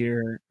see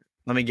here.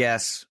 Let me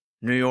guess.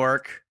 New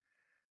York.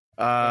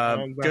 Okay,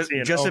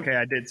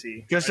 I did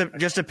see. Just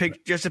a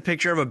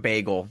picture of a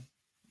bagel.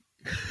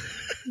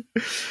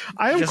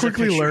 I am Just a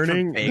quickly picture of a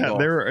learning bagel. that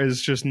there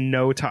is just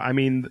no time. I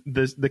mean,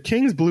 the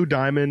Kings Blue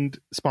Diamond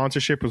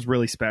sponsorship was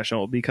really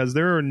special because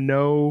there are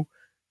no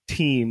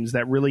teams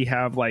that really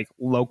have like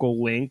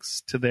local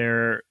links to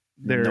their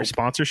Nope.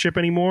 sponsorship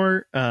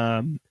anymore.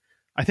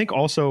 I think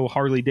also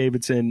Harley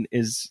Davidson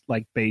is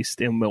like based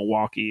in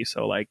Milwaukee,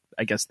 so like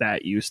I guess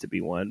that used to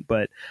be one,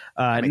 but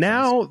Makes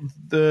now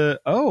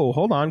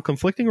hold on,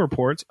 conflicting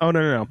reports. Oh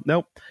no,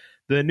 nope.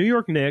 The New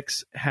York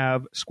Knicks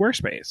have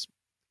Squarespace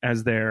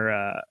as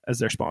their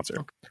sponsor.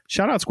 Okay.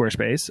 Shout out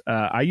Squarespace.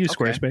 I use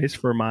Okay. Squarespace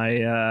for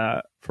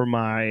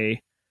my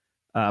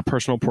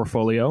personal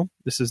portfolio.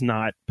 This is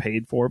not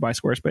paid for by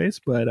Squarespace,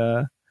 but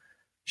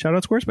shout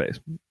out Squarespace.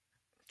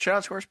 Shout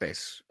out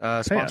Squarespace.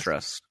 Pay Sponsor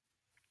us.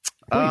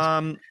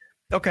 Please.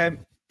 Okay,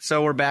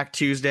 so we're back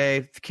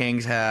Tuesday. The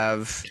Kings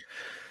have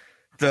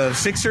the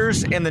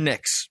Sixers and the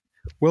Knicks.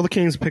 Will the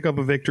Kings pick up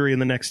a victory in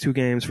the next two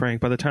games,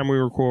 Frank? By the time we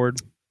record,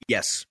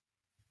 Yes.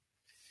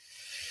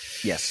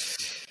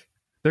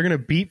 they're going to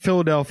beat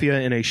Philadelphia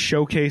in a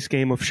showcase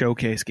game of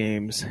showcase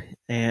games,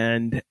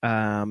 and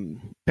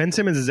Ben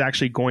Simmons is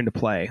actually going to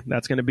play.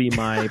 That's going to be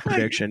my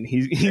prediction.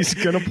 He's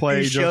going to play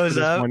He just for shows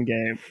this up. one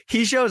game.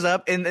 He shows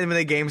up, and when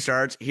the game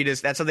starts,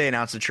 that's how they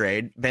announce the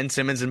trade. Ben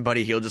Simmons and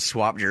Buddy Hield just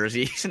swap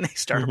jerseys, and they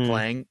start Mhm.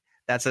 playing.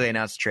 That's how they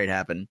announced the trade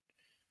happened.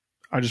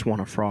 I just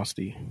want a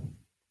Frosty.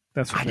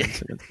 That's what Ben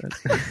Simmons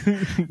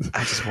said.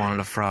 I just wanted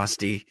a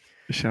Frosty.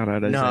 Shout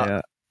out No.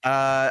 Isaiah.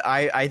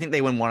 I think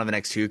they win one of the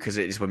next two because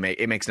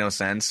it makes no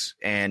sense,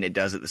 and it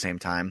does at the same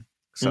time.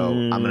 So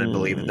I'm going to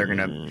believe that they're going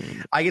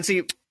to. I can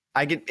see.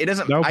 It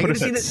doesn't. They'll I put can us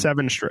see at that.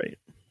 7 straight.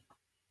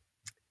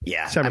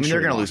 Yeah, 7 I mean they're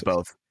straight going to lose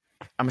losses.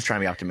 both. I'm just trying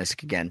to be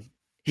optimistic again.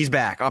 He's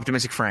back,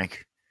 optimistic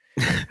Frank.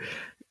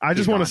 I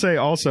just want to say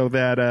also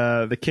that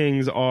the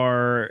Kings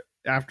are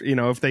after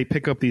if they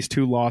pick up these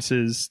 2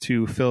 losses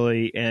to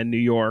Philly and New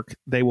York,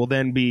 they will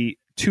then be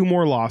 2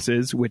 more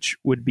losses, which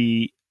would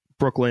be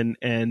Brooklyn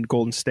and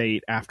Golden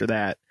State after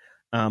that,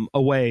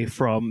 away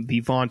from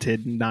the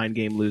vaunted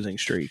 9-game losing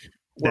streak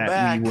We're that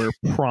back. we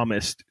were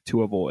promised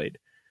to avoid.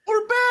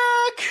 We're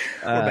back.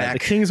 We're back. The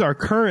Kings are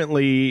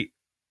currently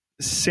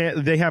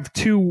they have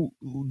 2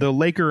 the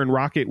Laker and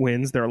Rocket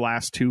wins, their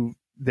last 2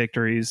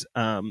 victories,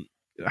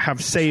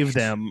 have saved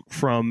them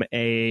from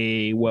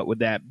a what would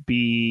that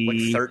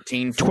be?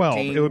 13, 12.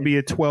 14? It would be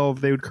a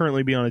 12. They would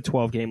currently be on a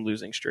 12-game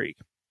losing streak.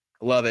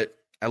 Love it.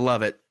 I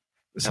love it.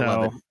 So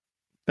love it.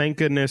 thank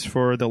goodness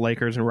for the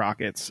Lakers and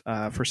Rockets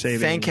for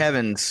saving. Thank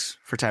heavens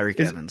for Tyreek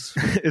Evans.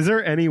 Is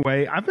there any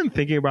way? I've been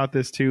thinking about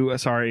this too.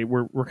 Sorry,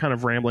 we're kind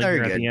of rambling Very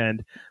here good. at the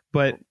end.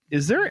 But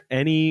is there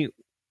any?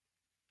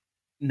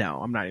 No,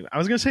 I'm not even. I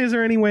was going to say, is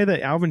there any way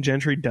that Alvin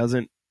Gentry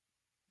doesn't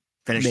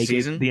Finish the make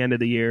season? it the end of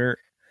the year?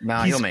 No,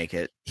 he's- he'll make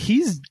it.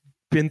 He's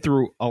been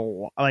through a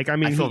lot. Like, I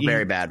mean, I feel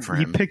very bad for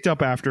He him. picked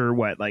up after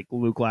what, like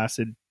Luke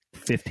lasted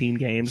 15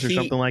 games or He-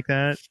 something like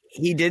that.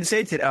 He did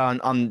say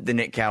on the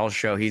Nick Cattle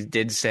show, he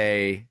did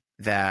say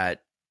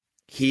that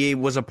he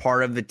was a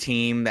part of the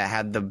team that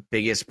had the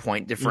biggest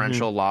point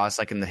differential loss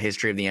like in the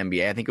history of the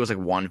NBA. I think it was like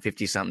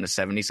 150 something to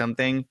 70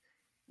 something.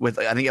 I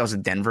think that was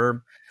in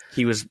Denver.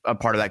 He was a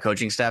part of that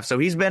coaching staff. So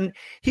he's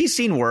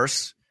seen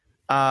worse.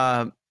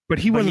 But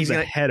he But wasn't he's the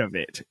gonna- head of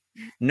it.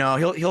 No,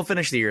 he'll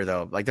finish the year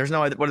though. Like there's no,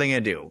 what are they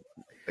going to do?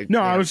 Like,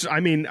 No,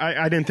 you know,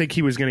 I didn't think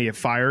he was going to get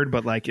fired,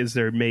 but like, is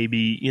there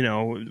maybe,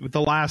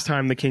 the last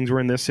time the Kings were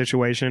in this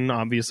situation,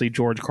 obviously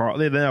George Karl,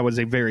 that was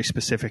a very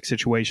specific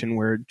situation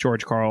where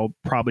George Karl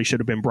probably should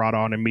have been brought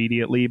on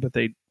immediately, but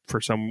they, for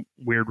some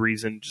weird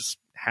reason, just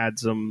had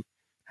some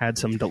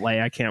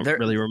delay. I can't They're-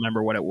 really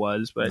remember what it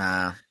was, but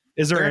nah.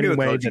 is there they're any gonna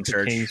do a way coaching that the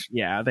search. Kings,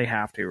 yeah, they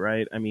have to,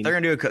 right? I mean, They're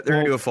gonna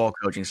do a full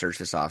coaching search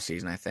this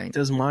offseason, I think.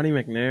 does Monty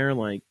McNair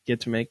like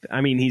get to make?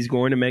 I mean, he's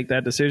going to make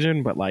that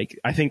decision, but like,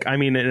 I think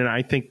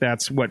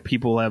that's what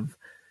people have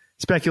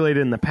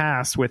speculated in the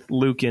past with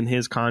Luke and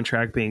his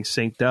contract being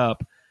synced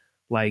up.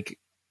 Like,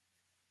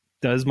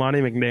 does Monty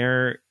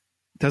McNair?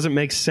 Does it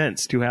make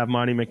sense to have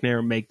Monty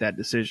McNair make that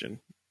decision?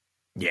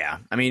 Yeah,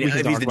 I mean, We can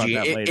if he's talk the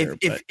about that GM, later,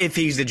 but- if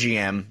he's the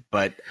GM,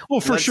 but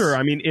Well, for Let's- sure.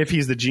 I mean, if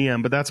he's the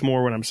GM, but that's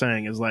more what I'm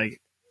saying is like,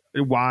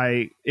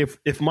 why if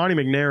Monty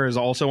McNair is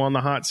also on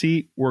the hot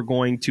seat, we're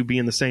going to be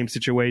in the same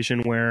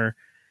situation where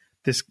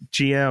this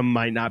GM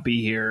might not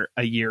be here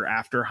a year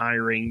after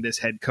hiring this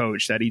head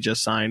coach that he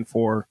just signed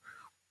for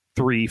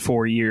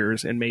 3-4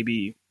 years, and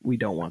maybe we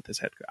don't want this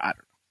head coach. I don't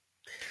know.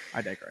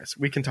 I digress.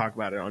 We can talk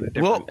about it on a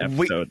different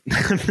episode.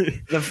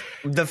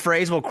 the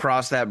phrase will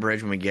cross that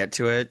bridge when we get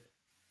to it.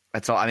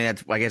 That's all. I mean,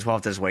 I guess we'll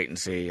have to just wait and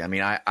see. I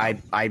mean,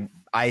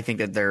 I think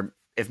that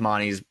if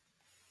Monty's,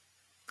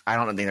 I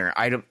don't think they're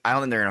going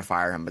to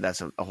fire him, but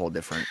that's a whole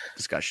different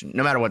discussion.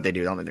 No matter what they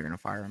do, I don't think they're going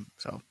to fire him.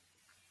 So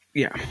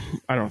Yeah,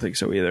 I don't think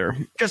so either.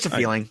 just a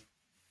feeling.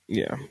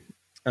 Yeah.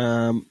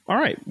 All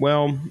right.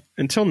 Well,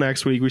 until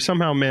next week, we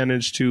somehow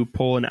managed to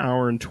pull an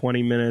hour and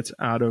 20 minutes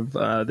out of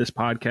this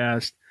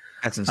podcast.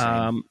 That's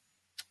insane.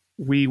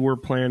 We were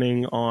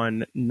planning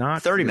on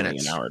not 30 doing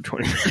minutes. an hour and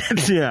 20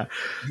 minutes. Yeah.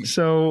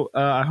 So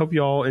I hope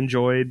you all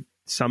enjoyed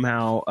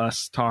somehow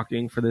us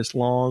talking for this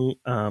long.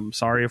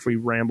 Sorry if we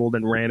rambled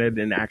and ranted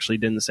and actually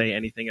didn't say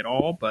anything at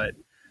all, but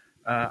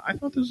I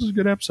thought this was a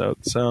good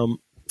episode. So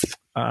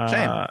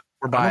Same.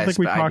 We're biased, I don't think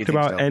we but I talked do think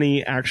about so.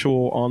 any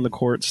actual on the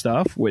court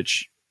stuff,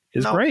 which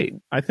is No, great.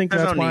 I think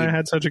there's that's no why I need.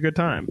 had such a good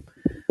time.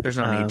 There's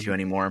no need to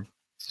anymore.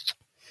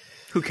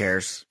 Who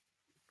cares?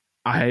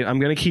 I'm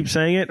going to keep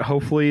saying it.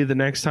 Hopefully, the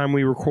next time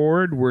we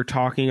record, we're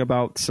talking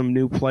about some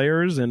new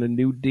players and a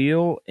new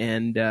deal.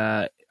 And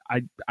I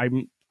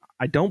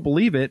don't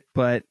believe it,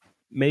 but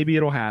maybe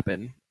it'll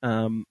happen.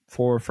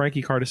 For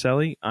Frankie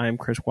Cardicelli, I am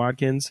Chris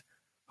Watkins.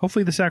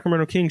 Hopefully, the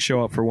Sacramento Kings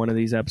show up for one of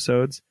these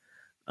episodes.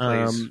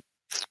 Please.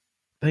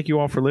 Thank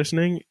you all for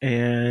listening,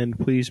 and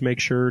please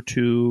make sure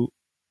to,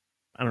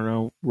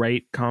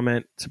 rate,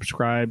 comment,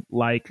 subscribe,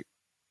 like,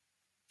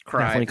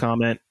 definitely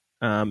comment,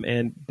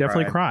 and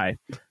definitely cry.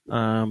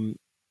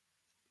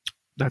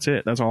 That's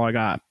it. That's all I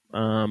got.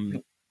 All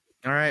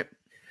right.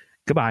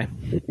 Goodbye.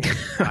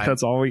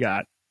 That's all we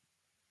got.